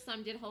I'm sure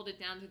some did hold it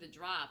down to the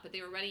drop, but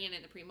they were already in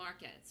the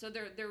pre-market. So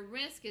their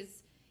risk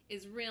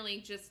is really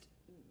just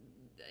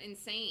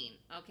insane,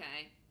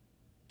 okay?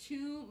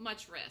 Too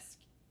much risk.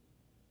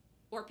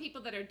 Or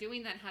people that are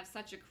doing that have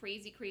such a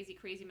crazy, crazy,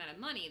 crazy amount of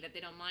money that they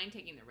don't mind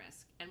taking the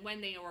risk. And when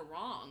they are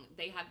wrong,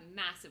 they have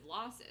massive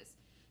losses.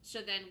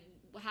 So then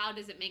how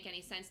does it make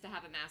any sense to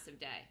have a massive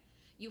day?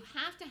 You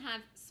have to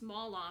have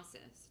small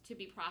losses to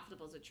be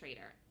profitable as a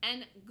trader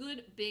and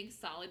good, big,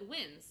 solid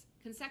wins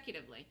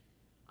consecutively.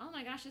 Oh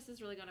my gosh, this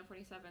is really going to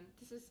 47.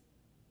 This is,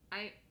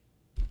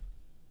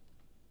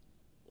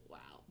 wow.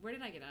 Where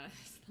did I get out of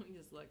this? Let me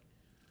just look.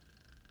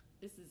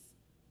 This is,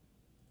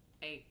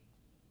 I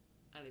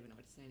don't even know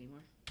what to say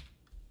anymore.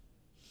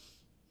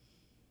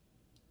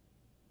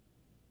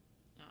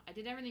 No, I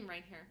did everything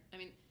right here. I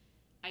mean,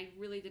 I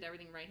really did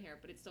everything right here,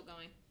 but it's still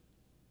going.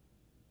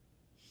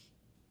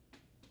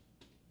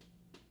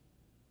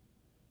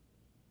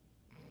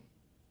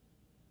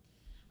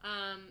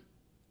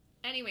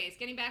 Anyways,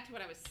 getting back to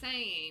what I was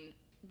saying,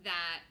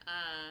 that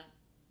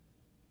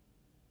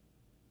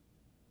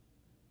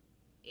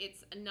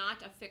it's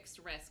not a fixed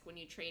risk when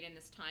you trade in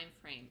this time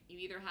frame. You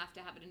either have to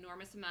have an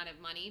enormous amount of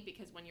money,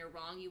 because when you're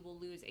wrong, you will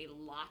lose a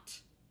lot,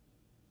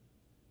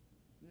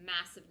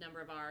 massive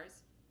number of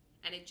R's,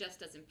 and it just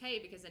doesn't pay,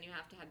 because then you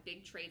have to have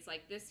big trades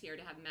like this here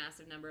to have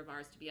massive number of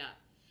R's to be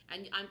up.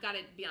 And I've got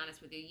to be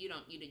honest with you,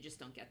 you just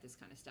don't get this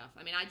kind of stuff.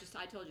 I mean, I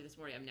told you this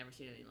morning, I've never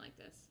seen anything like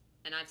this,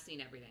 and I've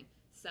seen everything.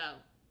 So,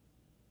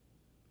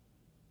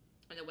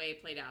 and the way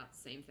it played out,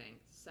 same thing.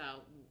 So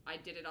I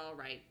did it all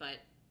right, but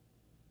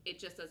it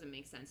just doesn't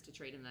make sense to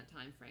trade in that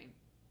time frame.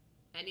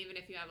 And even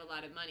if you have a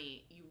lot of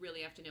money, you really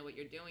have to know what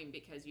you're doing,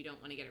 because you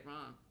don't want to get it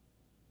wrong.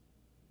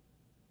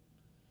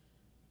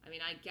 I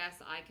mean, I guess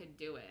I could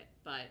do it,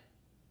 but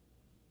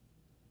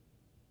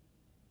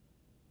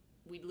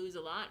we'd lose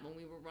a lot when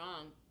we were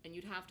wrong, and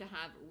you'd have to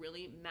have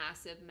really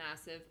massive,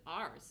 massive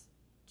R's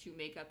to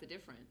make up the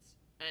difference.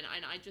 And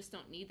I just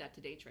don't need that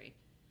to day trade.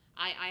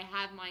 I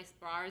have my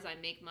R's, I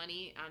make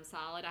money, I'm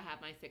solid, I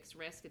have my fixed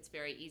risk. It's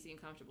very easy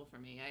and comfortable for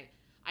me.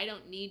 I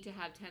don't need to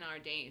have 10-hour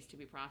days to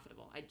be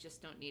profitable. I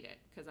just don't need it,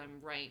 because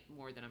I'm right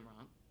more than I'm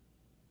wrong.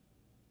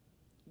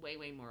 Way,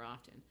 way more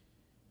often.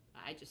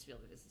 I just feel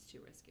that this is too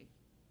risky.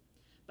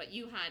 But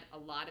you had a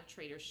lot of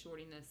traders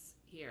shorting this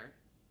here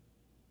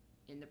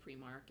in the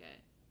pre-market,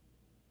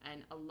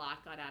 and a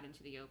lot got out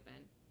into the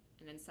open,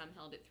 and then some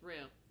held it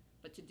through.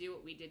 But to do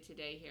what we did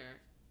today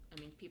here, I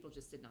mean, people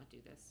just did not do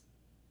this.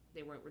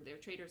 They were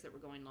traders that were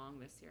going long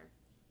this year.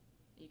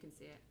 You can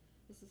see it.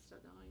 This is still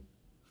going.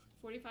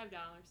 $45.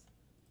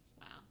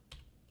 Wow.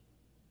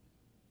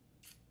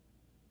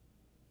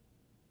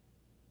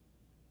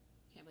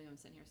 Can't believe I'm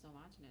sitting here still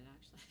watching it,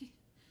 actually.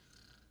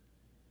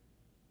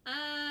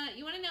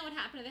 You want to know what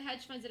happened to the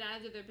hedge funds that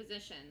added their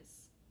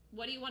positions?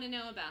 What do you want to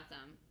know about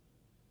them?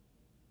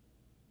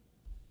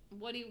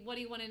 What do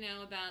you want to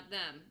know about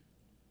them?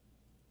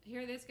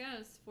 Here this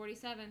goes.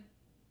 47.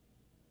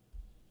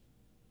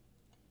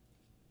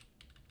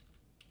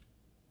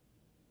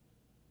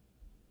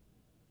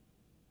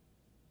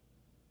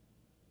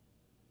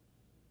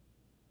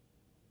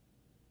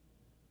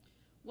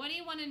 What do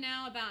you want to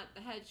know about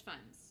the hedge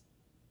funds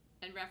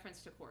in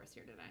reference to course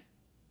here today?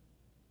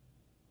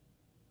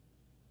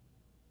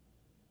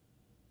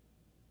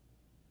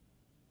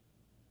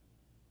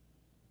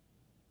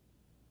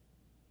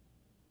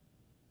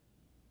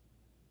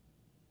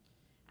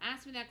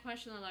 Ask me that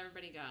question and let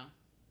everybody go.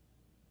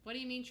 What do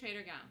you mean,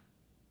 trader go?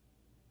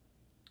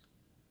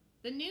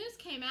 The news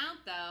came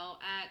out, though,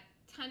 at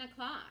 10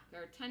 o'clock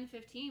or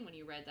 10:15 when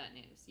you read that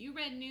news. You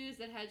read news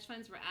that hedge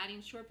funds were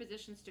adding short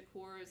positions to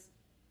cores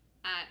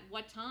at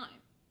what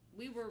time?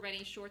 We were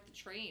already short the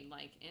trade,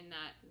 like in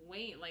that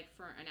way, like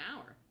for an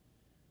hour.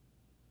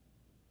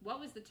 What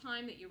was the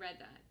time that you read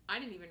that? I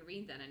didn't even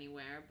read that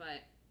anywhere,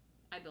 but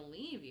I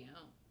believe you.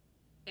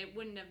 It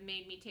wouldn't have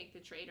made me take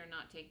the trade or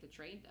not take the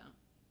trade, though.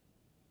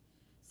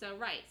 So,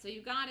 right, so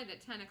you got it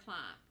at 10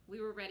 o'clock. We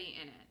were already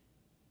in it.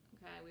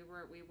 Okay, we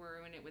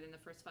were in it within the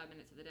first 5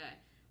 minutes of the day.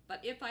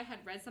 But if I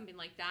had read something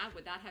like that,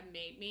 would that have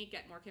made me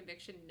get more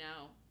conviction?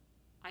 No.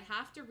 I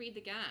have to read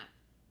the gap.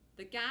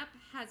 The gap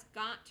has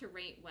got to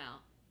rate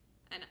well.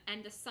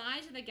 And the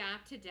size of the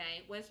gap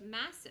today was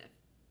massive.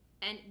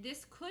 And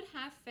this could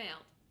have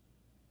failed.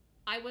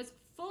 I was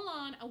full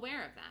on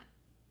aware of that.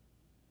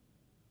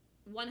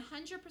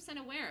 100%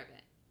 aware of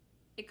it.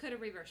 It could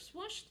have reverse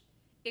swooshed.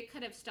 It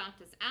could have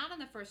stopped us out on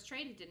the first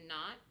trade. It did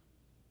not.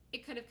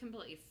 It could have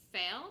completely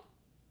failed.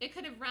 It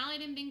could have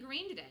rallied and been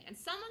green today. And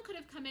someone could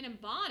have come in and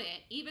bought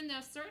it, even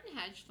though certain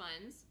hedge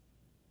funds,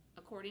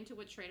 according to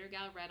what Trader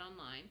Gal read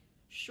online,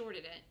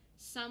 shorted it.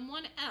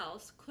 Someone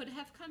else could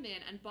have come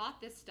in and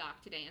bought this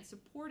stock today and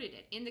supported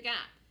it in the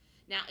gap.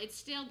 Now, it's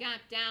still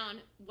gapped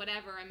down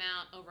whatever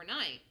amount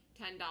overnight,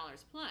 $10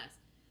 plus.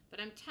 But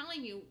I'm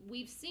telling you,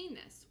 we've seen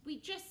this. We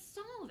just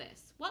saw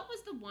this. What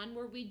was the one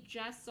where we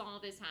just saw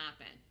this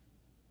happen?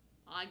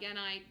 Again,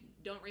 I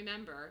don't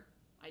remember.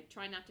 I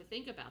try not to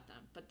think about them.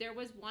 But there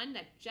was one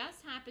that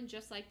just happened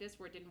just like this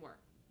where it didn't work.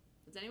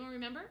 Does anyone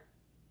remember?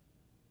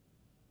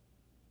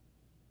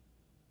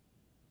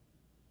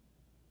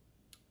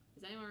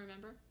 Does anyone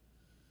remember?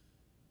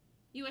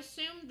 You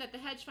assumed that the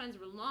hedge funds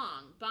were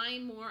long,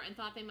 buying more, and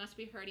thought they must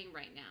be hurting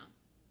right now.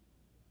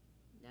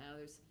 No,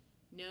 there's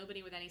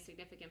nobody with any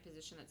significant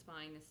position that's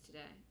buying this today.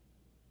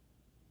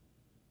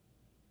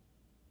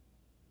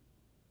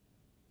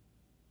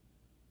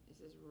 This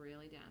is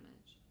really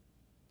damaged.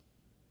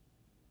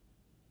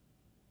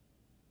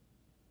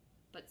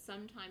 But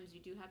sometimes you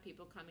do have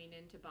people coming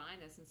in to buy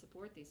this and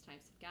support these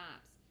types of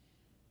gaps.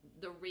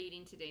 The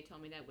reading today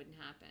told me that wouldn't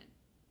happen.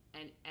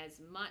 And as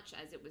much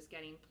as it was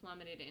getting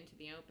plummeted into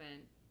the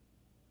open,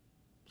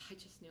 I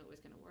just knew it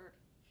was going to work.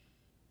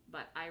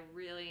 But I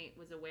really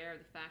was aware of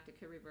the fact it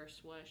could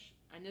reverse swoosh.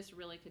 And this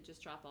really could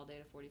just drop all day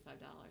to $45,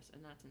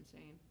 and that's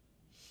insane.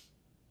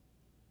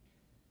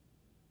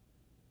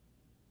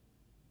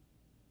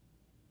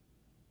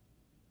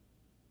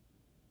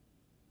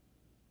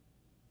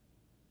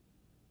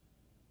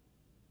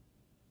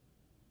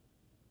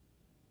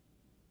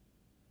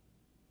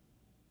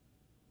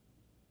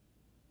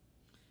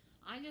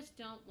 I just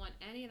don't want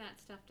any of that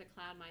stuff to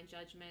cloud my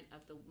judgment of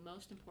the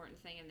most important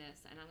thing in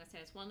this. And I'm going to say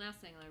this one last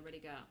thing and I'll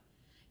already go.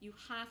 You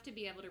have to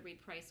be able to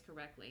read price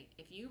correctly.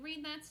 If you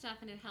read that stuff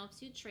and it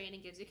helps you trade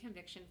and gives you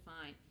conviction,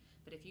 fine.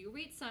 But if you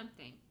read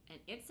something and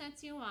it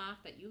sets you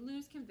off, that you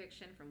lose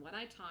conviction from what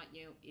I taught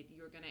you,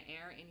 you're going to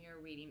err in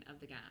your reading of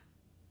the gap.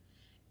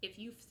 If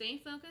you stay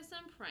focused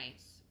on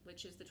price,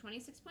 which is the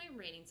 26-point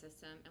rating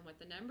system, and what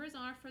the numbers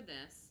are for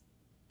this,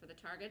 for the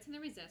targets and the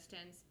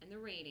resistance and the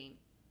rating,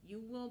 you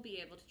will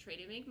be able to trade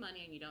and make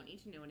money, and you don't need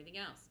to know anything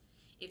else.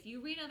 If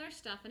you read other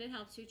stuff and it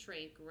helps you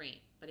trade,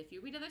 great. But if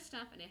you read other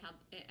stuff and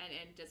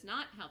it does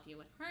not help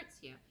you, it hurts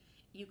you,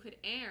 you could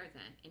err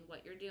then in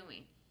what you're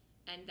doing,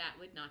 and that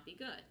would not be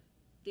good.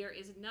 There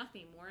is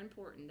nothing more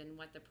important than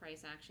what the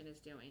price action is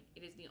doing.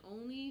 It is the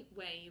only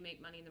way you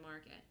make money in the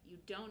market. You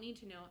don't need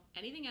to know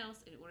anything else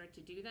in order to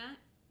do that,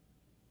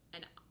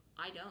 and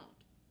I don't,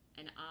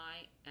 and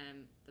I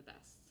am the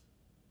best.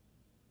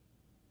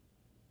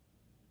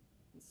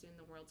 And soon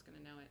the world's going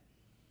to know it.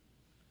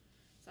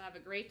 So have a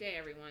great day,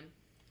 everyone.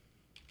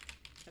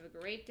 Have a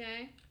great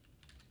day.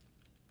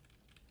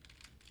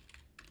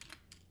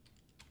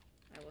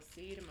 I will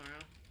see you tomorrow.